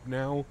speak up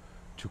now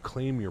to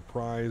claim your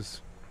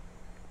prize.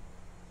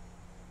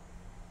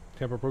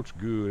 Tampa Approach,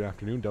 good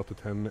afternoon. Delta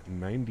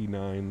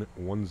 1099,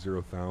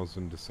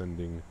 10,000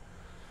 descending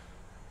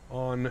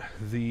on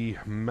the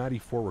Matty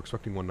 4. We're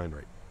expecting 19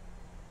 right.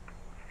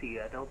 See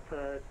ya,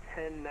 Delta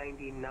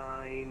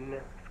 1099,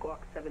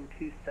 squawk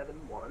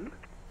 7271.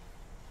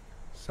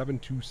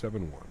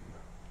 7271.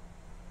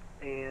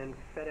 And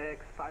FedEx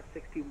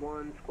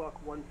 561, squawk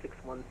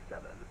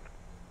 1617.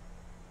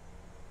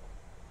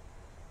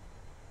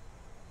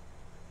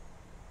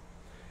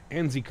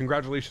 Anzi,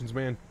 congratulations,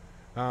 man.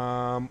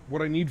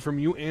 What I need from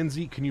you,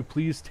 Anzi, can you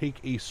please take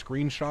a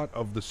screenshot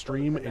of the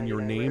stream and your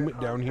name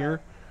down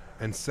here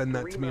and send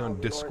that to me on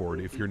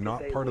Discord. If you're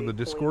not part of the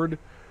Discord,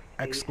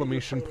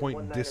 exclamation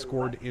point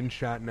Discord in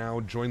chat now.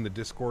 Join the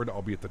Discord.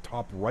 I'll be at the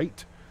top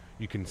right.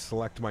 You can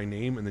select my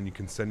name and then you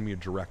can send me a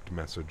direct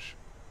message.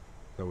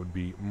 That would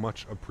be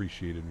much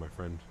appreciated, my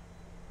friend.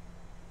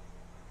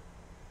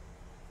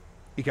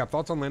 ECAP,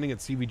 thoughts on landing at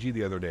CVG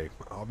the other day?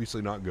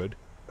 Obviously not good.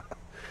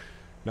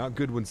 Not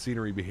good when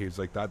scenery behaves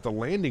like that. The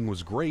landing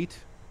was great.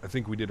 I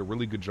think we did a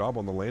really good job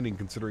on the landing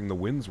considering the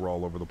winds were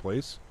all over the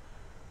place.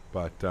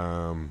 But,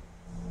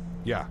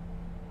 yeah,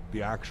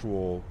 the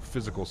actual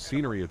physical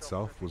scenery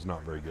itself was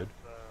not very good.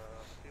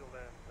 Field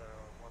and 19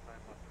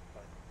 left of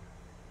sight.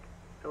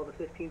 Delta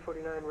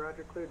 1549,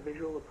 roger, cleared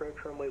visual,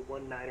 approach runway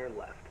 19er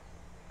left.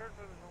 Cleared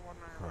for visual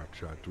 19 Alright,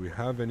 chat. Do we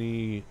have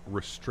any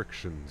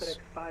restrictions? FedEx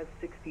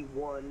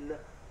 561,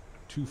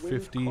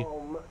 250. wind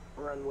calm,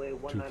 runway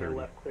 19er 230.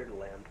 left, clear to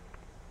land.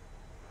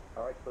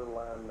 Alright, clear to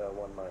land,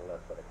 19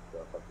 left, FedEx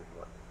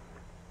 561.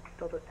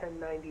 Delta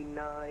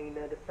 1099,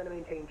 descend and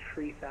maintain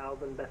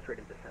 3000, best rate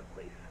of descent,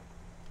 please.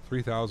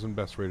 3,000,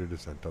 best rate of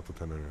descent, Delta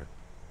 1099.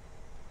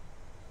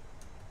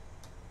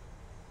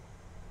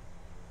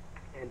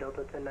 And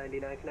Delta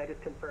 1099, can I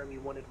just confirm you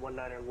wanted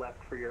 19er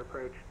left for your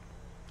approach?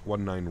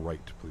 19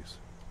 right, please.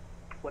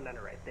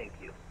 19er right, thank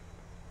you.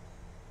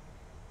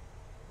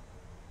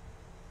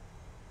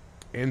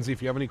 Anzi,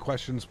 if you have any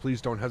questions,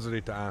 please don't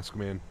hesitate to ask,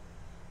 man.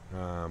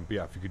 But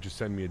yeah, if you could just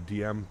send me a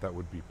DM, that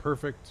would be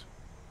perfect.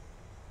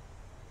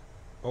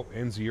 Oh,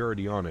 Anzi, you're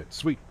already on it.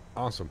 Sweet.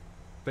 Awesome.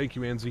 Thank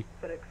you, Anzi.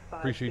 FedEx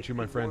Appreciate you,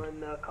 my friend.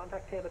 561,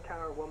 contact Tampa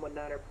Tower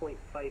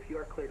 119.5. You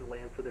are clear to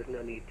land, so there's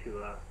no need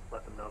to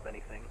let them know of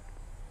anything.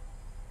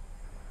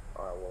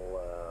 Alright,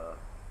 we'll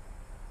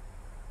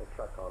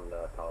check on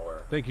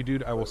tower. Thank you,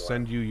 dude. I will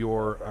send you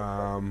your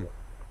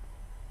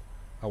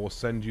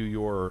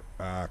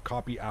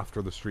copy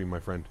after the stream, my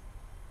friend.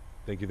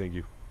 Thank you, thank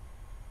you.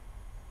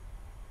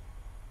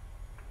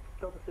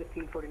 Delta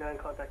 1549,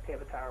 contact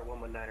Tampa Tower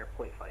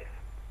 119.5.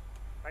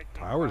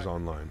 Tower's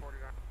online.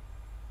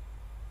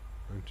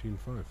 19.5.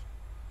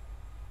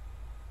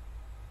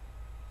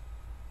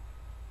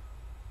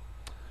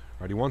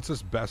 Alright, he wants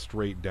this best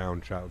rate down,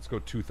 chat. Let's go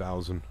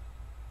 2,000.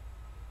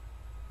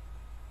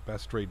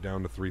 Best rate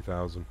down to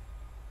 3,000.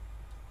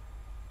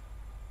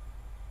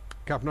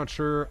 Cap, not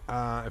sure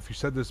if you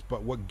said this,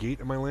 but what gate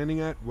am I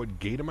landing at? What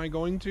gate am I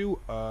going to?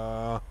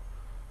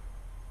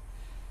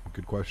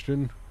 Good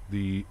question.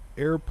 The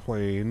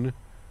airplane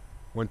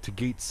went to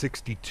gate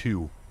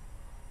 62.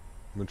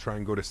 I'm going to try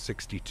and go to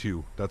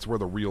 62. That's where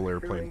the real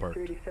airplane parked.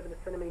 387,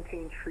 descend and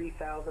maintain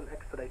 3000,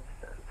 expedite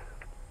descent.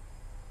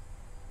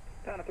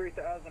 Down to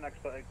 3,000,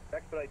 expedite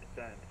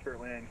descent.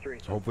 Spirit landing 3.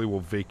 So hopefully we'll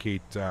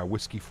vacate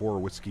Whiskey 4 or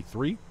Whiskey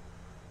 3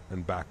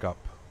 and back up.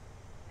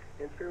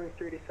 And Spirit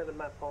 387,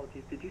 my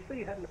apologies. Did you say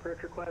you had an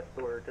approach request,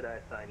 or did I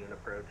assign you an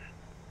approach?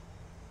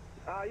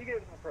 You gave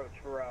us an approach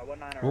for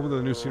 19er. Over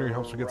the new scenery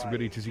helps we get some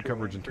good Right. ETC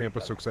coverage in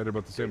Tampa. So excited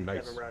about the same.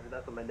 Nice. 37, Roger,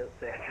 that's what my notes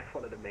say. I just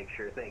wanted to make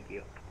sure. Thank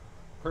you.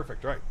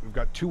 Perfect. All right. We've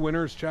got 2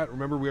 winners, chat.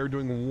 Remember, we are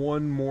doing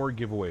one more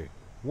giveaway.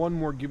 One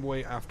more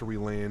giveaway after we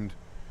land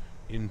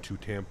into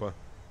Tampa.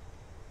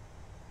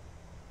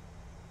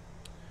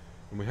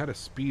 And we had a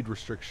speed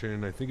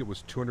restriction. I think it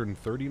was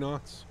 230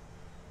 knots.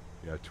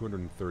 Yeah,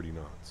 230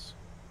 knots.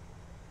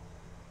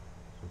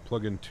 So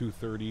plug in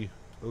 230.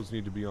 Those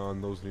need to be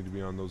on. Those need to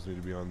be on. Those need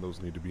to be on.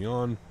 Those need to be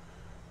on.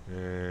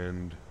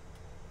 And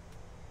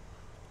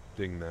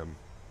ding them.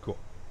 Cool.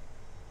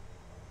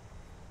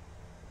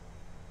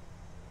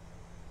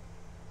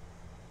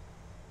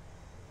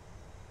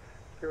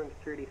 Spirit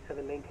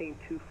 387, maintain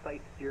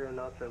 250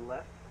 knots or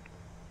less.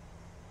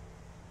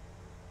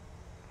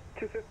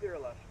 250 or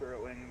less,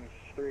 Spirit Wings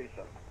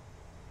 387.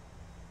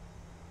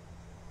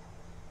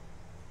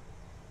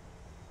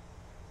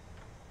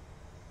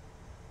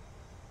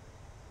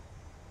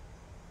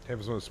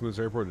 Tampa's one of the smoothest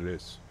airport it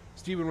is.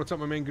 Steven, what's up,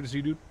 my man? Good to see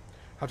you, dude.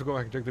 Have to go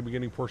back and check the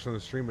beginning portion of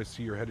the stream. I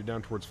see you're headed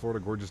down towards Florida.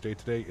 Gorgeous day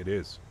today. It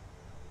is.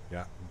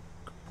 Yeah.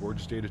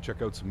 Gorgeous day to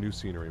check out some new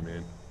scenery,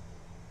 man.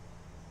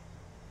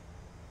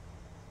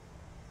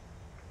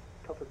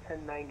 Delta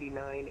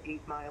 1099,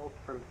 8 miles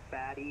from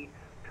Fatty.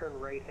 Turn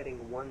right heading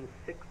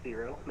 160.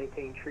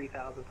 Maintain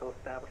 3000 until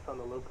established on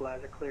the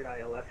localizer. Cleared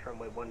ILS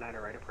runway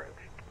 19er right approach.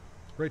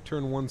 Right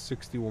turn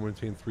 160 will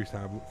maintain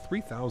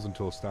 3,000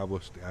 till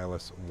established the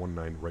ILS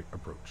 19 right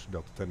approach.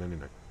 Delta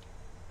 1099.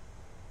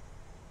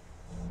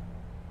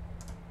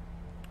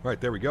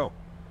 Right, there we go.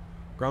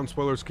 Ground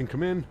spoilers can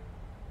come in.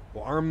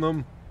 We'll arm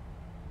them.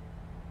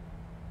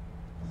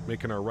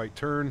 Making our right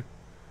turn.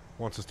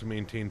 Wants us to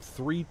maintain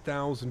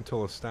 3,000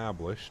 till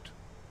established.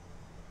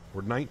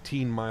 We're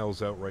 19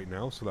 miles out right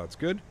now, so that's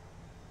good.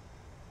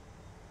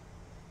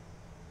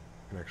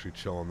 Can actually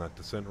chill on that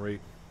descent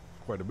rate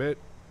quite a bit.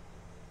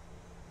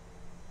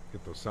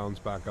 Get those sounds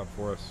back up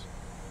for us.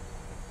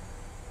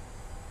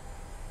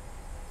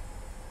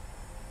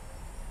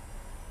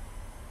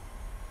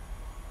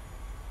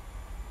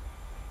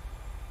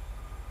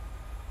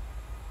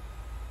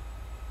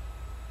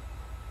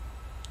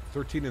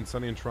 $13 and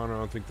sunny in Toronto. I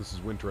don't think this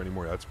is winter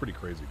anymore. That's pretty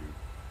crazy,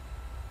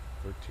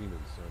 dude. 13 and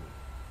sunny.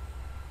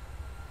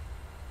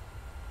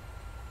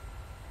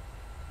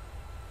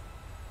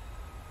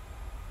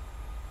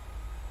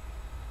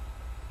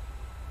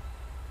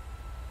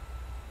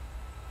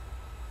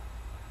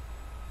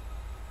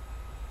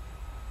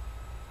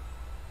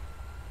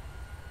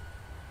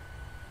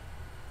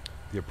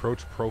 The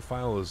approach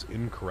profile is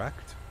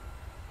incorrect.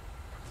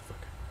 What the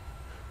fuck?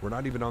 We're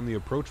not even on the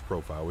approach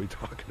profile. What are you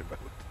talking about?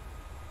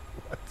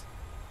 What?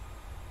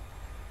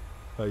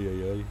 Ay,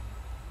 ay, ay.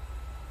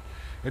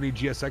 Any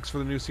GSX for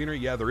the new scenery?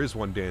 Yeah, there is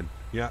one, Dan.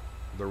 Yeah,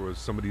 there was.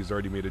 Somebody's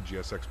already made a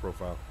GSX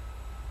profile.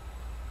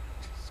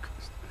 Jesus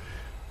Christ.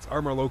 It's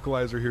Armor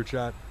Localizer here,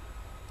 chat.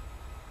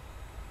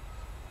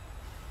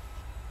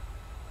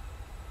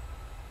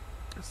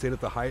 Stayed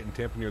at the Hyatt in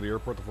Tampa near the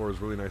airport. The floor has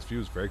really nice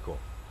views. Very cool.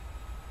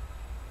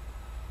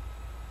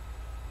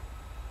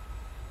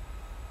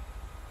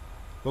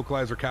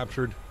 Localizer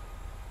captured.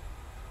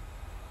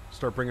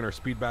 Start bringing our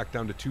speed back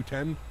down to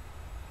 210.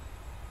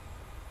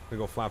 Then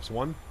go flaps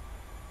 1. Do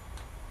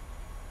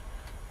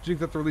you think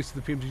that the release of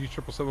the PMG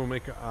 777 will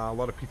make a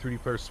lot of P3D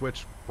players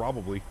switch?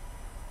 Probably.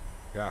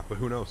 Yeah, but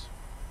who knows?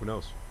 Who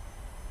knows?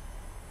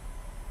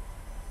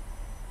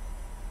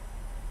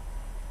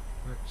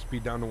 All right,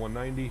 speed down to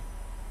 190.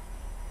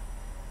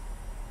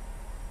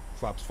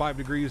 Flaps 5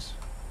 degrees.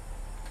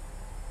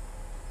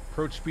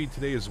 Approach speed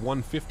today is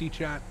 150,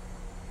 chat.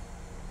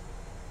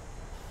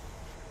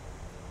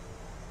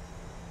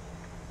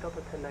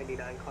 Delta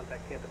 1099,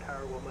 contact Tampa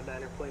Tower,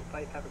 119er flight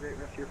 5. Have a great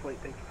rest of your flight.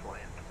 Thanks for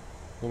flying.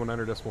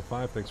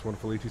 119.5. Thanks,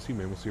 wonderful ATC,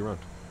 man. We'll see you around.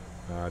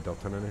 Delta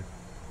 1099.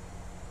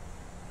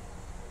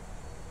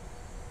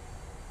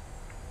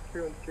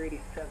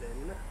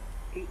 31387,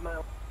 8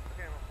 miles.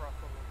 Okay, I'm across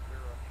on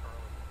 0,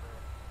 Charlotte.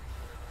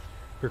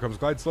 Here comes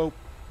glide slope.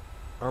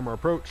 Armor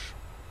approach.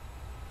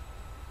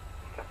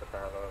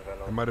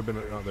 It might have been.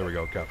 Oh, there we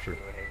go. Captured.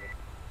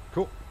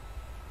 Cool.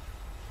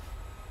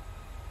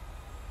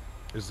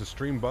 Is the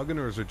stream bugging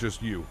or is it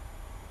just you?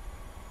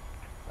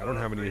 I don't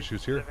have any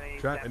issues here.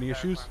 Chat, any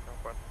issues?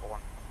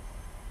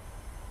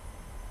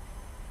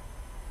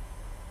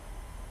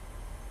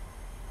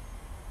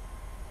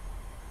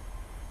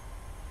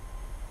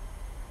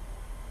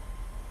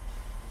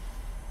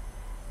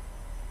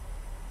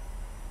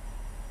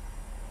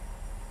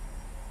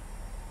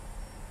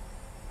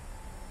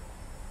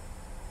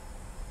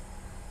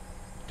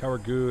 Tower,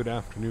 good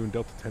afternoon.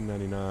 Delta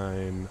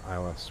 1099,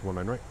 ILS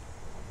 19 right.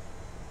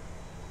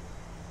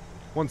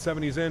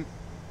 170's in.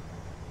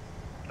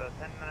 So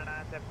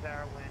 1099, Tampa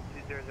Tower,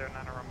 wind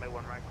 2009, runway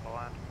 1 right, call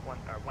on.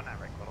 19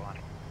 right, call on.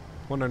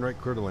 19 right,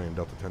 clear to land.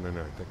 Delta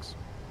 1099, thanks.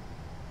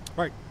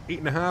 All right,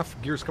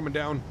 8.5, gears coming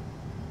down.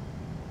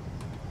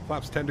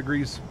 Flaps 10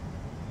 degrees.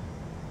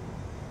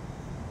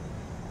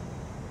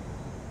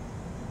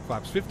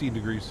 Flaps 15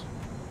 degrees.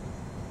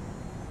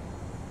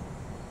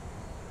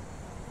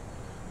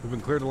 We've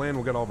been cleared to land.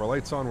 We'll get all of our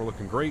lights on. We're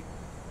looking great.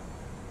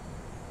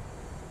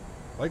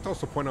 I'd like to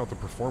also point out the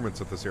performance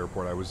at this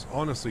airport. I was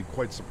honestly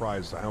quite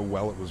surprised at how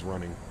well it was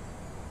running.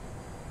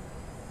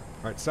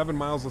 All right, 7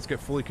 miles. Let's get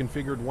fully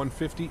configured.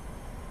 150.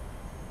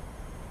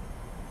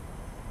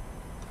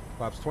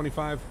 Flaps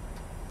 25.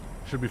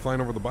 Should be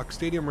flying over the Buck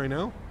Stadium right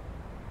now.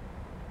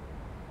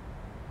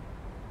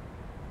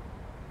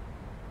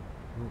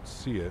 I don't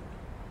see it.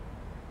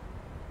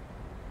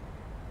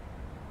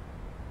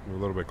 We're a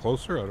little bit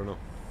closer. I don't know.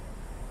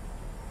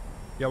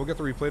 Yeah, we'll get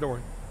the replay, don't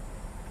worry.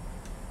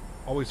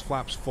 Always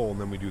flaps full, and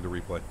then we do the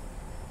replay.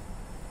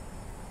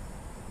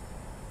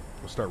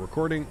 We'll start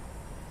recording.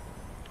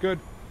 Good.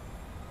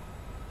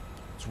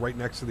 It's right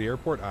next to the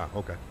airport. Ah,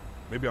 okay.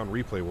 Maybe on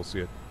replay we'll see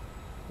it.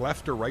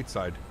 Left or right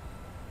side?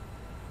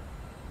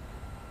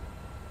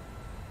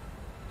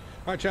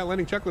 All right, chat,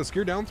 landing checklist.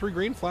 Gear down, 3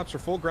 green. Flaps are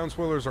full. Ground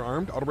spoilers are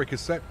armed. Auto brake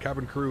is set.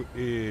 Cabin crew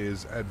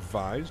is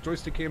advised.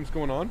 Joystick cam's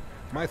going on.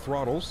 My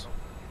throttles.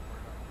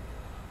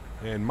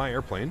 And my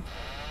airplane.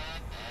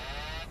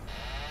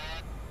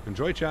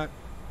 Enjoy, chat.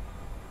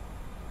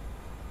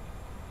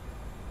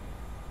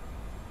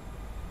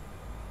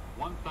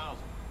 $1,000.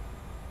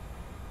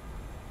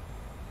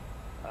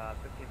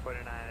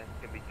 1549, it's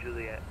going to be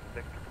Juliet,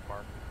 Victor to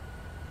Park.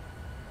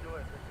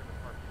 Juliet, Victor to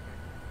Park.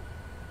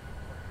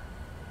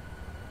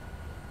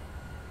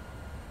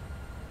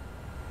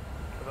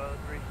 About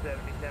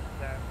 370, Tampa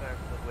Tower,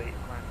 the weight,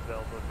 climb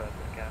available at the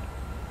cap.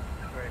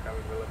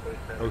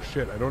 Oh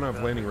shit, I don't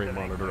have landing rate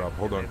monitor up.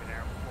 Hold on.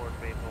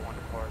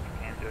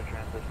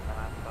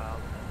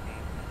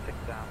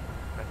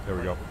 There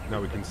we go.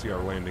 Now we can see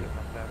our landing.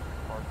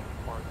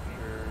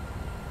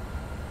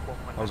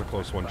 That was a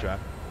close one, chat.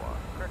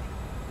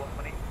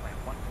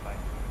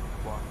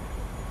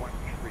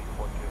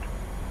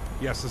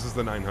 Yes, this is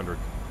the 900.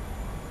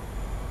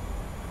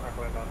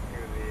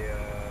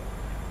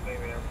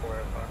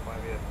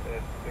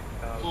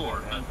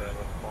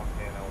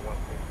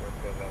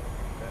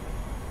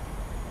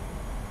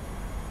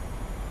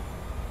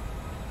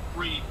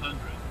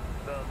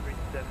 So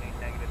 370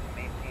 negative,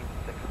 maintain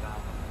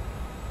 6,000.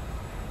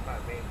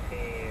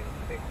 Maintain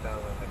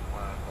 6,000 and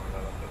climb from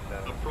level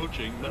 7.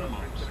 Approaching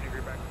minimums. 370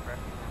 degree back to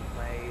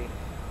runway.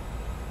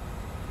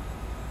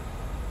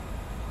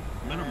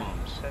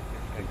 Minimums.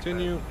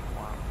 Continue.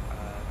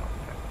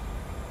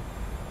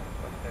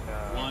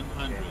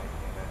 100.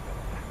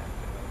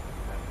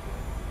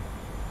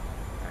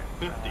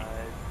 50.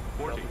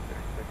 40.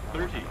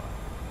 30.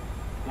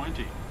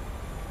 20.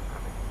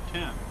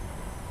 10.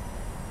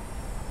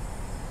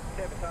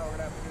 Tampa Tower,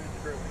 good afternoon.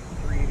 It's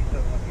 387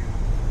 on you.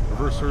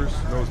 reversers,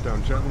 nose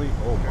down gently.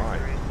 Oh my.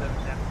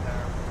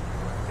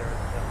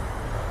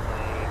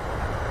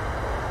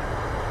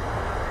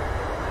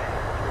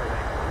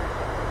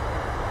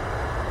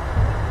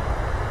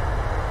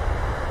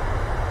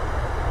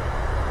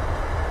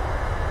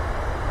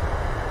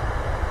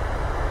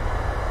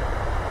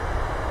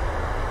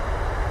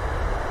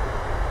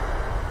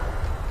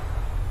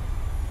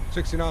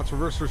 60 knots,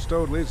 reverser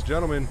stowed, ladies and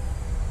gentlemen.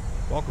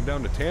 Welcome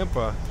down to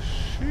Tampa.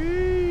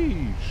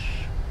 Sheesh.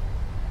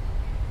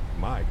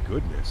 My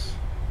goodness.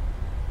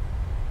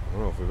 I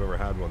don't know if we've ever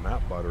had one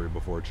that buttery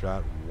before,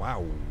 chat.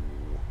 Wow.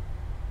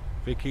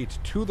 Vacate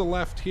to the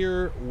left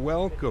here.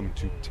 Welcome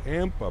to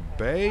Tampa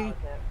Bay.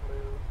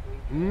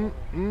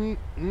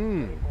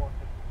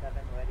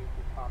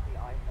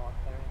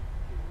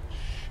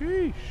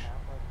 Sheesh.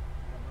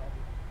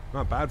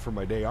 Not bad for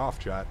my day off,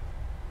 chat.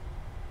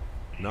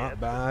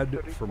 Not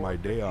bad for my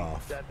day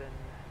off.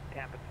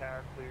 Tampa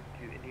Tower cleared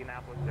to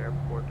Indianapolis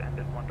Airport,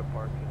 ended one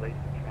departure, late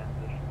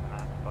transition,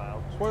 mass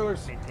filed.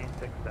 Spoilers. Maintain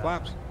 6,000.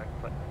 Flaps.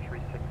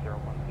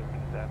 36017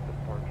 is after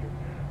departure.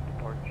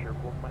 Departure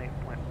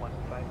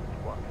 118.15,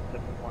 squawk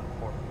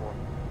 7144.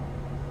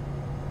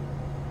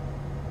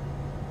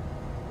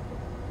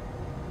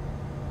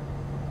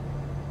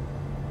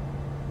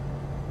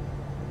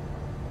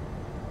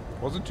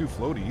 Wasn't too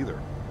floaty either.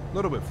 A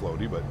little bit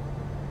floaty, but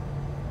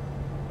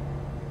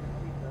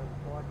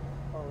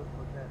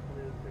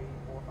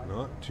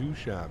not too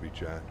shabby,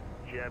 chat.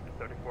 Jeb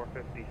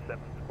 3457,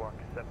 squawk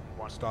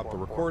 7144. Stop the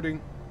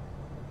recording.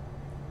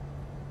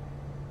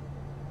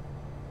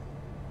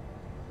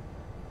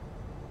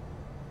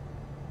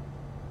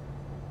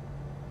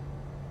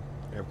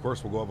 And of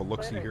course, we'll go have a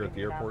look-see here at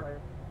the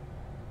airport.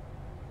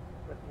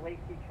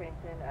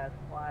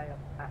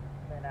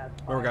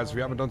 Remember, guys, if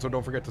you haven't done so,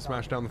 don't forget to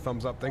smash down the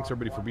thumbs up. Thanks,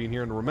 everybody, for being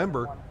here. And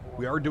remember,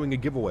 we are doing a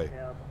giveaway.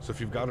 So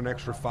if you've got an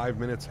extra 5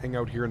 minutes, hang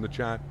out here in the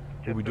chat.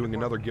 We'll be doing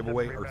another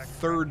giveaway, our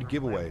third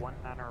giveaway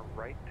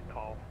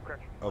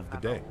of the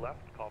day.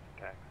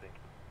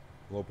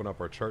 We'll open up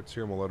our charts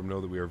here and we'll let them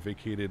know that we are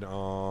vacated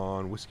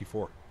on Whiskey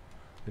 4.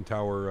 In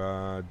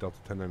Tower Delta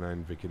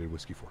 1099, vacated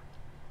Whiskey 4.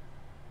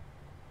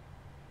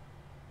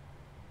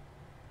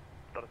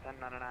 Delta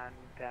 1099,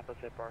 Tampa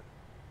State Park.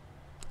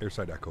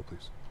 Airside Echo,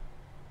 please.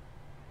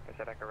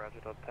 Airside Echo, Roger.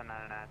 Delta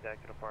 1099,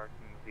 Delta Park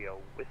via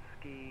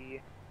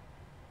Whiskey.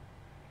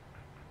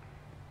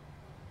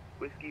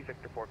 Whiskey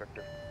Victor 4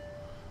 Victor.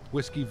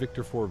 Whiskey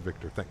Victor 4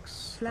 Victor,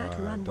 thanks. Flat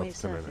runway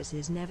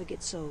surfaces never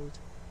get sold.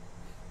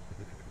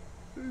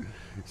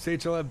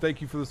 ChLab,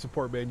 thank you for the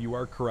support, man. You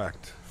are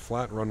correct.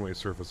 Flat runway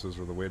surfaces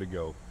are the way to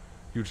go.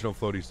 Huge no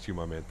floaties to you,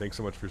 my man. Thanks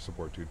so much for your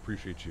support, dude.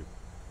 Appreciate you.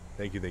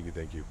 Thank you, thank you,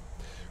 thank you.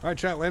 All right,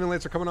 chat. Landing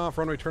lights are coming off.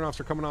 Runway turnoffs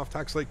are coming off.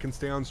 Taxi light can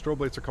stay on.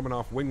 Strobe lights are coming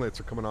off. Wing lights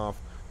are coming off.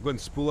 Go ahead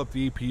and spool up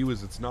the APU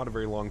as it's not a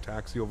very long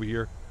taxi over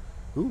here.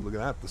 Ooh, look at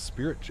that. The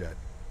Spirit jet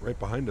right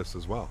behind us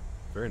as well.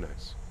 Very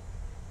nice.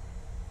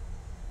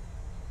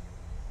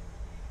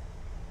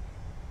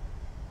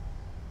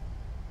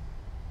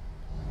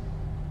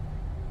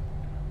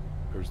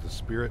 There's the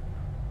Spirit.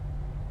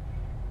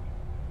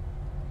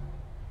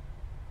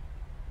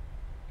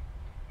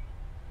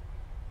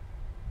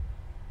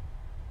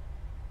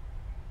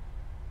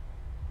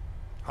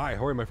 Hi,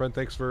 how are you, my friend?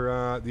 Thanks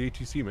for the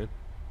ATC, man.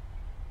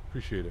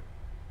 Appreciate it.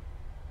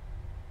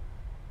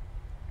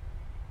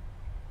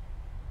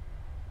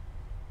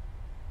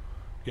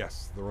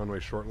 Yes, the runway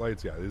short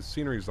lights. Yeah, the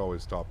scenery is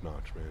always top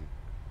notch, man.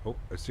 Oh,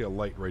 I see a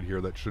light right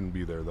here that shouldn't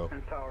be there, though.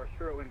 And Tower,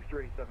 Spirit Wings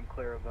 37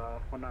 clear of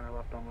 19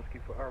 left on Whiskey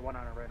 4, or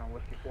 19 right on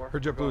Whiskey 4.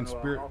 Heard JetBlue and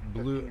Spirit,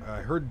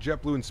 I heard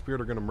JetBlue and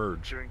Spirit are going to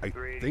merge. I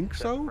think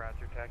so,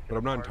 but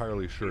I'm not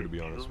entirely sure, to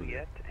be honest with you.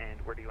 And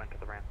where do you enter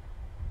the ramp?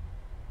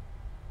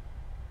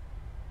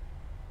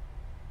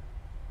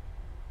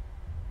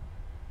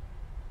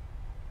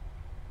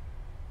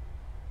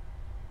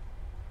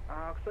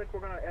 Looks like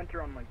we're going to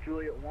enter on like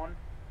Juliet 1.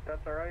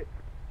 That's alright?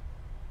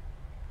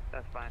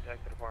 That's fine,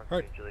 taxi to park.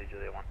 Right.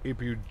 Juliet 1.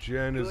 APU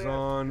gen is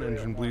on,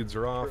 engine bleeds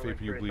are off,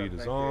 APU bleed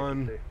is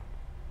on.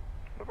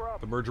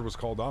 The merger was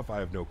called off, I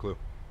have no clue.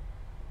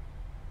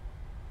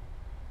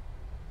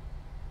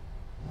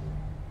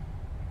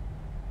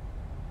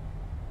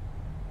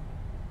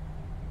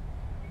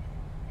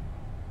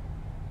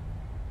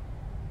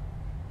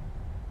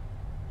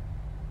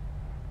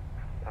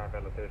 Tower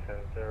Delta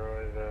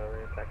 370 is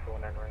ring taxi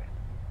 19 right.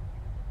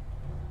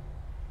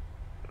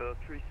 Delta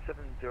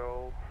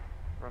 370.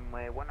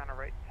 Runway 19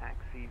 right,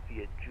 taxi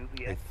via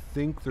Juliet. I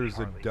think there's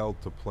a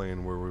Delta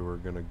plane where we were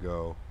going to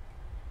go.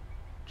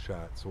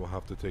 Chat, so we'll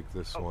have to take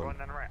this one.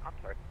 19 right, I'm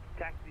sorry.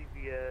 Taxi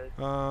via...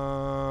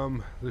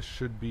 this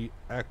should be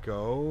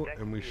Echo,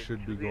 and we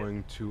should be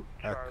going to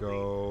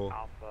Echo...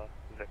 Alpha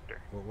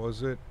Victor. What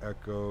was it?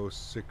 Echo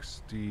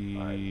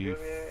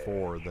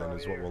 64 then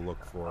is what we'll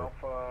look for.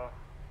 Alpha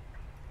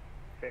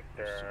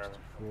Victor.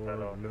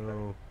 64,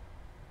 no.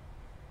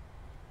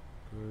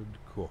 Good,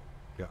 cool.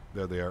 Yeah,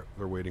 there they are.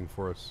 They're waiting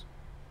for us.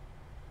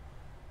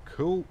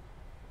 Cool.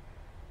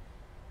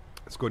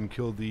 Let's go ahead and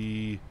kill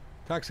the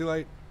taxi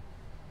light.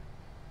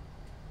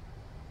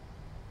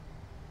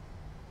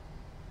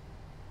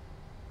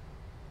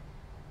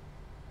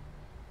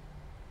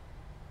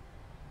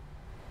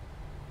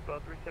 Well,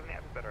 370, I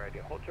have a better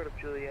idea. Hold short of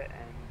Juliet,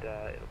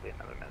 and it'll be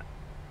another minute.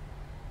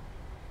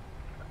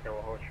 Okay,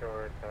 we'll hold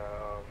short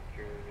of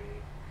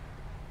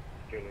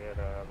Juliet,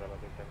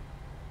 Velocity.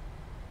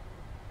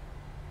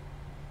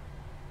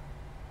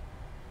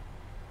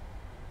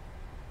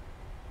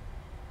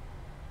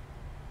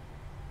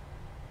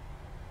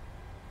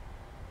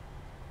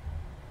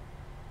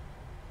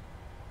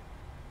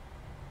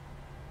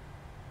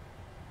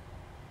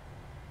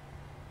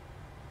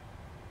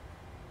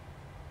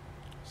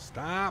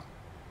 Stop.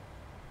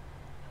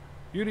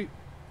 Beauty.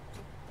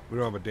 We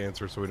don't have a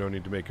dancer, so we don't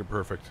need to make it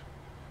perfect.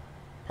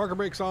 Parker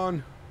brakes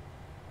on.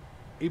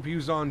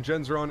 APU's on.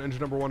 Gens are on. Engine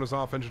number 1 is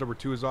off. Engine number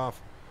 2 is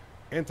off.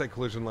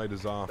 Anti-collision light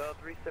is off. So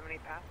 370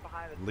 pass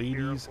behind the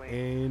Ladies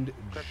and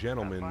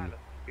gentlemen,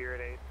 Spirit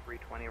 8,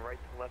 320 right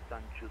to left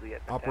on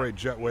Juliet. operate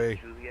jetway.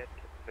 Juliet,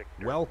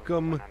 Victor,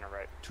 Welcome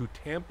right. to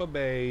Tampa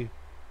Bay.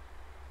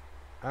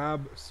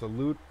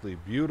 Absolutely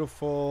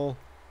beautiful.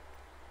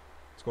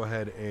 Let's go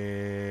ahead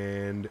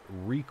and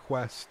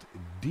request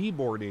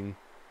deboarding.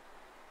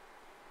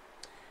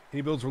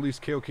 Any builds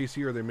released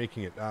KOKC, or are they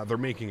making it? They're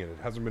making it. It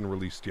hasn't been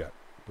released yet,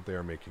 but they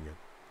are making it.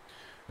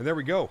 And there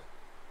we go.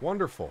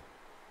 Wonderful.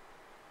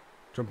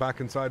 Jump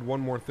back inside. One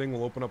more thing.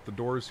 We'll open up the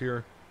doors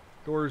here.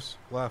 Doors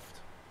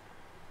left.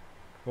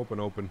 Open,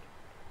 open.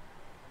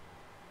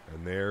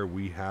 And there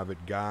we have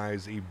it,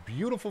 guys. A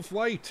beautiful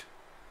flight.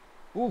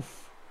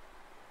 Oof.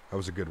 That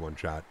was a good one,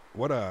 chat.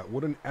 What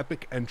an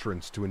epic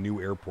entrance to a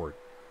new airport.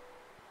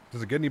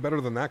 Does it get any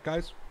better than that,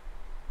 guys?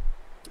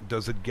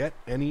 Does it get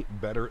any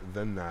better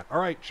than that? All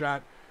right,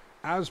 chat.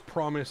 As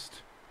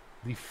promised,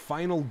 the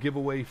final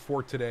giveaway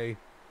for today.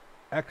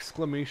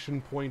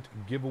 Exclamation point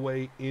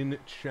giveaway in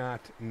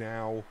chat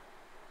now.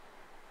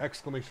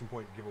 Exclamation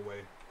point giveaway.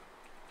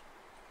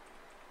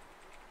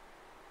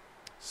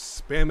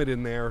 Spam it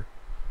in there.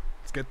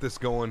 Let's get this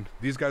going.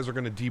 These guys are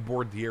going to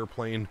deboard the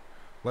airplane.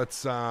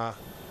 Let's go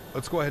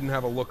ahead and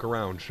have a look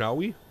around, shall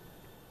we?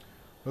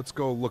 Let's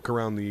go look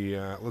around the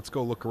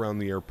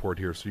airport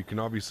here, so you can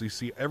obviously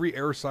see every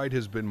airside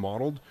has been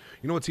modeled.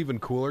 You know what's even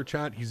cooler,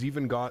 chat? He's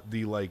even got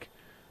the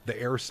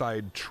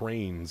airside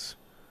trains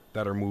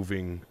that are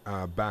moving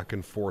back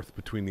and forth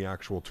between the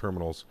actual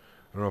terminals.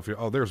 I don't know if you.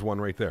 Oh, there's one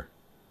right there.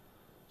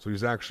 So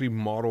he's actually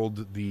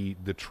modeled the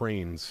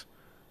trains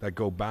that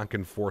go back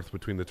and forth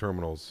between the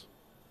terminals.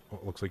 Oh,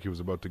 it looks like he was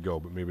about to go,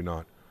 but maybe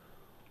not.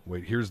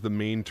 Wait, here's the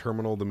main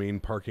terminal, the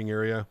main parking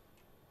area.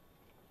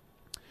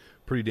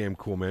 Pretty damn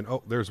cool, man.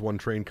 Oh, there's one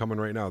train coming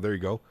right now. There you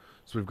go.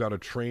 So we've got a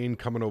train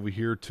coming over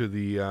here to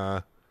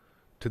the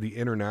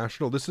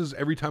international. This is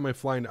every time I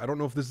fly in. I don't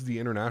know if this is the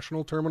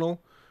international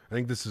terminal. I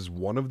think this is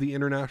one of the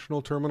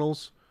international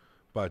terminals,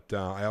 but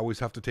I always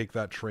have to take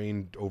that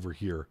train over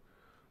here.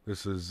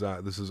 This is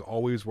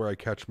always where I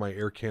catch my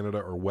Air Canada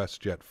or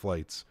WestJet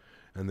flights,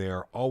 and they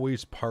are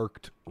always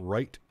parked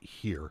right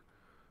here.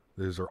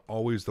 These are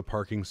always the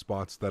parking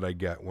spots that I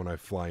get when I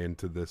fly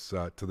into this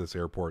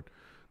airport.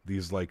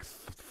 These like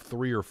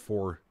 3 or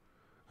 4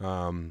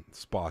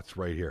 spots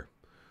right here.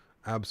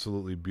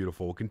 Absolutely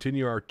beautiful. We'll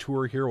continue our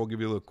tour here. We'll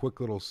give you a quick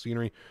little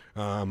scenery.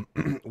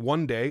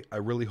 One day, I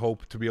really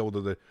hope to be able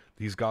to...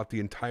 He's got the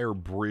entire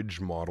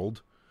bridge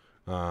modeled.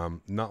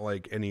 Not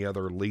like any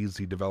other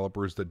lazy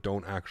developers that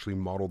don't actually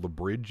model the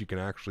bridge. You can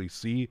actually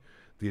see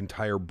the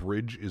entire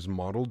bridge is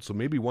modeled. So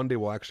maybe one day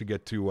we'll actually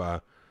get to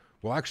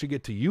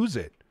use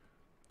it.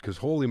 Because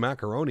holy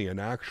macaroni, an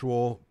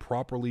actual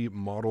properly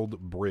modeled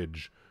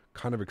bridge.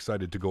 Kind of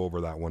excited to go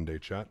over that one day,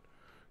 chat.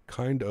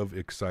 Kind of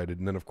excited.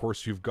 And then, of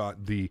course, you've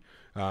got the...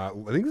 I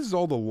think this is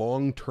all the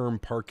long-term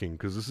parking,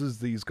 because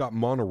he's got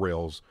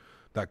monorails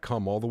that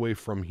come all the way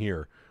from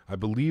here. I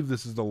believe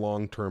this is the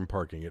long-term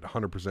parking. It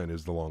 100%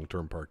 is the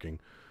long-term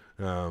parking.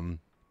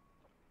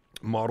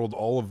 Modeled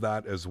all of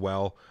that as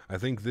well. I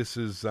think this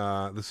is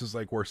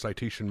like where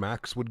Citation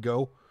Max would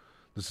go.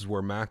 This is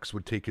where Max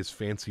would take his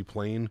fancy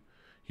plane.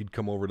 He'd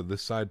come over to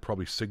this side,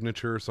 probably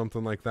Signature or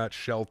something like that.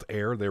 Shelt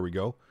Air, there we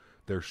go.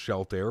 There's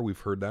Shelt Air. We've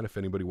heard that. If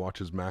anybody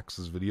watches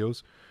Max's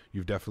videos,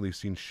 you've definitely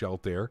seen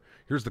Shelt Air.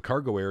 Here's the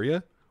cargo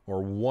area,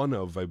 or one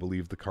of, I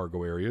believe, the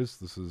cargo areas.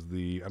 This is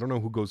the... I don't know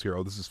who goes here.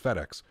 Oh, this is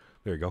FedEx.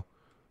 There you go.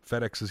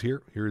 FedEx is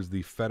here. Here's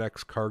the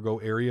FedEx cargo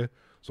area.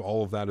 So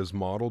all of that is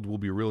modeled. Will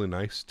be really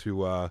nice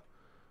to...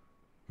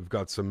 we've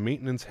got some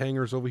maintenance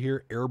hangars over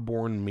here.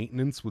 Airborne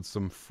maintenance with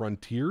some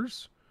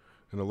Frontiers.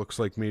 And it looks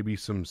like maybe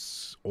some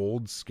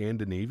old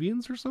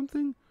Scandinavians or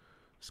something?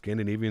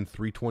 Scandinavian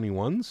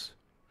 321s?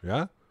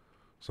 Yeah?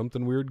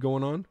 Something weird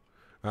going on.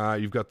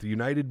 You've got the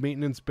United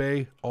Maintenance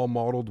Bay, all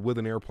modeled with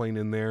an airplane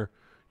in there.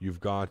 You've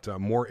got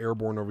more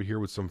airborne over here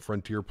with some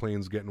Frontier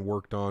planes getting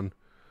worked on.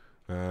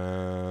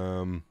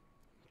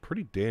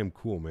 Pretty damn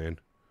cool, man.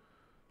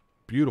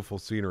 Beautiful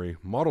scenery.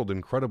 Modeled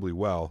incredibly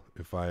well,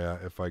 if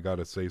I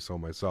gotta say so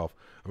myself.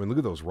 I mean, look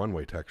at those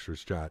runway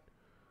textures, chat.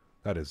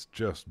 That is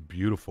just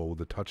beautiful with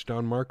the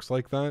touchdown marks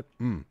like that.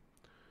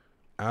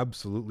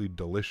 Absolutely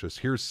delicious.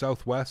 Here's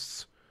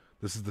Southwest's.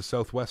 This is the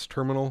Southwest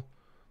terminal.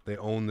 They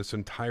own this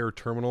entire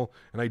terminal.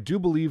 And I do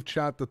believe,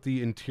 chat, that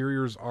the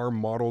interiors are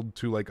modeled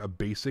to like a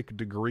basic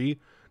degree.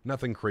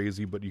 Nothing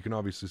crazy, but you can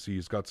obviously see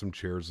he's got some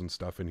chairs and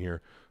stuff in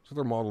here. So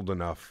they're modeled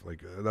enough.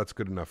 Like, that's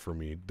good enough for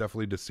me.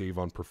 Definitely to save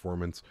on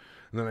performance.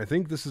 And then I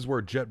think this is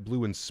where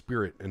JetBlue and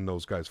Spirit and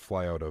those guys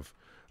fly out of.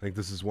 I think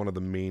this is one of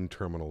the main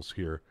terminals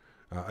here.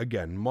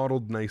 Again,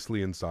 modeled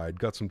nicely inside.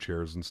 Got some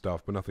chairs and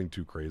stuff, but nothing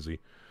too crazy.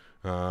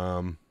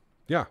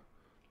 Yeah,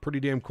 pretty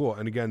damn cool.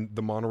 And again,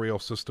 the monorail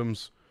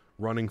systems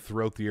running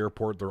throughout the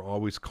airport. They're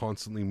always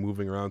constantly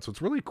moving around. So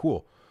it's really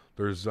cool.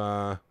 There's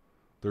a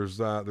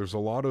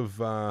lot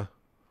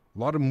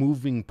of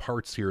moving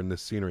parts here in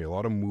this scenery, a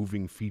lot of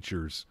moving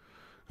features.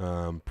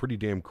 Pretty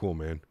damn cool,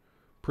 man.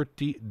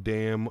 Pretty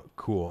damn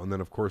cool. And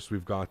then, of course,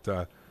 we've got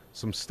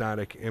some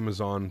static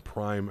Amazon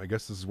Prime. I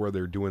guess this is where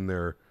they're doing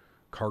their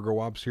cargo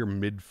ops here,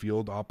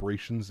 midfield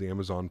operations, the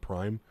Amazon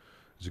Prime.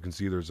 As you can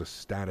see, there's a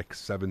static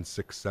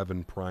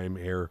 767 Prime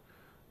Air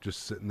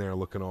just sitting there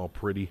looking all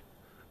pretty.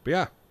 But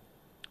yeah,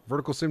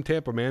 Verticalsim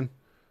Tampa, man.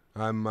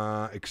 I'm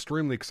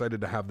extremely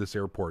excited to have this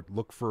airport.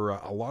 Look for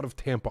a lot of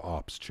Tampa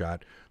ops,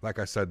 chat. Like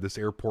I said, this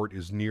airport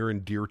is near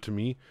and dear to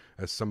me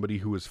as somebody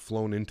who has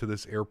flown into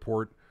this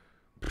airport.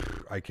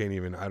 I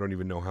don't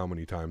even know how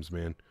many times,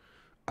 man.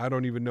 I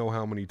don't even know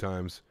how many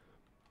times.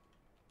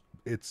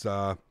 It's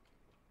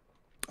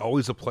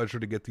always a pleasure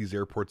to get these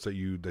airports that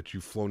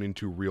you've flown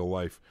into real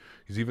life.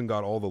 He's even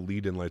got all the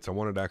lead-in lights. I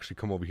wanted to actually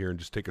come over here and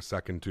just take a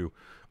second to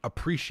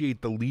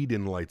appreciate the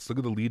lead-in lights. Look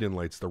at the lead-in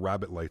lights, the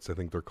rabbit lights, I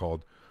think they're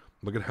called.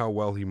 Look at how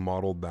well he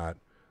modeled that.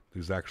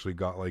 He's actually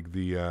got like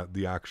the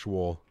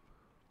actual,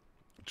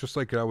 just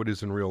like how it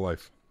is in real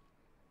life.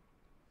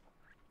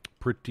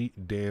 Pretty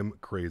damn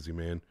crazy,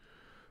 man.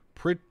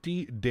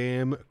 Pretty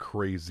damn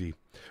crazy.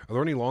 Are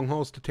there any long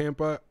hauls to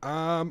Tampa?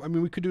 I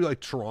mean, we could do like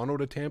Toronto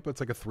to Tampa. It's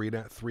like a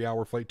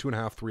 3-hour flight,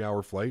 2.5,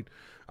 3-hour flight.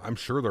 I'm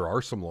sure there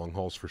are some long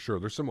hauls for sure.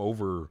 There's some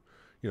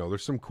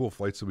there's some cool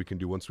flights that we can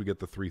do once we get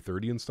the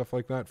 330 and stuff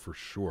like that for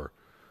sure.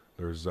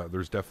 There's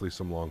definitely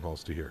some long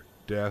hauls to here.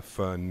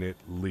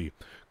 Definitely.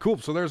 Cool.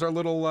 So there's our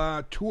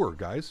little tour,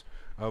 guys,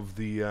 of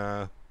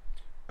the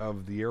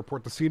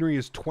airport. The scenery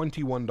is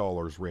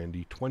 $21,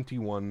 Randy.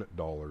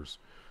 $21.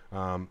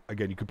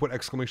 Again, you can put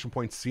exclamation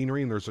point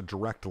scenery, and there's a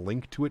direct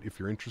link to it if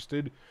you're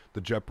interested.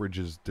 The jet bridge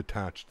is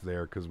detached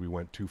there because we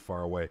went too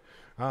far away.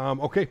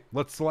 Okay,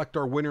 let's select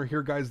our winner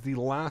here, guys. The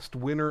last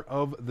winner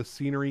of the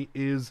scenery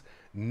is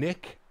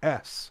Nick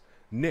S.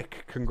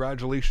 Nick,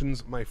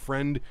 congratulations, my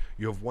friend.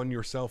 You have won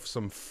yourself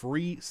some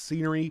free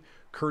scenery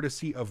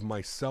courtesy of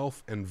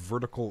myself and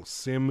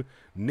Verticalsim.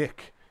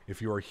 Nick,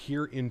 if you are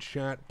here in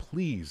chat,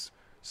 please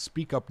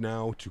speak up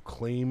now to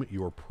claim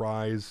your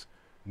prize.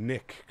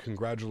 Nick,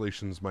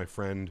 congratulations, my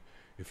friend.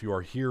 If you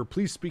are here,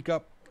 please speak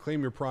up,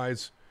 claim your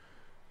prize.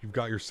 You've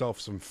got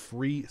yourself some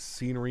free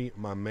scenery,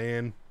 my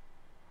man.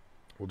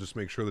 We'll just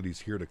make sure that he's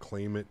here to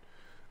claim it.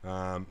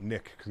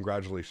 Nick,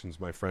 congratulations,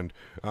 my friend.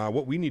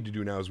 What we need to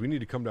do now is we need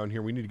to come down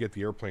here. We need to get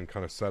the airplane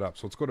kind of set up.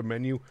 So let's go to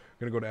menu.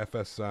 We're going to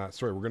go to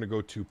we're going to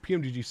go to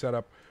PMGG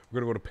setup. We're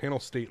going to go to panel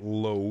state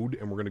load,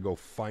 and we're going to go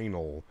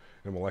final,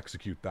 and we'll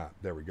execute that.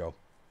 There we go.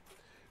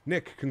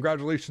 Nick,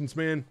 congratulations,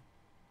 man.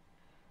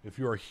 If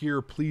you are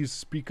here, please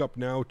speak up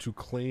now to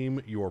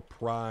claim your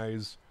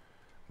prize.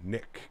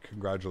 Nick,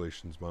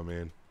 congratulations, my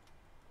man.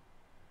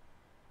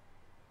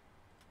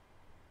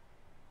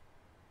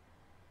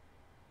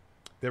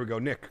 There we go.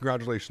 Nick,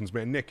 congratulations,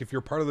 man. Nick, if you're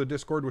part of the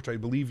Discord, which I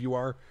believe you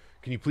are,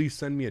 can you please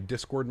send me a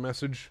Discord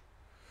message?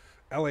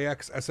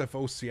 LAX,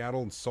 SFO,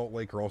 Seattle, and Salt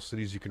Lake are all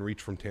cities you can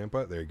reach from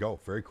Tampa. There you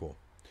go. Very cool.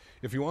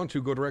 If you want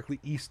to, go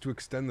directly east to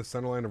extend the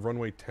center line of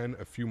runway 10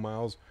 a few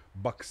miles.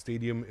 Buck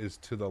Stadium is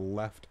to the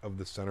left of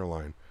the center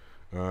line.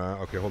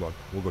 Okay, hold on.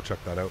 We'll go check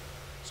that out.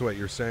 So wait,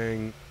 you're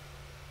saying...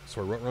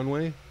 Sorry, what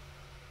runway?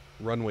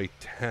 Runway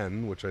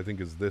 10, which I think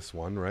is this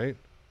one, right?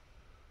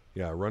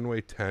 Yeah,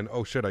 runway 10.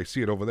 Oh, shit, I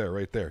see it over there,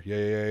 right there.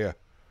 Yeah.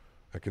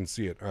 I can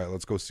see it. All right,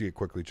 let's go see it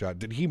quickly, chat.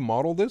 Did he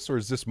model this, or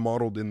is this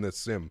modeled in this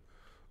sim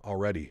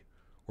already?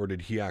 Or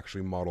did he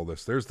actually model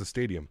this? There's the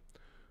stadium.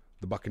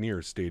 The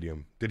Buccaneers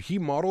Stadium. Did he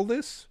model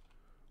this?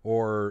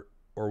 Or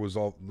was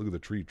all... Look at the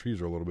tree. Trees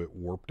are a little bit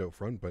warped out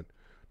front, but...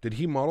 Did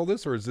he model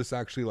this, or is this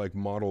actually, like,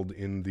 modeled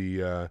in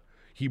the...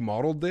 He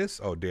modeled this?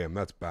 Oh, damn,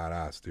 that's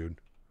badass, dude.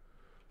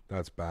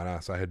 That's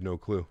badass. I had no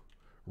clue.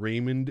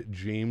 Raymond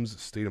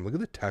James Stadium. Look at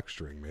the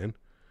texturing, man.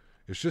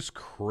 It's just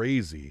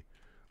crazy.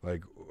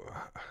 Like,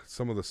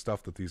 some of the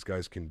stuff that these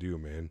guys can do,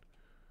 man.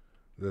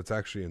 That's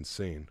actually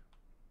insane.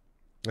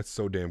 That's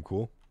so damn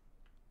cool.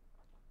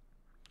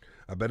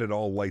 I bet it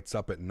all lights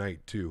up at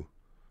night, too.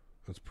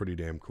 That's pretty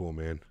damn cool,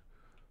 man.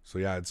 So,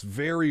 yeah, it's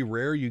very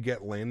rare you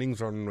get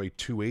landings on runway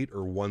 28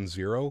 or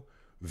 10.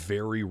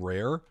 Very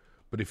rare.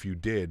 But if you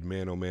did,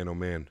 man, oh, man, oh,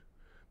 man.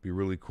 Be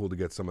really cool to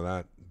get some of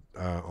that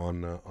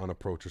on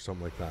approach or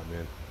something like that,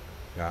 man.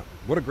 Yeah,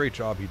 what a great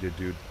job he did,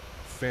 dude.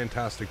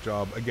 Fantastic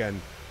job.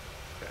 Again,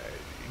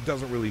 he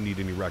doesn't really need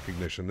any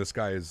recognition. This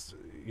guy is,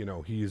 you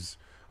know,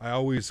 I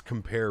always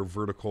compare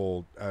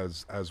Vertical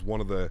as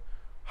one of the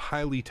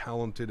highly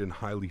talented and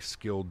highly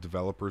skilled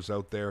developers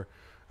out there.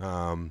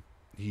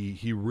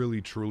 he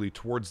really truly,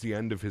 towards the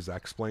end of his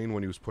X-Plane,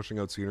 when he was pushing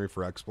out scenery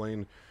for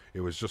X-Plane, it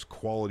was just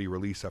quality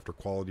release after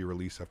quality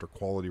release after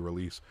quality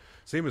release.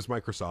 Same as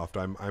Microsoft.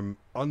 I'm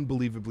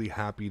unbelievably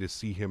happy to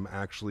see him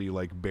actually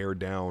like bear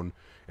down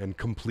and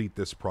complete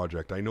this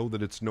project. I know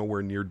that it's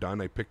nowhere near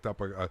done. I picked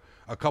up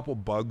a couple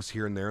bugs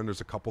here and there, and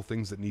there's a couple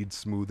things that need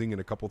smoothing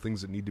and a couple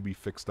things that need to be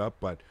fixed up,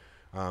 but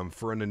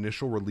for an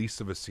initial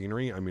release of a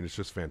scenery, I mean, it's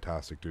just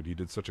fantastic, dude. He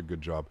did such a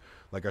good job.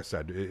 Like I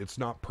said, it's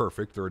not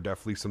perfect. There are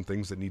definitely some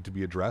things that need to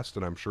be addressed,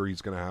 and I'm sure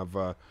he's going to have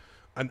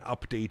an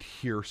update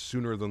here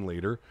sooner than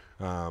later.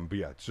 But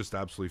yeah, it's just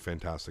absolutely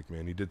fantastic,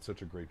 man. He did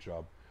such a great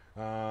job.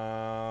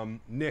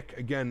 Nick,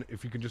 again,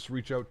 if you could just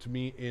reach out to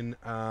me in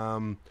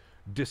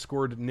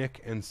Discord,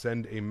 Nick, and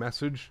send a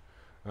message,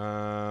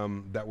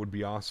 that would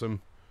be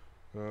awesome.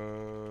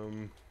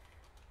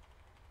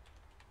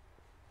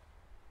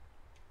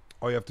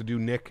 All you have to do,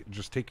 Nick,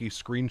 just take a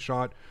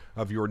screenshot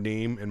of your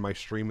name and my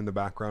stream in the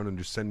background and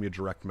just send me a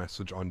direct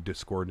message on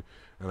Discord,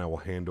 and I will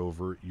hand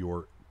over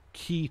your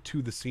key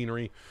to the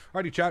scenery.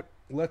 Alrighty, chat.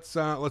 Let's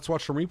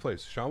watch some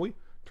replays, shall we?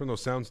 Turn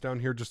those sounds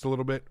down here just a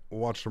little bit. We'll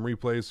watch some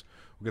replays.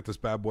 We'll get this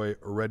bad boy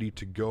ready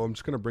to go. I'm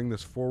just going to bring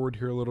this forward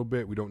here a little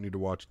bit. We don't need to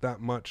watch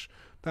that much.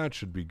 That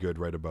should be good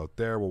right about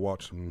there. We'll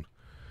watch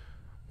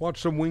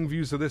some wing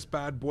views of this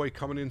bad boy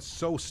coming in.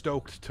 So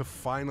stoked to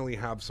finally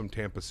have some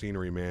Tampa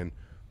scenery, man.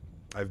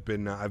 I've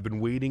been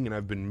waiting and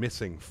I've been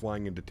missing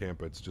flying into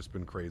Tampa. It's just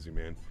been crazy,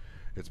 man.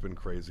 It's been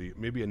crazy.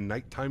 Maybe a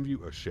nighttime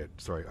view. Oh shit!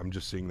 Sorry, I'm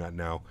just seeing that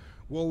now.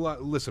 Well,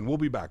 listen, we'll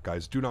be back,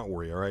 guys. Do not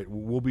worry. All right,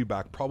 we'll be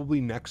back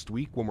probably next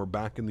week when we're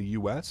back in the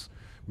U.S.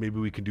 Maybe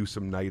we can do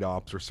some night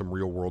ops or some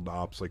real world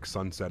ops, like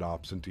sunset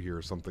ops into here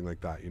or something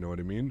like that. You know what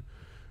I mean?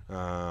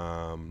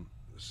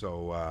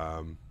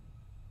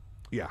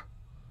 Yeah.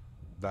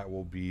 That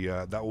will be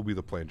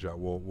the plan, chat.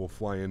 We'll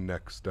fly in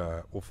next.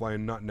 We'll fly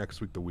in not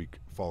next week, the week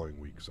following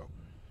week. So,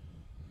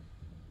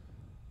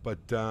 but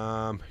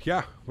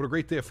yeah, what a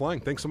great day of flying.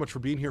 Thanks so much for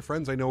being here,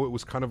 friends. I know it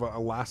was kind of a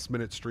last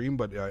minute stream,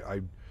 but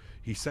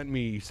he sent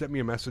me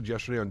a message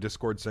yesterday on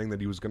Discord saying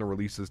that he was going to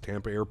release his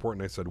Tampa airport,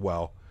 and I said,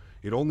 well,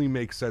 it only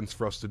makes sense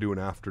for us to do an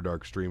After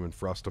Dark stream and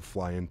for us to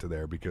fly into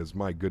there because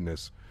my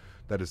goodness,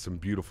 that is some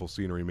beautiful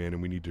scenery, man,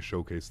 and we need to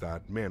showcase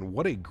that. Man,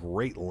 what a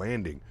great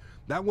landing.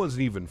 That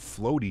wasn't even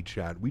floaty,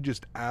 chat. We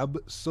just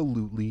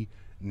absolutely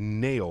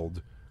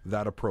nailed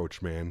that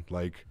approach, man.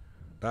 Like,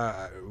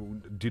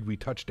 did we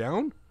touch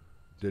down?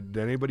 Did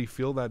anybody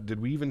feel that? Did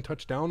we even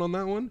touch down on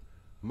that one?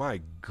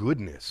 My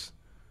goodness.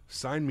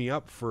 Sign me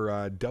up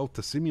for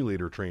Delta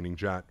Simulator training,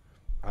 chat.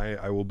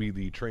 I will be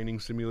the training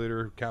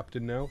simulator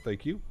captain now.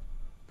 Thank you.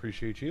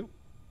 Appreciate you.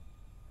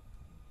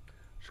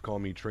 Just call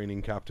me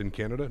Training Captain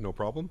Canada, no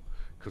problem,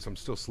 because I'm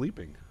still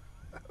sleeping.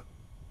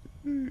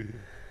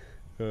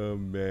 Oh,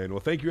 man. Well,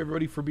 thank you,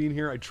 everybody, for being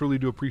here. I truly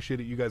do appreciate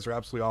it. You guys are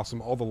absolutely awesome.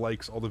 All the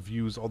likes, all the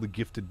views, all the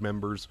gifted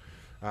members,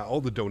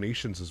 all the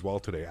donations as well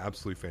today.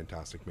 Absolutely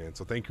fantastic, man.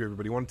 So thank you,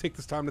 everybody. I want to take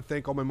this time to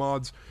thank all my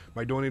mods,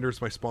 my donators,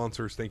 my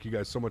sponsors. Thank you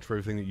guys so much for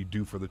everything that you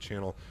do for the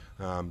channel.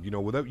 You know,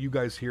 without you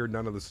guys here,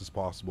 none of this is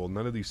possible.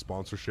 None of these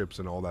sponsorships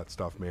and all that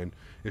stuff, man.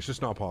 It's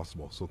just not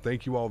possible. So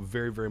thank you all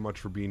very, very much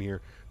for being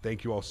here.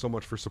 Thank you all so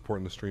much for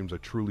supporting the streams. I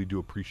truly do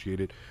appreciate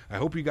it. I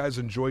hope you guys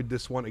enjoyed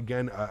this one.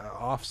 Again,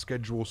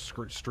 off-schedule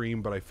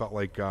stream, but I felt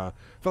like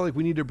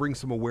we need to bring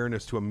some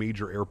awareness to a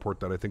major airport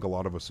that I think a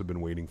lot of us have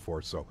been waiting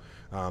for. So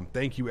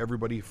thank you,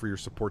 everybody, for your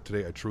support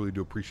today. I truly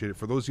do appreciate it.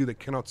 For those of you that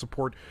cannot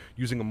support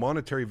using a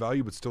monetary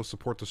value but still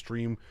support the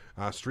stream,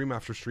 stream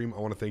after stream, I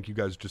want to thank you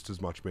guys just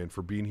as much, man,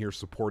 for being here,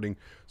 supporting.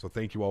 So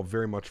thank you all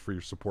very much for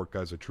your support,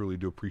 guys. I truly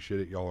do appreciate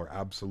it. Y'all are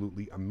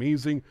absolutely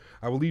amazing.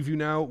 I will leave you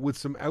now with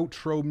some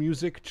outro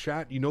music.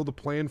 Chat, you know the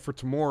plan for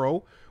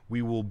tomorrow.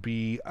 We will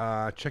be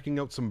checking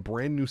out some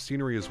brand new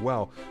scenery as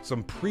well.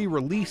 Some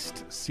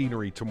pre-released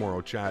scenery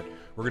tomorrow, chat.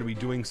 We're going to be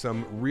doing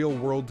some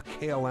real-world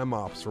KLM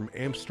ops from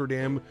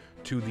Amsterdam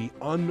to the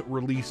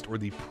unreleased or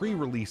the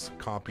pre-release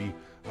copy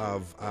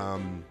of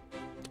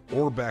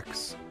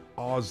Orbex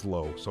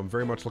Oslo. So I'm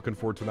very much looking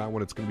forward to that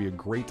one. It's going to be a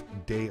great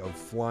day of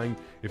flying.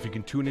 If you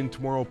can tune in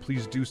tomorrow,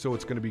 please do so.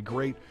 It's going to be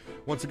great.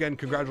 Once again,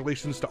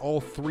 congratulations to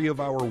all 3 of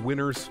our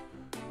winners.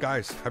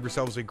 Guys, have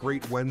yourselves a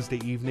great Wednesday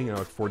evening, and I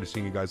look forward to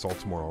seeing you guys all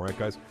tomorrow. All right,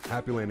 guys?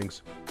 Happy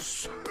landings.